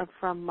instead of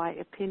from my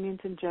opinions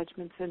and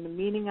judgments and the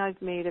meaning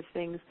I've made of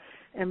things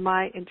and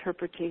my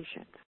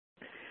interpretations.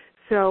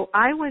 So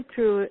I went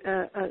through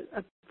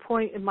a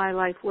point in my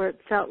life where it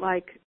felt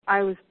like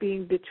I was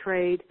being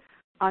betrayed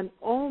on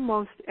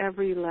almost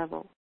every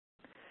level.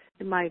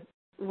 One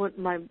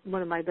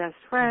of my best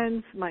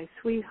friends, my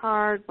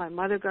sweetheart, my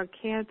mother got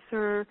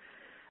cancer,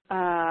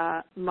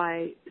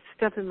 my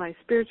stuff in my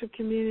spiritual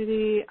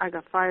community, I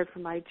got fired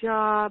from my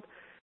job,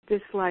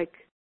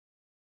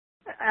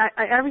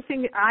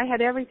 I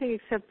had everything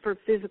except for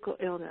physical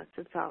illness,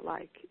 it felt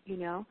like,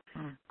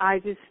 I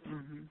just,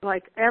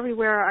 like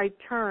everywhere I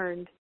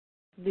turned,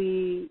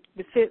 the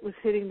fit was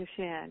hitting the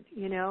shan,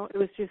 it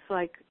was just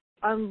like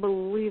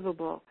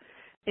unbelievable.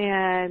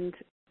 And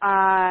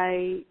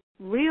I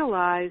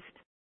realized,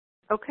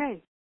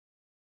 okay,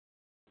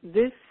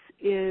 this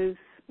is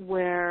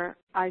where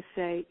I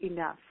say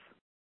enough.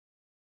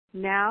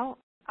 Now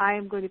I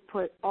am going to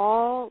put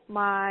all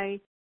my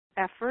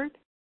effort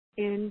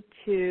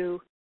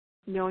into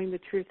knowing the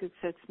truth that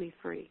sets me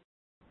free.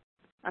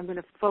 I'm going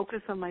to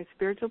focus on my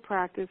spiritual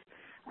practice.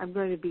 I'm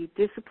going to be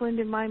disciplined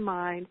in my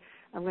mind.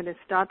 I'm going to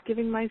stop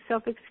giving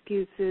myself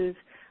excuses.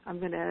 I'm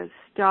going to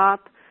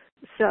stop,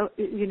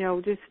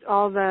 just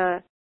all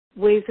the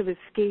ways of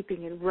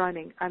escaping and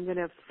running. I'm going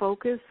to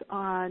focus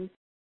on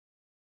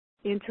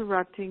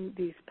interrupting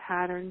these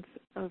patterns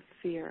of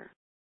fear.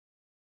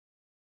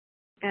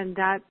 And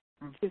that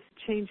just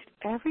changed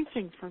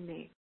everything for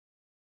me.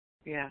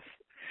 Yes.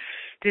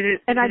 Did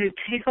it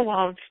take a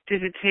while?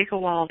 Did it take a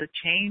while to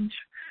change?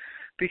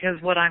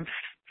 Because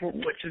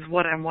which is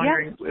what I'm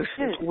wondering, yes,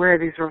 is where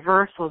these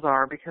reversals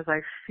are. Because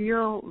I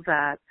feel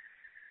that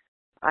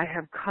I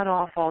have cut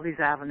off all these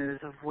avenues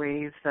of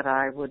ways that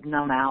I would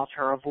numb out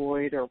or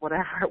avoid or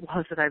whatever it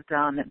was that I've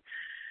done,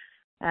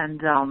 and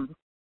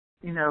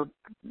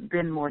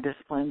been more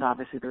disciplined.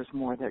 Obviously, there's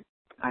more that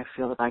I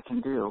feel that I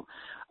can do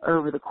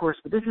over the course,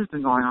 but this has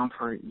been going on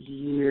for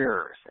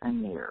years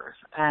and years,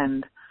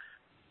 and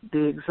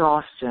the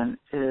exhaustion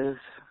is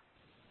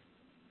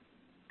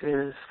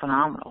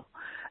phenomenal.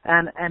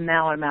 And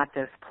now I'm at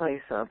this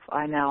place of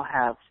I now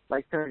have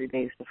like 30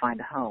 days to find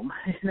a home,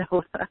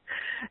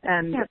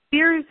 and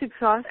fear is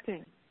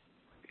exhausting.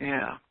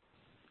 Yeah,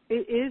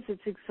 it is.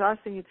 It's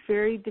exhausting. It's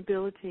very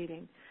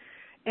debilitating.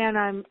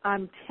 And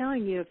I'm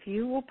telling you, if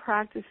you will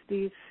practice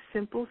these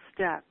simple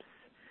steps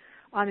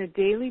on a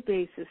daily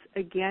basis,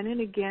 again and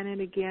again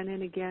and again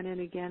and again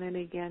and again and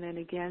again and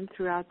again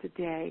throughout the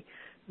day,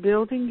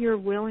 building your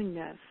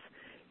willingness,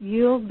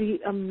 you'll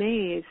be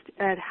amazed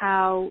at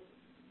how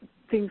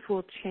things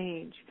will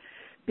change.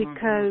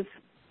 Because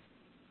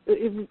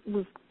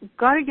we've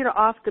got to get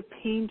off the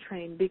pain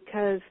train,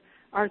 because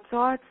our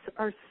thoughts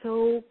are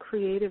so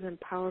creative and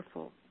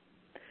powerful.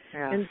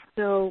 Yeah. And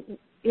so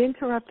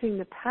interrupting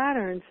the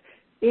patterns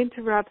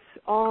interrupts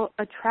all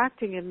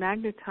attracting and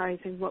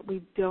magnetizing what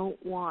we don't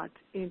want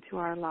into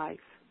our life.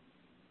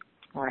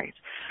 Right.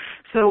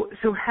 So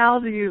how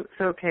do you?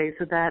 So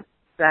that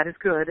is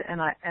good,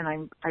 and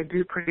I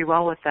do pretty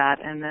well with that.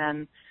 And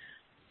then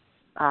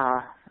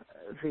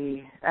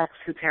the ex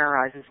who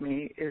terrorizes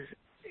me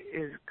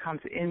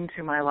comes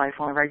into my life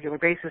on a regular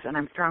basis, and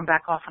I'm thrown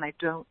back off, and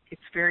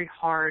it's very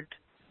hard.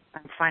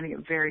 I'm finding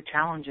it very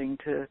challenging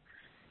to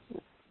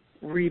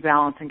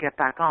rebalance and get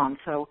back on.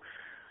 So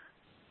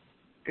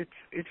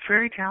it's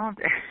very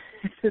challenging.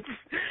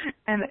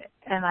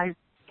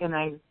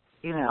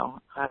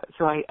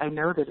 So I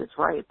know that it's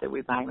right that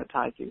we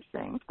magnetize these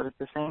things, but at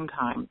the same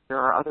time, there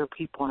are other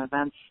people and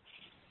events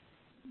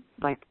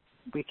like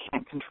we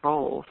can't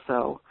control.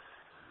 So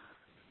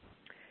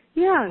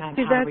yeah,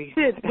 see, that's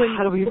it.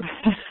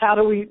 How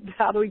do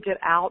we get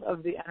out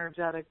of the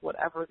energetic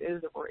whatever it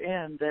is that we're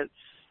in that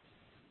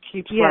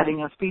keeps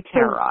letting us be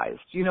terrorized?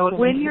 Do you know what I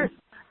mean?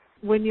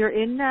 When you're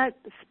in that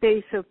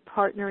space of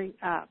partnering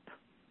up,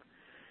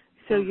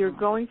 so you're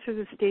going through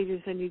the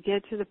stages and you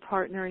get to the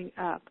partnering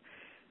up,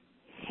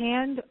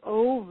 hand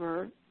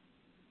over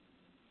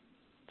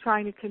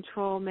trying to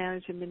control,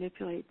 manage, and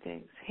manipulate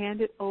things.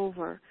 Hand it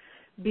over.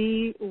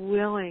 Be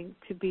willing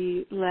to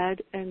be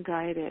led and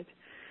guided.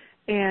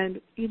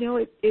 And,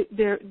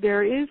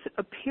 there is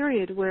a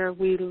period where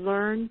we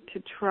learn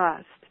to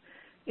trust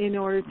in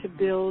order to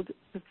build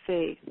the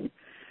faith.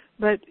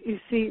 But, you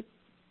see,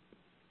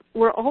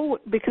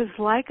 because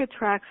like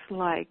attracts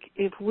like.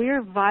 If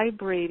we're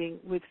vibrating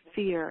with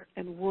fear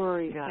and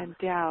worry and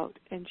doubt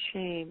and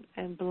shame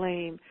and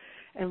blame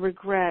and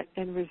regret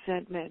and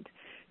resentment,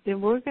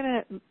 then we're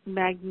going to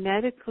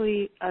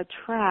magnetically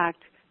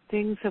attract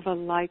things of a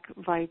like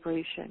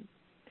vibration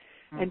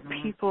and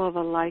people of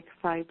a like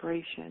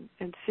vibration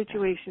and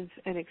situations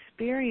and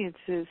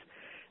experiences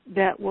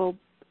that will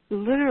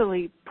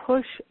literally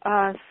push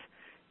us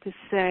to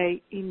say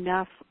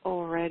enough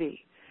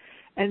already.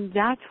 And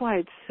that's why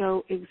it's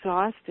so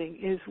exhausting,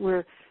 is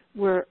where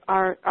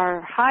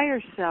our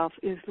higher self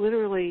is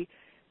literally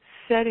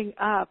setting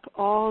up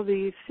all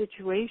these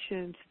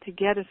situations to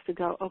get us to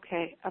go,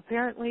 okay,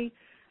 apparently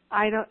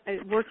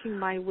working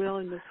my will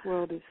in this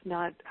world is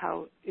not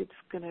how I'm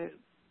going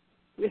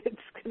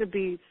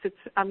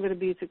to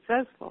be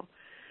successful.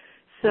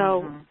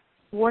 So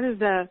one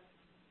of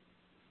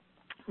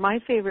my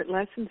favorite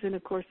lessons in A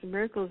Course in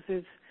Miracles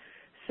is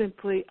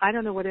simply, I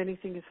don't know what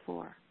anything is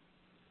for.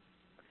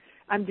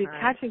 I'm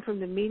detaching from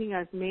the meaning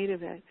I've made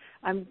of it.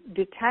 I'm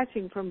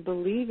detaching from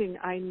believing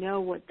I know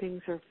what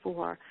things are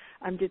for.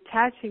 I'm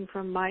detaching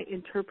from my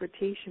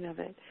interpretation of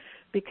it,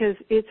 because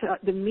it's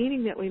the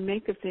meaning that we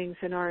make of things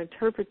and our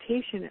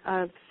interpretation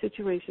of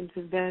situations,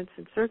 events,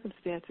 and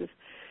circumstances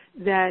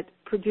that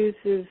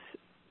produces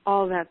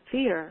all that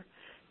fear,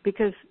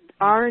 because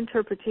our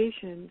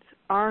interpretations,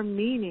 our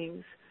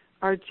meanings,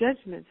 our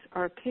judgments,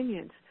 our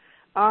opinions,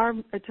 our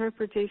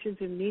interpretations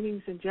and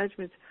meanings and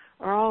judgments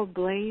are all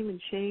blame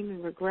and shame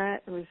and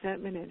regret and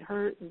resentment and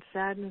hurt and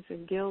sadness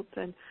and guilt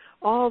and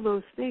all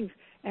those things.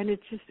 And it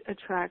just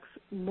attracts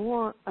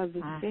more of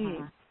the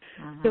same.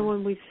 So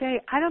when we say,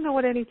 I don't know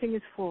what anything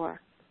is for,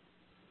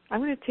 I'm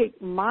going to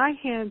take my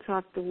hands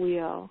off the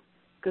wheel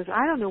because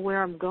I don't know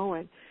where I'm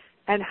going.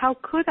 And how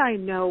could I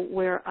know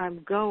where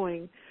I'm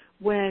going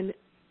when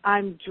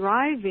I'm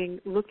driving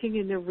looking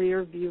in the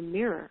rear view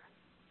mirror?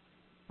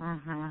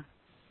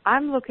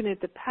 I'm looking at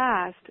the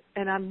past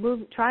and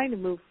I'm trying to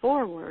move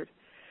forward.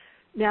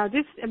 Now,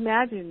 just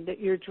imagine that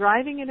you're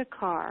driving in a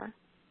car,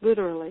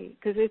 literally,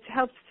 because it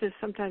helps to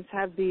sometimes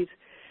have these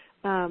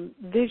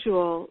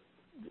visual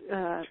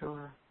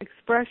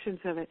expressions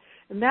of it.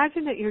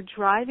 Imagine that you're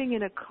driving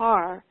in a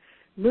car,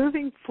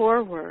 moving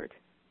forward,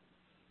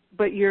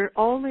 but you're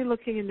only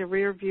looking in the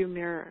rear view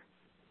mirror.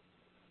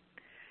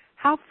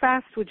 How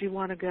fast would you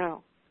want to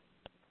go?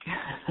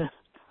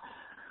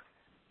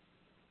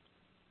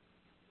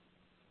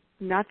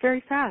 Not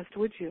very fast,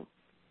 would you?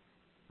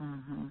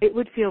 It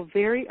would feel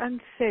very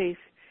unsafe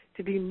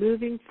to be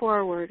moving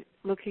forward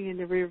looking in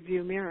the rear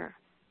view mirror.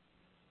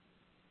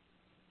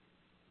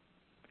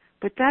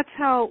 But that's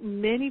how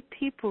many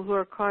people who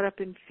are caught up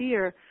in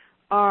fear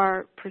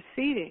are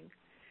proceeding.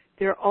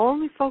 They're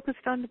only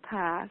focused on the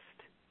past,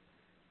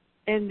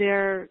 and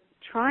they're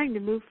trying to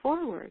move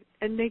forward,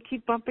 and they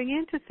keep bumping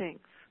into things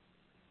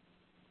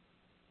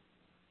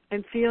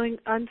and feeling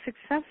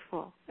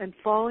unsuccessful and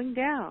falling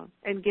down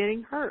and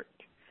getting hurt.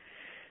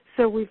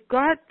 So we've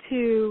got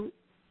to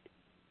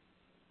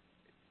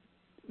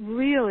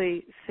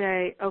really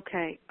say,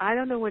 okay, I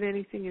don't know what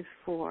anything is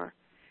for.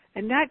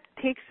 And that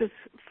takes us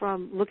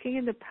from looking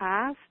in the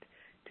past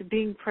to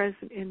being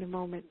present in the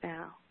moment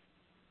now.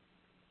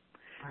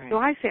 Right. So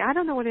I say, I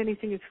don't know what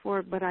anything is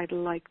for, but I'd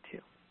like to.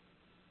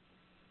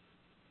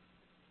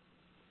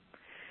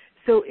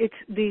 So it's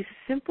these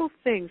simple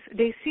things.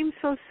 They seem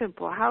so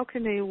simple. How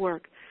can they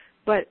work?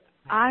 But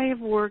I have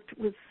worked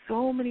with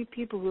so many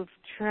people who have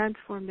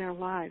transformed their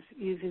lives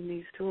using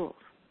these tools.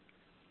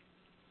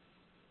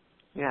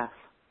 Yes.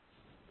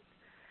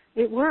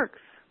 It works.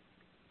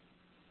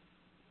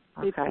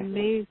 Okay. It's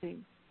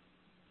amazing.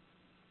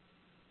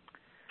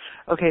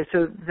 Okay,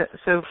 so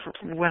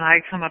when I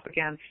come up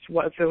against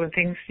when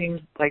things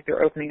seem like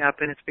they're opening up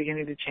and it's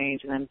beginning to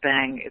change, and then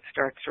bang, it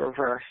starts to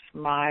reverse.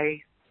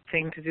 My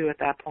thing to do at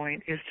that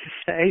point is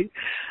to say,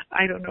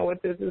 I don't know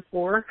what this is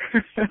for,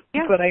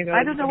 yeah, but I know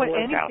I don't know what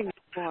anything out. is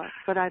for,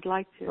 but I'd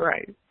like to.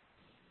 Right.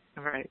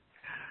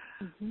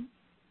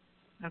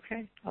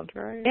 Okay, I'll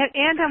try it.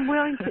 And I'm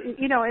willing to,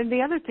 and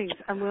the other things,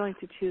 I'm willing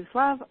to choose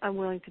love. I'm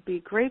willing to be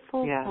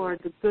grateful for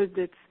the good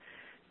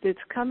that's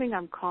coming.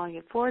 I'm calling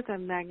it forth.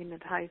 I'm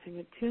magnetizing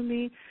it to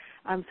me.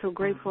 I'm so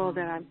grateful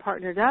that I'm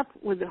partnered up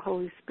with the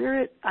Holy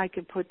Spirit. I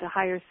can put the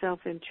higher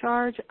self in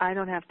charge. I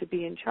don't have to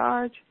be in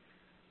charge.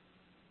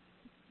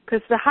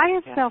 Because the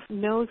higher self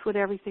knows what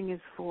everything is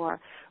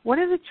for. One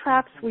of the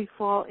traps we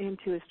fall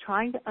into is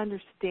trying to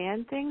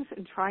understand things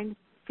and trying to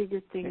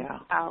figure things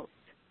out.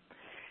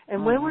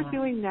 And when we're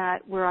doing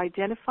that, we're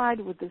identified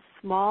with the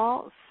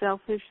small,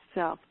 selfish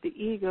self, the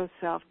ego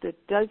self that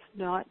does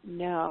not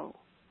know.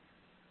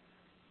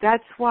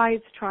 That's why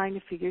it's trying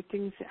to figure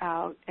things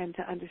out and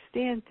to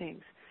understand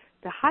things.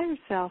 The higher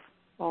self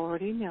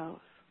already knows,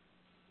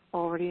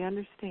 already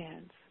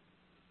understands.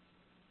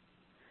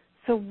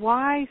 So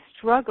why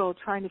struggle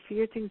trying to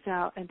figure things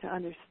out and to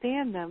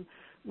understand them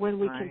when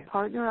we can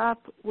partner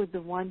up with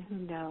the one who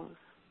knows?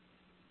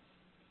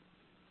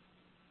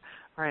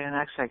 Right, and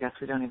actually I guess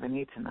we don't even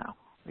need to know.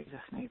 We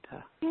just need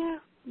to... Yeah,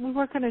 we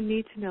work on a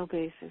need-to-know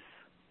basis.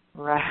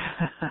 Right.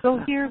 Go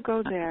here,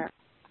 go there.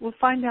 We'll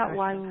find out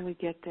why when we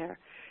get there.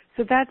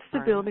 So that's the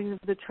building of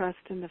the trust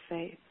and the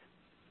faith.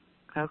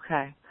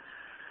 Okay.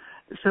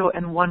 So,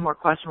 and one more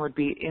question would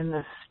be, in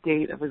this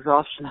state of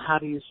exhaustion, how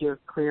do you hear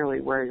clearly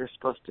where you're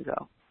supposed to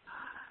go?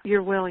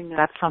 Your willingness.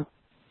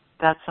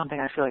 That's something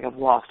I feel like I've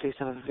lost. I used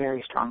to have a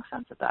very strong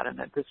sense of that, and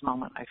at this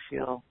moment I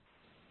feel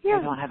I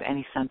don't have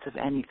any sense of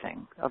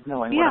anything, of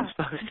knowing what I'm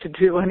supposed to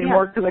do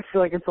anymore, because I feel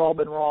like it's all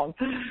been wrong.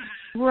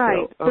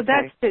 Right. So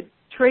that's it.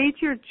 Trade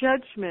your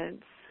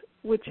judgments,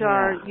 which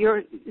are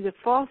the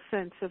false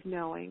sense of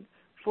knowing,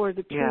 for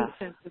the true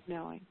sense of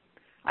knowing.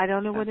 I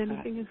don't know what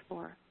anything is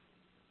for.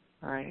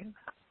 Right.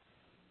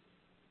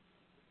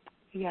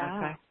 Yeah.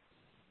 Okay.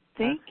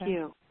 Thank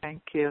you.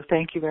 Thank you.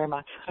 Thank you very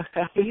much.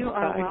 You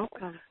are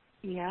welcome.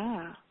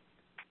 Yeah.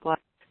 Bye.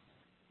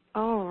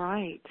 All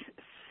right.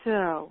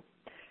 So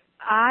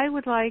I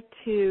would like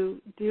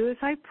to do as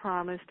I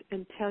promised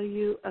and tell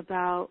you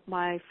about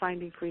my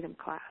Finding Freedom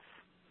class.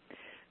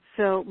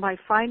 So my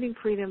Finding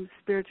Freedom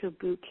Spiritual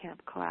Boot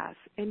Camp class.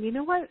 And you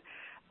know what?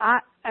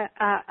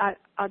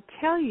 I'll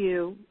tell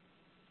you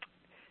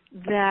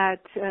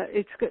that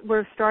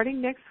we're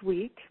starting next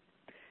week,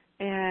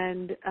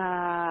 and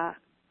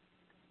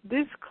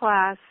this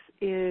class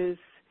it's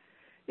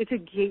a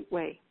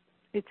gateway.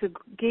 It's a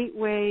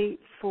gateway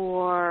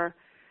for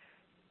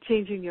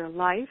changing your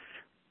life,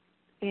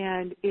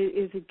 and it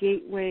is a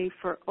gateway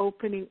for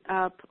opening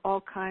up all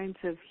kinds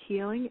of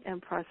healing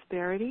and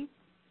prosperity.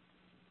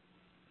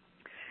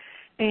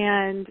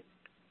 And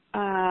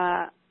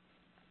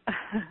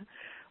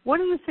one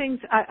of the things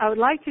I would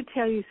like to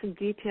tell you some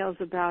details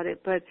about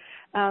it, but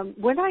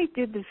when I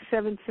did the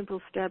 7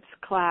 Simple Steps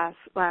class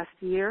last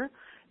year,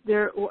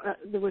 there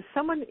was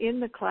someone in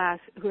the class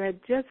who had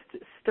just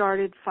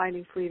started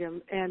Finding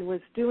Freedom and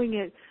was doing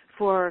it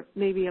for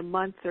maybe a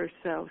month or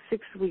so,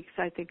 6 weeks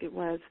I think it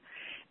was.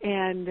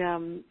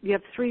 And you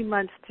have 3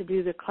 months to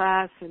do the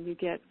class, and you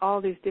get all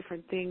these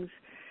different things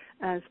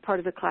as part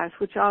of the class,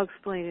 which I'll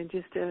explain in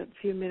just a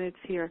few minutes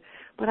here.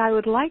 But I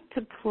would like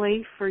to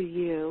play for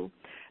you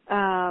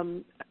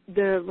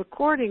the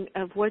recording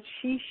of what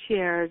she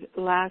shared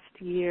last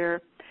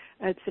year.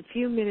 It's a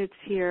few minutes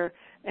here,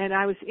 and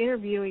I was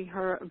interviewing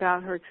her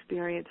about her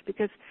experience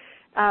because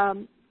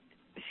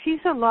she's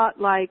a lot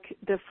like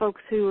the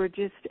folks who are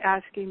just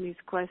asking these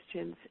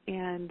questions,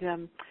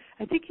 and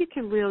I think you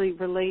can really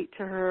relate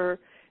to her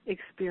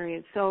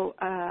experience. So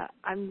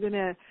I'm going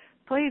to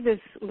play this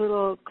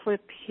little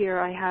clip here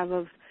I have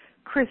of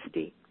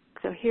Christy.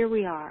 So here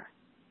we are.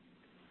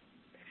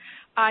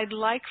 I'd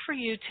like for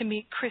you to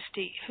meet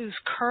Christy, who's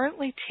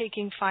currently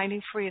taking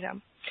Finding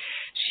Freedom.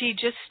 She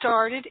just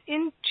started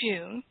in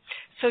June,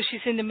 so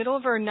she's in the middle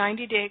of her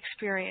 90-day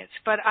experience.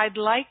 But I'd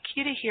like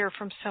you to hear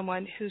from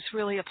someone who's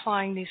really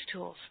applying these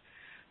tools,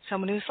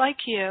 someone who's like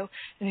you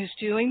and who's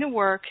doing the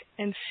work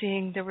and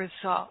seeing the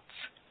results.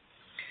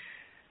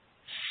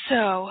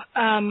 So,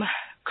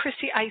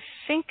 Christy, I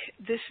think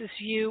this is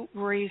you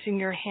raising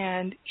your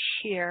hand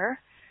here.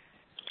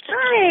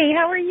 Hi,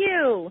 how are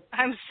you?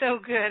 I'm so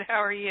good.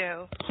 How are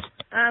you?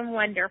 I'm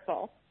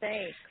wonderful.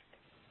 Thanks.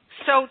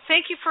 So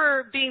thank you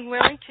for being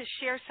willing to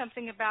share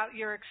something about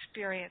your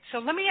experience. So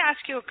let me ask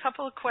you a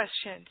couple of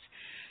questions.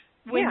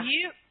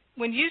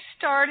 When you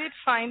started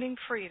Finding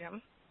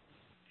Freedom,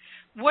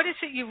 what is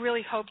it you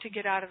really hope to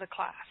get out of the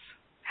class?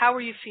 How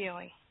were you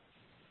feeling?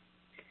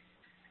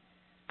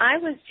 I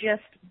was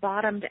just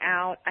bottomed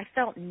out. I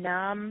felt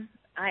numb.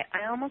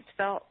 I almost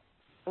felt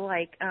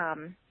like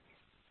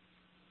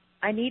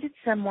I needed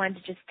someone to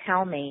just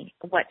tell me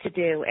what to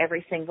do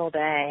every single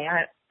day.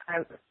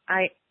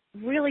 I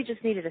really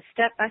just needed a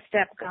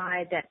step-by-step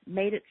guide that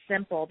made it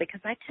simple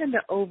because I tend to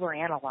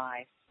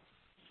overanalyze.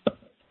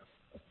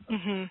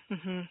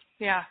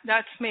 Yeah,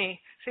 that's me.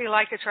 See,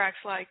 like attracts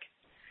like.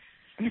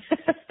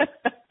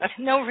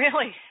 No,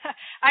 really.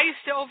 I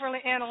used to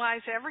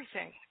overanalyze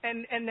everything,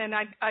 and then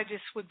I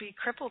just would be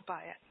crippled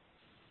by it.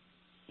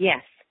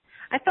 Yes.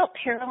 I felt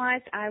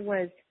paralyzed. I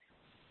was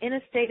in a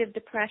state of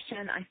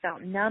depression. I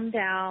felt numbed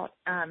out.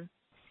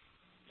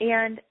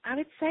 And I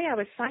would say I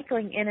was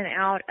cycling in and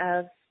out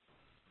of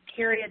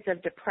periods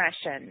of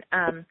depression,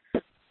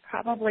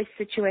 probably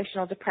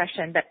situational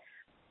depression, but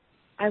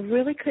I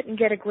really couldn't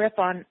get a grip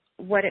on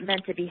what it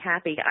meant to be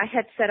happy. I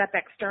had set up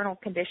external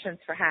conditions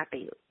for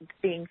happy,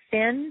 being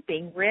thin,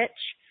 being rich,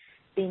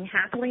 being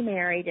happily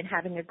married, and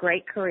having a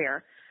great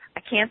career. I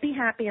can't be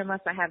happy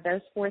unless I have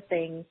those 4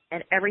 things,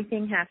 and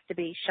everything has to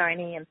be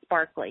shiny and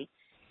sparkly.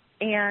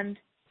 And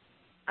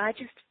I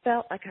just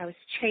felt like I was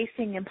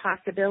chasing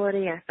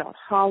impossibility. I felt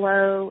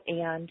hollow,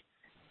 and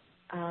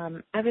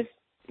I was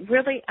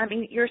really,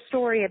 your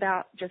story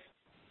about just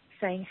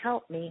saying,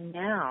 help me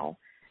now,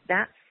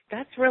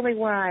 that's really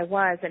where I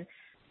was. And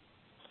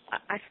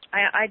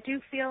I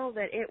do feel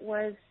that it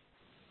was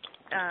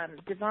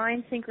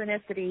divine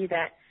synchronicity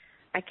that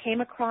I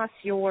came across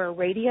your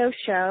radio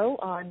show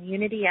on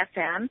Unity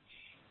FM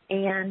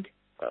and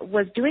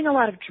was doing a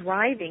lot of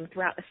driving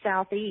throughout the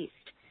Southeast.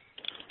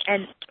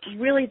 And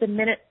really the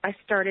minute I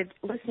started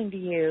listening to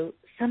you,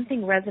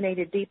 something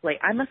resonated deeply.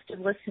 I must have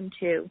listened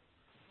to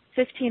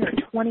 15 or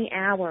 20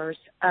 hours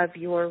of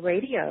your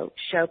radio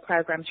show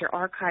programs, your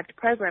archived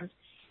programs.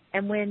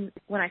 And when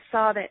I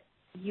saw that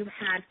you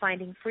had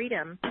Finding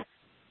Freedom,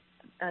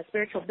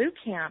 spiritual boot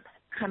camp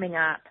coming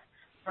up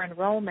for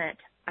enrollment,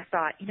 I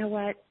thought, you know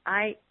what,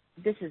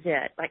 this is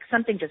it. Like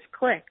something just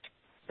clicked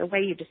the way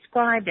you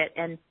described it,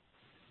 and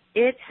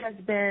it has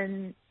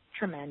been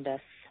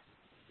tremendous.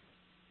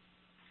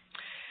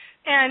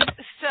 And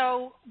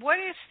so what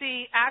is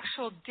the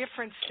actual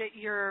difference that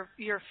you're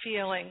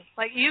feeling?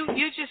 Like you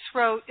just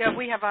wrote,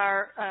 we have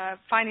our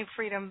Finding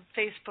Freedom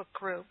Facebook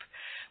group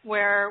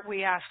where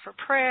we ask for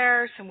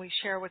prayers and we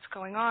share what's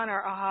going on,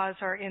 our ahas,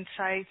 our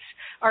insights,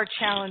 our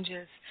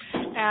challenges.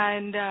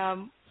 And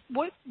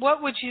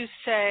what would you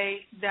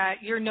say that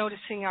you're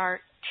noticing are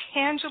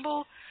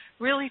tangible,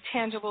 really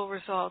tangible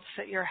results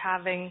that you're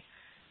having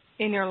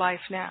in your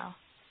life now?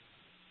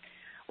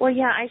 Well,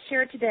 yeah, I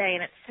shared today,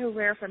 and it's so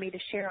rare for me to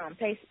share on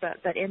Facebook,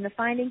 but in the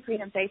Finding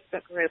Freedom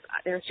Facebook group,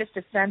 there's just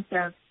a sense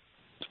of,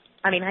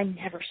 I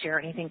never share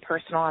anything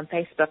personal on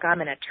Facebook. I'm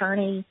an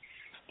attorney,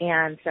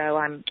 and so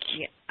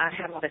I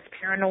have all this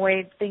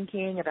paranoid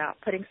thinking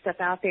about putting stuff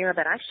out there,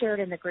 but I shared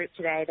in the group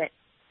today that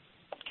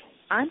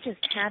I'm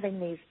just having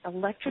these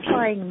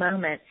electrifying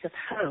moments of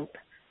hope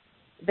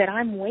that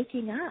I'm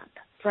waking up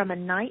from a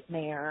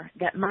nightmare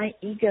that my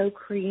ego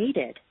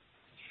created.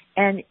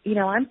 And,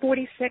 I'm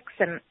 46,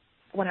 and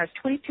when I was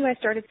 22, I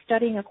started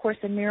studying A Course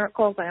in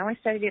Miracles. I only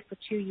studied it for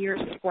 2 years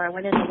before I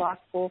went into law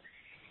school.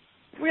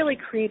 Really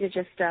created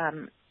just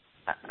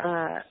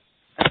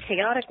a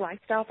chaotic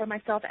lifestyle for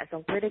myself as a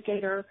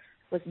litigator,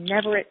 was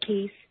never at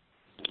peace.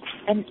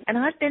 And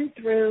I've been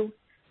through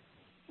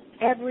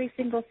every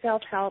single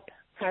self-help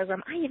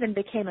program. I even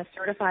became a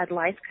certified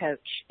life coach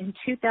in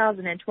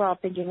 2012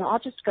 thinking, well, I'll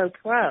just go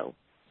pro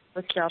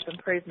with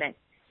self-improvement,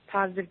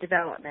 positive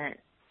development,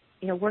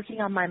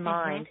 working on my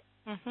mind.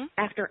 Mm-hmm.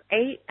 After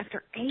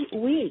 8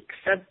 weeks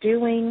of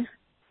doing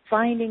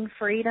Finding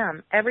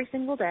Freedom every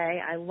single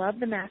day, I love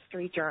the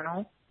Mastery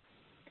Journal.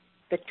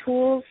 The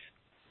tools,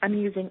 I'm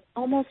using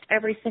almost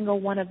every single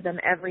one of them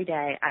every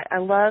day. I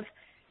love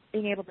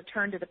being able to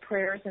turn to the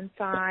prayers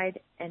inside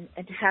and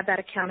to have that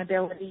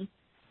accountability.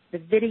 The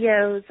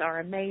videos are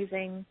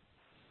amazing.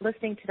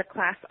 Listening to the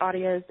class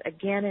audios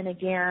again and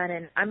again,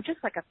 and I'm just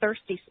like a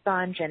thirsty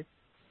sponge. And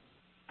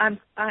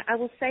I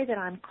will say that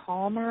I'm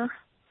calmer.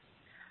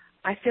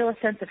 I feel a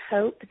sense of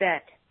hope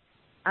that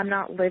I'm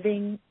not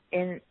living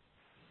in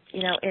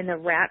the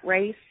rat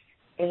race.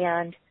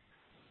 And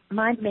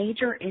my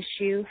major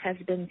issue has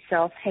been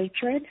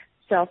self-hatred,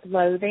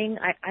 self-loathing.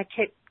 I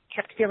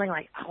kept feeling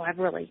like, oh, I've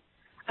really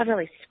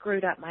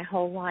screwed up my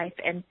whole life.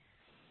 And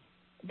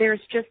there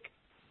is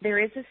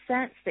a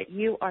sense that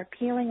you are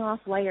peeling off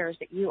layers,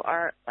 that you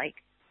are like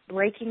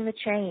breaking the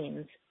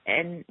chains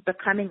and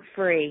becoming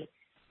free.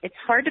 It's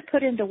hard to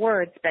put into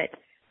words, but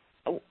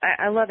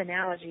I love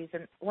analogies.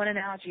 And one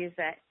analogy is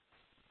that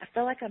I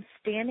feel like I'm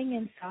standing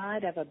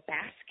inside of a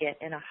basket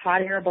in a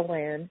hot air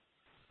balloon,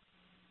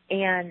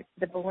 and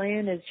the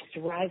balloon is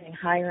just rising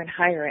higher and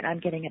higher, and I'm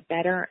getting a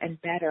better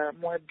and better,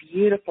 more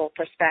beautiful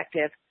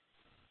perspective.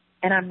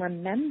 And I'm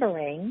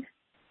remembering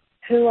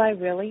who I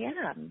really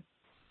am.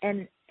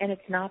 And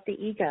it's not the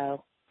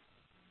ego.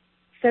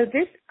 So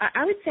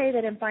I would say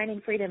that in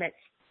Finding Freedom, it's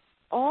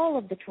all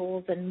of the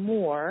tools and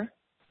more,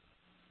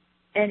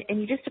 and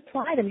you just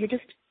apply them. You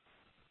just,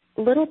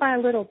 little by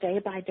little, day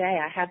by day,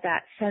 I have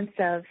that sense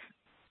of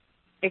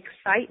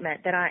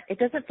excitement that it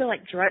doesn't feel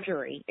like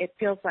drudgery. It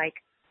feels like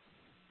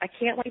I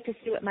can't wait to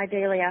see what my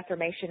daily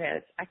affirmation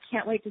is. I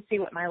can't wait to see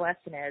what my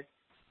lesson is.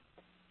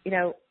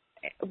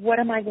 What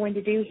am I going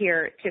to do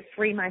here to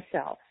free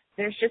myself?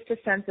 There's just a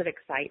sense of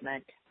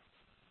excitement.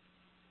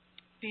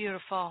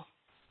 Beautiful.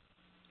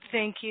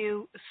 Thank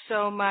you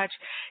so much.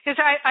 Because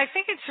I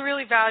think it's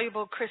really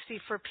valuable, Christy,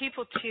 for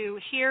people to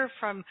hear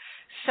from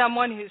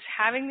someone who's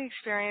having the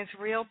experience,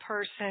 real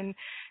person,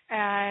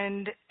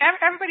 and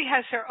everybody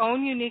has their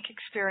own unique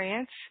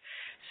experience.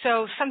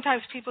 So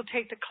sometimes people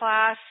take the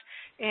class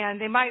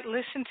and they might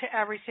listen to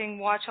everything,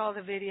 watch all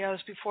the videos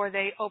before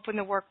they open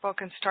the workbook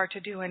and start to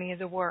do any of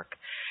the work.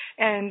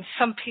 And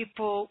some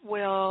people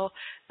will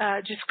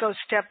just go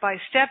step by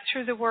step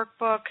through the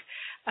workbook.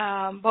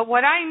 But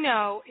what I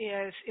know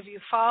is if you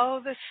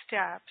follow the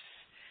steps,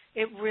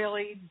 it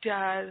really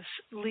does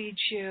lead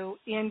you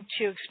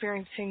into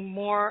experiencing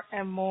more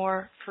and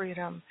more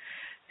freedom.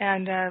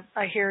 And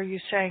I hear you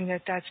saying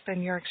that that's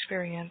been your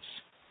experience.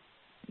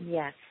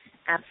 Yes,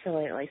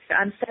 absolutely. So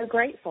I'm so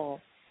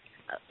grateful.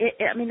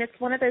 It's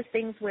one of those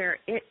things where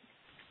it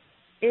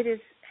is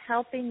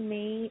helping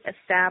me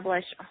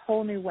establish a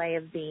whole new way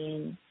of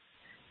being.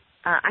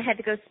 I had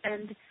to go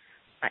spend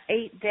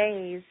 8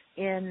 days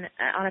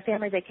on a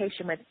family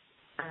vacation with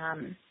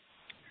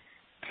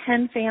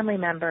 10 family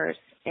members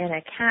in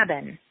a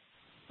cabin,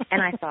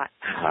 and I thought,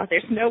 oh,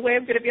 there's no way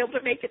I'm going to be able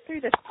to make it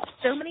through this.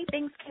 So many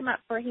things came up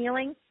for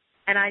healing,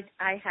 and I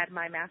had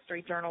my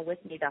Mastery Journal with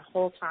me the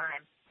whole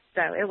time,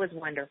 so it was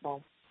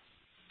wonderful.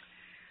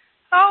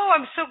 Oh,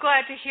 I'm so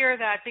glad to hear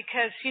that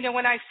because,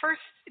 when I first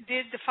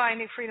did the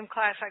Finding Freedom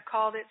class, I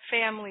called it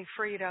Family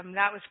Freedom.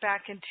 That was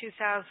back in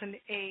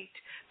 2008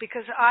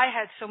 because I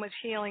had so much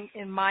healing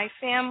in my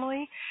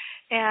family.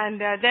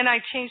 And then I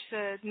changed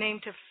the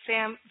name to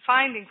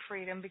Finding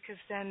Freedom because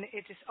then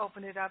it just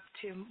opened it up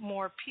to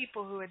more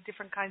people who had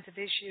different kinds of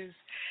issues.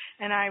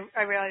 And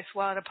I realized,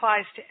 well, it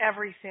applies to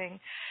everything.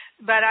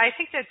 But I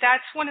think that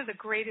that's one of the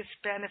greatest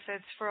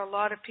benefits for a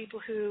lot of people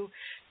who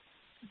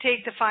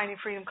take the Finding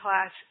Freedom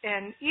class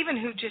and even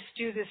who just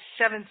do the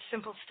 7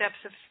 simple steps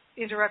of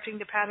interrupting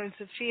the patterns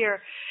of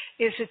fear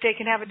is that they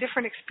can have a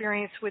different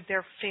experience with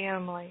their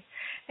family.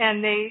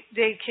 And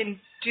they can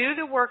do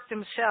the work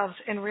themselves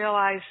and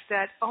realize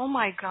that, oh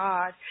my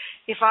God,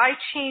 if I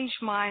change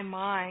my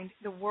mind,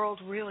 the world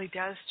really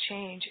does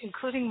change,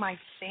 including my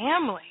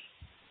family.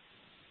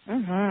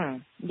 Mm-hmm.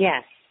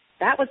 Yes,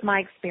 that was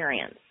my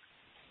experience.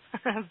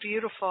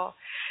 Beautiful.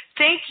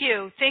 Thank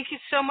you. Thank you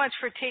so much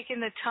for taking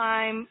the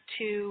time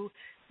to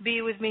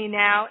be with me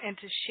now and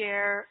to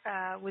share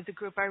with the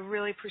group. I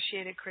really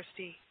appreciate it,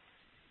 Christy.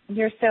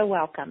 You're so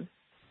welcome.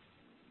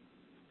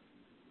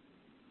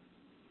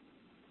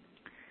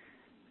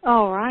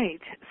 All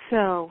right.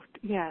 So,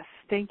 yes,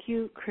 thank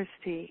you,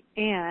 Christy.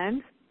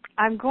 And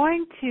I'm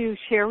going to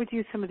share with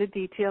you some of the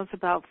details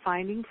about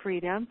Finding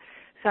Freedom.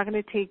 It's not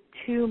going to take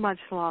too much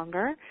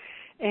longer.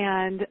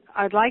 And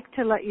I'd like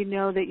to let you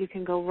know that you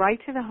can go right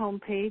to the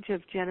homepage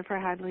of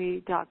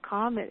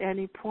jenniferhadley.com at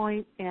any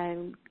point,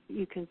 and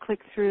you can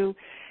click through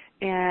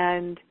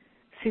and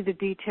see the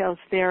details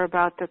there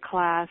about the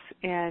class,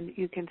 and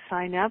you can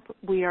sign up.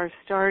 We are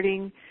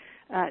starting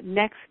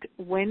next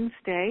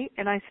Wednesday,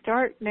 and I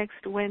start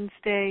next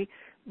Wednesday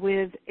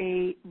with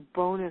a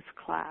bonus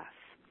class.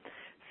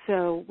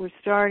 So we're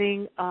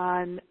starting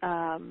on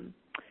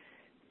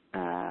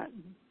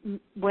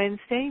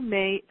Wednesday,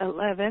 May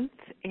 11th,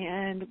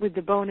 and with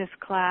the bonus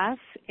class,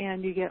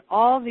 and you get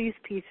all these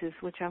pieces,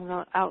 which I'm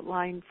going to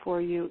outline for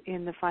you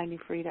in the Finding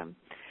Freedom.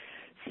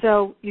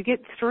 So you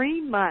get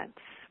 3 months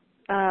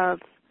of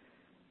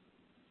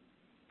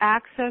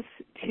access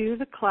to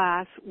the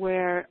class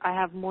where I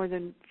have more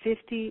than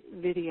 50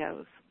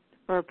 videos,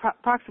 or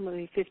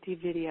approximately 50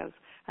 videos.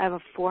 I have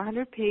a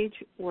 400-page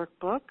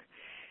workbook,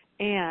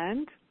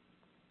 and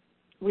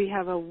we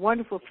have a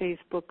wonderful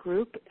Facebook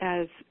group,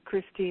 as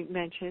Christy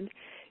mentioned.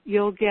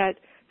 You'll get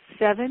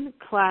 7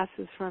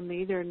 classes from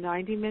me. They're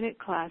 90-minute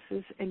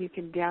classes, and you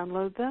can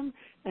download them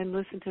and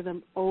listen to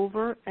them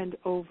over and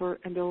over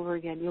and over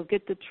again. You'll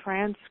get the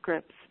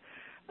transcripts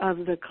of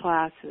the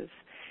classes.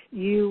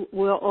 You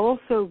will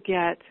also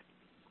get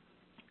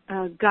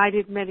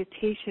guided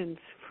meditations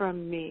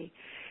from me,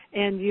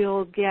 and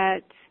you'll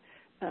get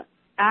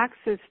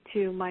access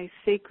to my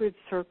Sacred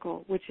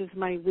Circle, which is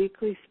my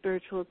weekly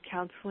spiritual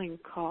counseling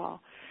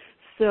call.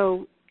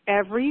 So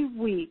every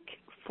week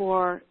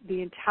for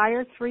the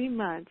entire 3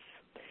 months,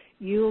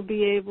 you'll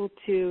be able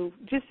to,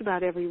 just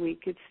about every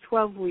week, it's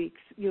 12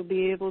 weeks, you'll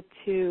be able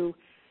to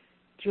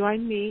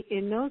join me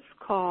in those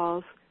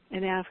calls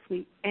and ask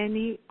me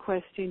any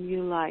question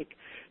you like.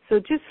 So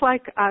just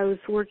like I was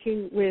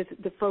working with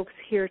the folks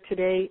here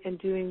today and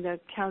doing the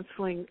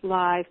counseling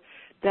live,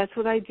 that's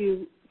what I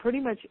do pretty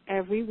much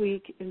every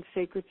week in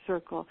Sacred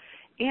Circle.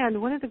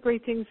 And one of the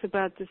great things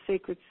about the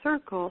Sacred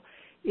Circle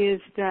is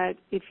that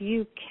if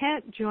you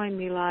can't join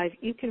me live,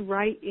 you can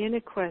write in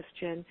a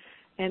question,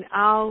 and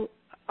I'll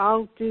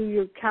do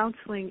your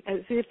counseling as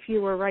if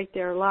you were right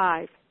there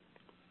live,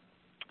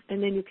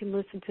 and then you can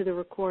listen to the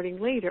recording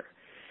later.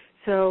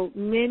 So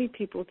many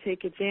people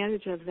take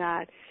advantage of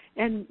that,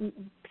 and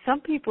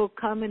some people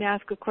come and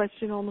ask a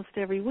question almost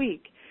every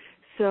week.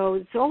 So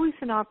it's always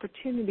an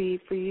opportunity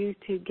for you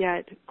to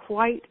get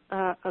quite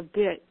a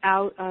bit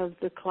out of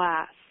the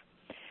class.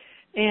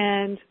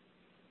 And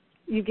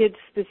you get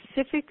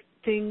specific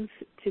things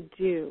to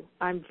do.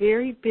 I'm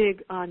very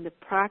big on the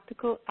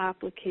practical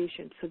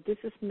application. So this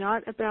is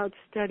not about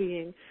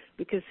studying,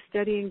 because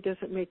studying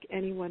doesn't make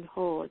anyone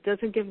whole. It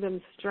doesn't give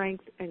them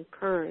strength and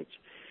courage.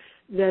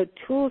 The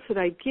tools that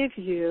I give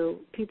you,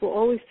 people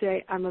always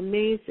say, I'm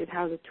amazed at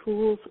how the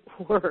tools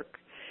work.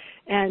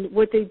 And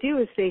what they do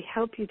is they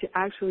help you to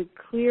actually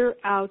clear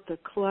out the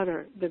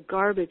clutter, the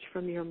garbage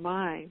from your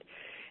mind,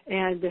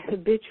 and the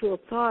habitual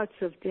thoughts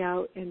of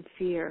doubt and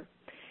fear.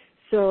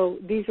 So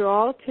these are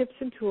all tips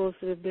and tools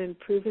that have been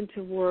proven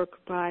to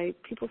work by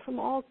people from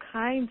all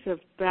kinds of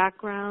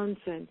backgrounds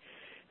and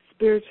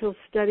spiritual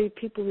study,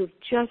 people who've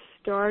just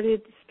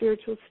started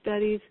spiritual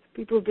studies,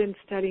 people who've been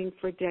studying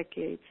for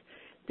decades.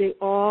 They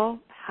all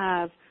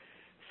have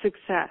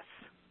success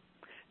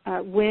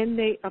when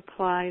they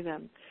apply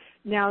them.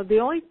 Now, the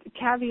only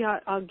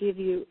caveat I'll give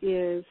you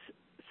is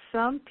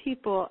some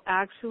people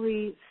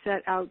actually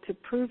set out to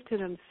prove to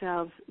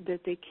themselves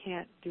that they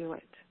can't do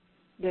it,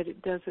 that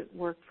it doesn't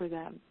work for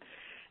them.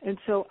 And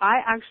so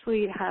I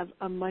actually have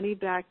a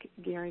money-back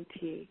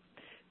guarantee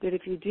that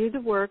if you do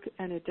the work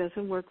and it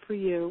doesn't work for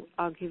you,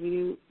 I'll give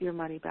you your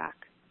money back.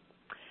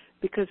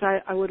 Because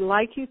I would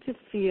like you to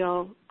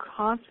feel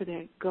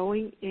confident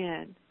going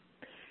in,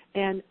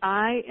 and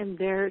I am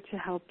there to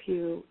help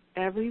you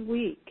every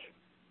week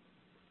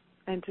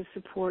and to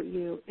support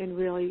you in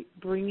really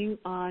bringing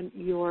on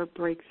your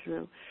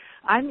breakthrough.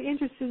 I'm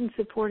interested in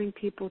supporting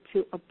people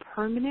to a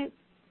permanent,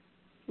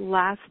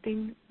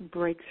 lasting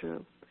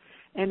breakthrough.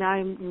 And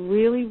I'm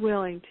really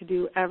willing to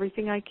do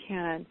everything I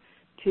can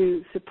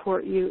to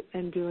support you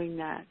in doing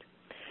that.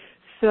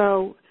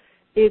 So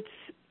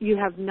you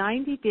have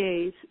 90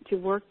 days to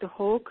work the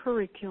whole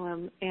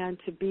curriculum and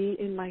to be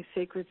in my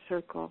Sacred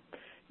Circle.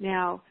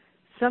 Now,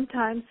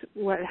 sometimes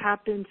what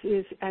happens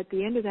is at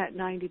the end of that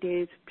 90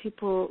 days,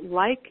 people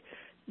like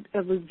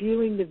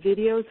reviewing the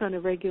videos on a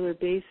regular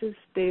basis.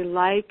 They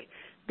like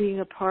being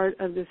a part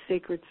of the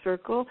Sacred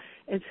Circle,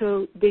 and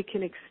so they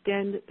can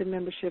extend the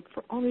membership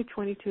for only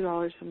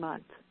 $22 a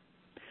month.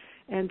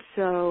 And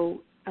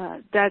so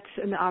that's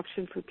an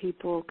option for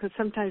people, because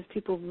sometimes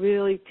people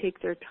really take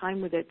their time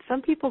with it.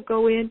 Some people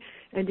go in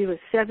and do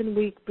a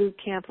 7-week boot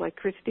camp like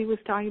Christy was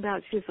talking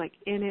about. She's like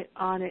in it,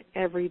 on it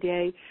every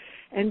day.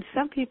 And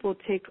some people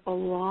take a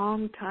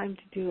long time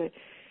to do it.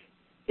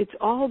 It's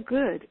all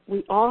good.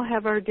 We all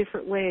have our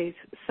different ways.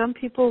 Some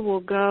people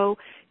will go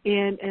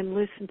in and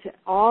listen to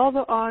all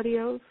the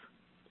audios,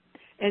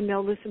 and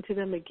they'll listen to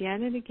them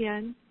again and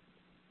again,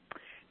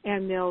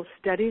 and they'll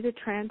study the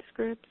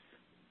transcripts,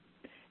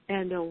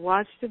 and they'll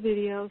watch the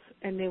videos,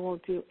 and they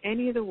won't do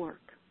any of the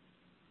work.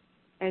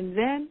 And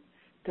then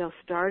they'll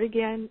start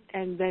again,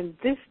 and then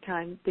this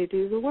time they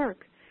do the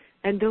work.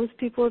 And those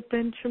people have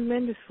been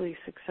tremendously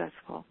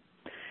successful.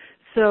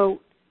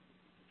 So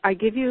I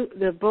give you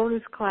the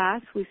bonus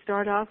class. We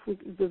start off with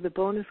the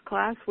bonus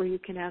class where you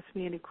can ask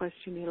me any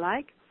question you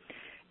like.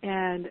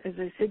 And as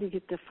I said, you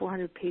get the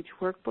 400-page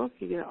workbook.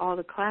 You get all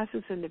the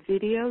classes and the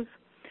videos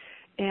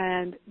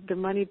and the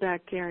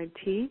money-back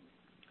guarantee.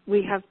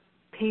 We have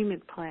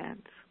payment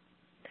plans.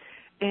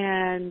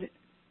 And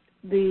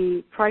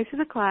the price of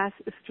the class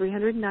is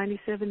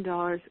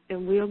 $397,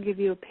 and we'll give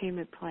you a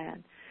payment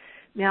plan.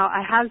 Now,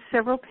 I have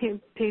several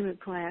payment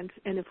plans,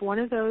 and if one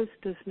of those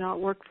does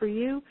not work for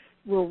you,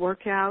 we'll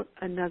work out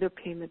another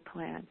payment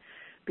plan,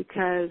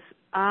 because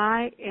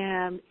I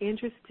am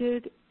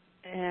interested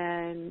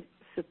in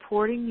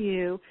supporting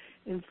you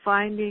in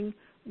finding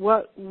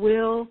what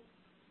will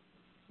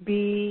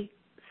be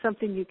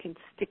something you can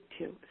stick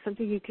to,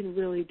 something you can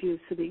really do,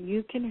 so that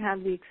you can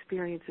have the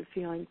experience of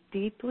feeling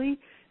deeply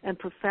and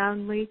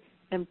profoundly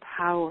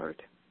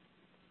empowered.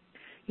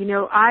 You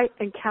know, I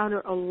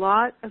encounter a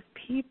lot of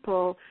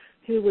people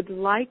who would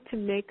like to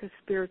make a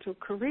spiritual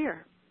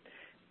career,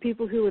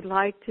 people who would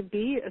like to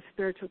be a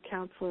spiritual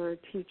counselor or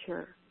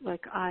teacher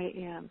like I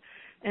am.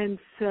 And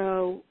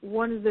so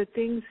one of the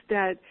things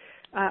that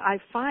I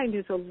find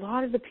is a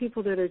lot of the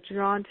people that are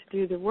drawn to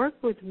do the work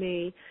with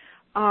me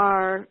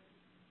are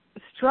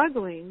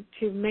struggling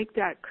to make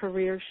that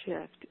career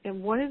shift.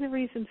 And one of the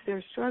reasons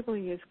they're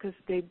struggling is because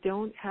they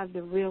don't have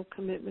the real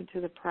commitment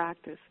to the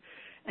practice.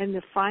 And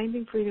the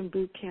Finding Freedom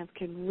Boot Camp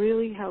can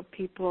really help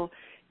people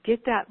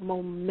get that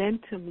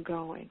momentum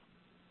going.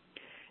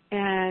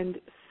 And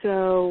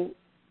so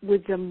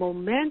with the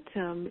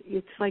momentum,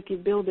 it's like you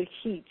build a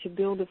heat, you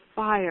build a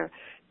fire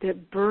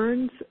that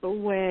burns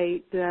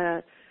away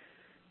the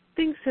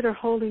things that are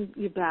holding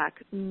you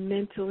back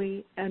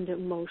mentally and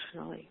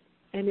emotionally.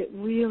 And it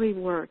really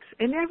works.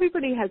 And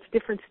everybody has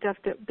different stuff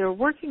that they're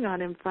working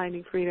on in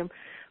Finding Freedom,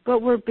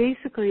 but we're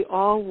basically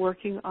all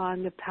working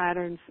on the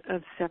patterns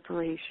of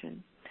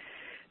separation.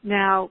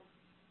 Now,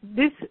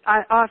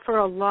 I offer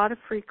a lot of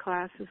free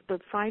classes,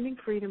 but Finding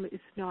Freedom is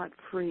not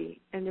free.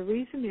 And the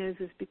reason is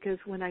because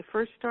when I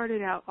first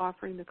started out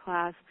offering the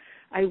class,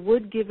 I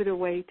would give it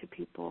away to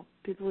people.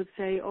 People would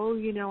say, oh,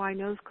 you know, I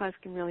know this class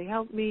can really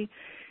help me,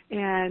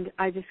 and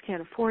I just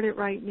can't afford it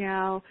right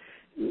now.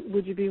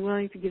 Would you be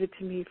willing to give it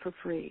to me for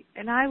free?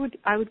 And I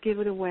would give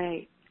it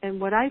away.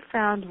 And what I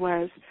found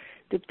was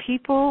the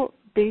people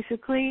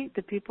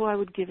I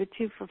would give it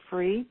to for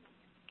free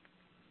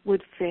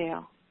would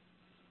fail.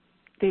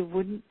 They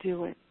wouldn't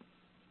do it.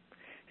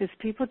 Because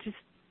people just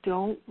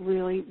don't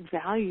really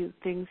value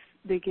things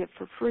they get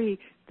for free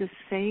the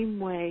same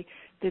way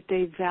that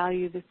they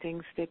value the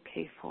things they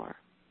pay for.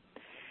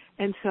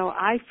 And so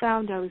I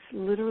found I was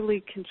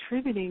literally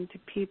contributing to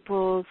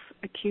people's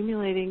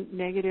accumulating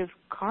negative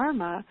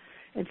karma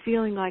and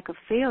feeling like a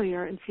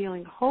failure and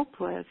feeling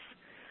hopeless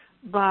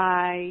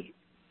by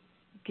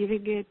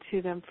giving it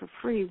to them for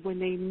free when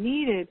they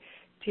needed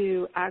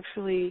to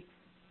actually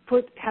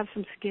have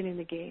some skin in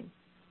the game.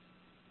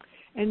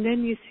 And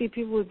then you see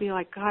people would be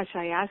like, gosh,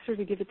 I asked her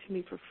to give it to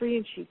me for free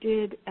and she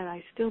did, and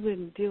I still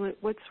didn't do it.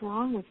 What's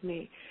wrong with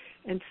me?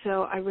 And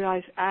so I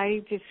realized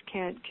I just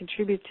can't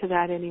contribute to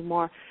that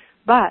anymore.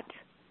 But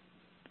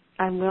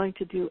I'm willing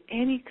to do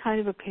any kind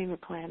of a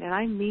payment plan, and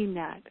I mean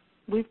that.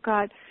 We've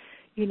got,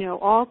 you know,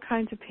 all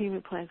kinds of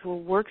payment plans. We'll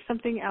work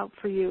something out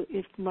for you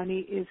if money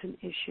is an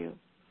issue.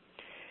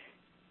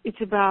 It's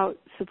about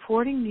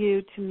supporting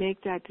you to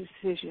make that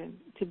decision,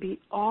 to be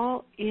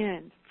all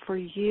in for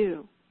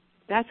you.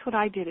 That's what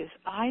I did, is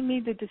I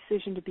made the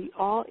decision to be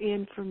all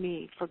in for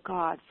me, for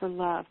God, for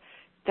love.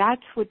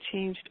 That's what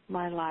changed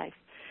my life.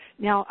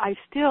 Now, I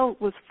still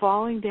was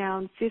falling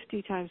down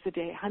 50 times a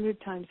day,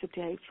 100 times a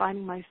day,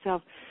 finding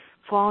myself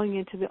falling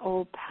into the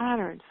old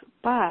patterns.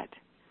 But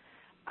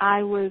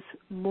I was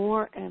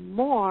more and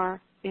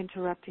more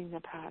interrupting the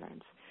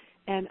patterns,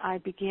 and I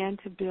began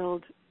to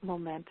build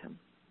momentum.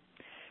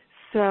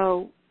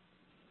 So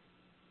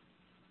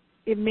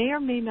it may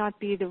or may not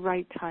be the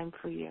right time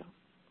for you.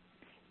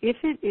 If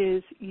it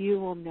is, you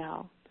will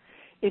know.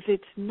 If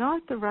it's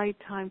not the right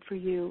time for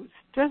you,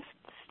 just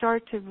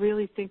start to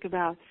really think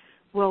about,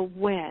 well,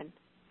 when?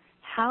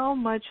 How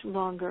much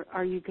longer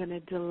are you going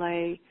to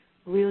delay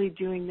really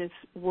doing this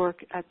work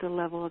at the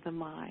level of the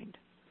mind?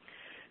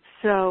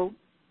 So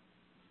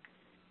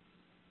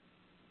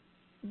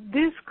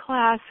this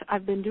class,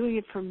 I've been doing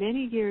it for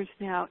many years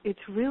now. It's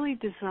really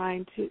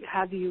designed to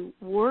have you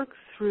work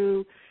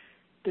through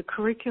the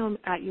curriculum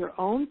at your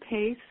own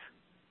pace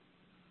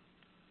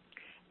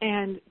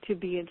and to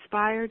be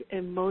inspired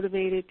and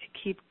motivated to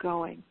keep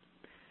going.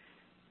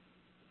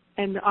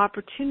 And the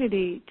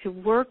opportunity to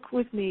work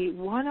with me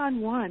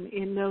one-on-one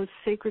in those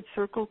sacred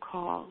circle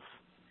calls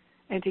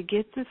and to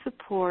get the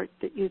support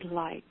that you'd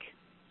like.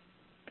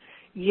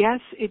 Yes,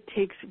 it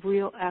takes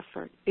real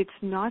effort. It's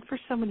not for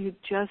someone who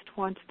just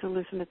wants to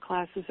listen to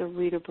classes or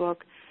read a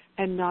book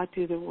and not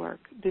do the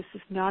work. This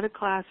is not a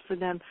class for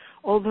them,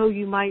 although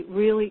you might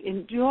really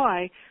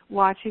enjoy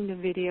watching the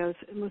videos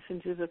and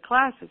listen to the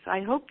classes. I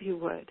hope you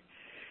would.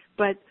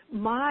 But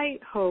my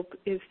hope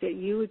is that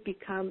you would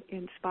become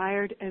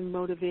inspired and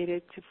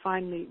motivated to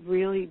finally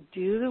really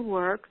do the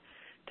work,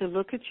 to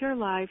look at your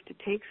life, to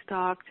take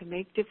stock, to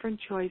make different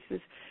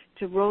choices,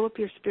 to roll up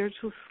your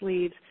spiritual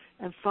sleeves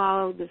and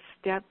follow the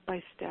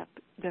step-by-step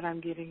that I'm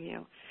giving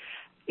you.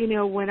 You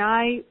know, when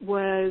I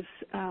was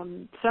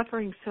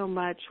suffering so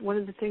much, one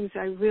of the things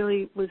I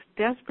really was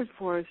desperate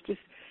for is just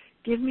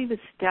give me the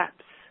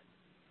steps.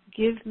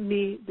 Give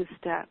me the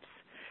steps.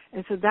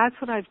 And so that's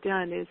what I've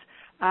done is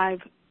I've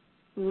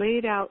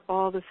laid out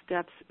all the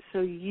steps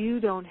so you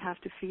don't have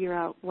to figure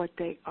out what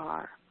they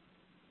are.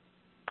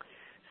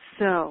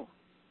 So,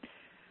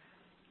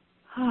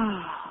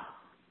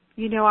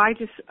 you know,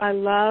 I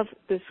love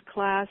this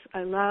class.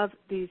 I love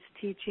these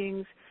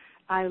teachings.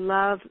 I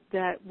love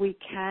that we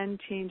can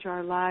change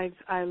our lives.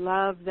 I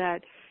love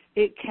that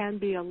it can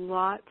be a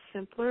lot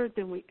simpler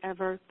than we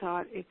ever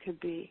thought it could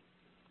be.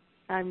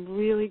 I'm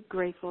really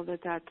grateful that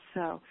that's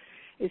so.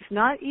 It's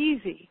not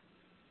easy.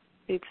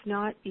 It's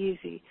not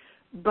easy,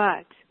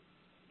 but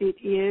it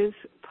is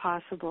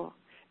possible.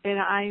 And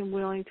I am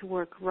willing to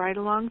work right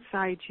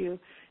alongside you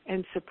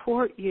and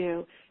support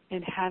you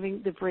in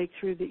having the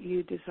breakthrough that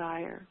you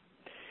desire.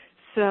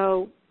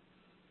 So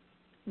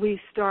we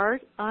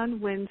start on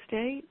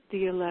Wednesday,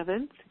 the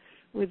 11th,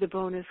 with the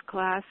bonus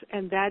class,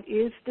 and that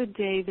is the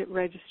day that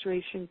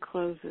registration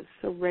closes.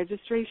 So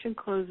registration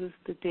closes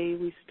the day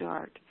we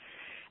start.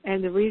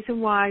 And the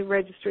reason why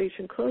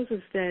registration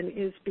closes then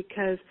is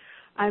because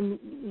I'm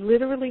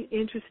literally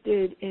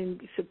interested in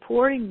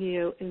supporting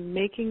you in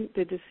making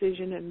the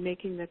decision and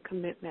making the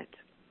commitment,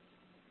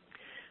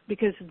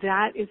 because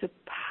that is a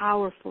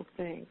powerful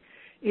thing.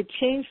 It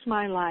changed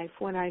my life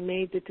when I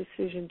made the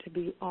decision to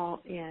be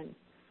all in.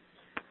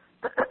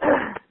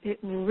 It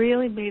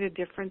really made a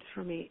difference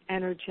for me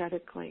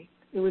energetically.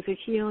 It was a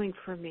healing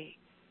for me.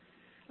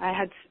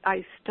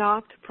 I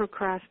stopped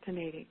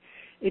procrastinating.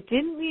 It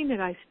didn't mean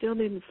that I still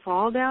didn't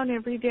fall down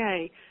every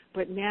day,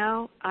 but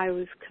now I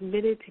was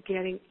committed to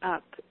getting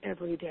up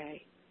every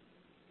day.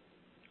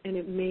 And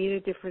it made a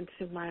difference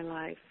in my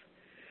life.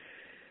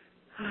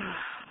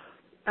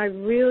 I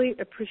really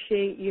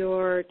appreciate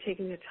your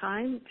taking the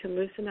time to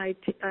listen. I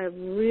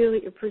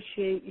really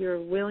appreciate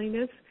your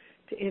willingness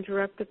to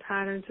interrupt the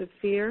patterns of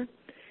fear.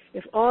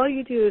 If all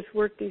you do is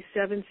work these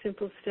 7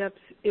 simple steps,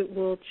 it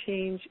will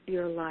change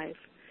your life.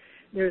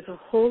 There's a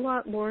whole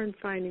lot more in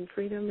Finding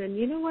Freedom, and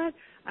you know what?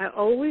 I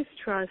always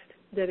trust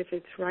that if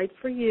it's right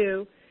for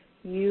you,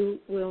 you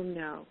will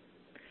know.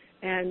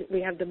 And we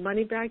have the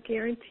money-back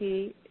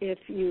guarantee. If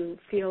you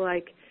feel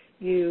like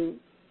you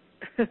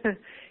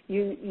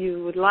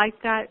you would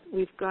like that,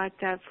 we've got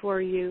that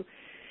for you.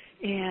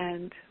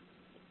 And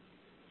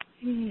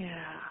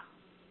yeah.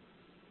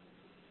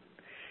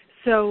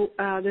 So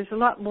there's a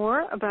lot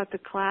more about the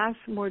class,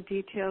 more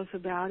details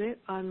about it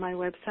on my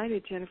website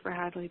at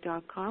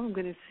jenniferhadley.com. I'm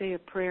going to say a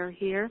prayer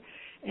here,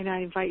 and I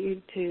invite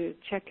you to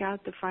check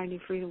out the Finding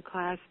Freedom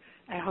class.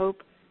 I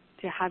hope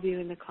to have you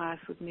in the class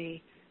with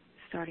me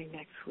starting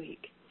next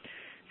week.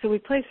 So we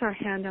place our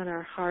hand on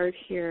our heart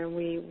here, and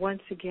we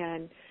once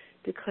again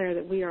declare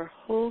that we are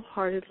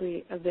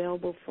wholeheartedly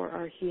available for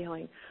our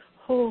healing,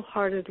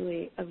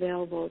 wholeheartedly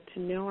available to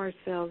know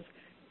ourselves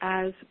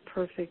as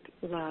perfect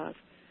love.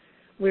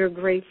 We're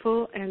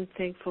grateful and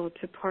thankful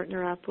to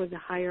partner up with the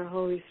higher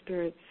Holy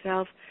Spirit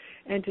self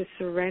and to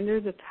surrender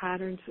the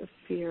patterns of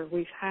fear.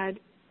 We've had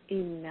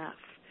enough.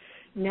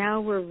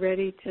 Now we're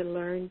ready to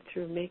learn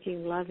through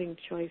making loving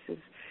choices.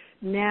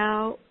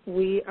 Now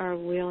we are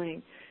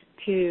willing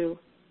to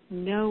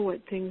know what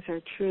things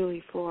are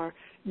truly for.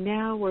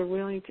 Now we're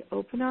willing to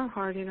open our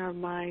heart and our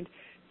mind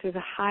to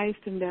the highest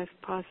and best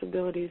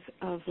possibilities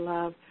of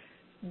love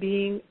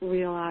being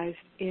realized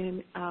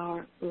in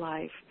our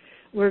life.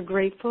 We're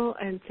grateful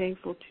and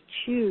thankful to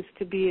choose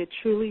to be a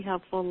truly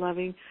helpful,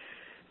 loving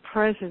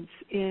presence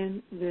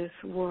in this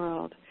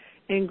world.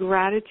 In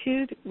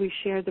gratitude, we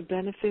share the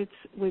benefits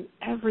with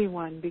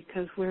everyone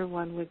because we're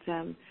one with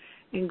them.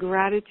 In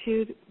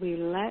gratitude, we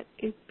let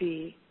it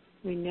be.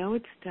 We know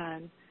it's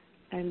done,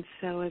 and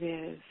so it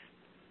is.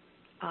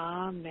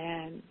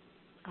 Amen.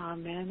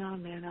 Amen,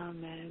 amen,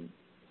 amen.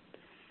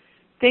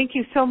 Thank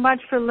you so much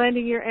for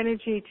lending your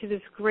energy to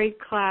this great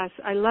class.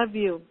 I love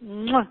you.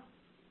 Mwah.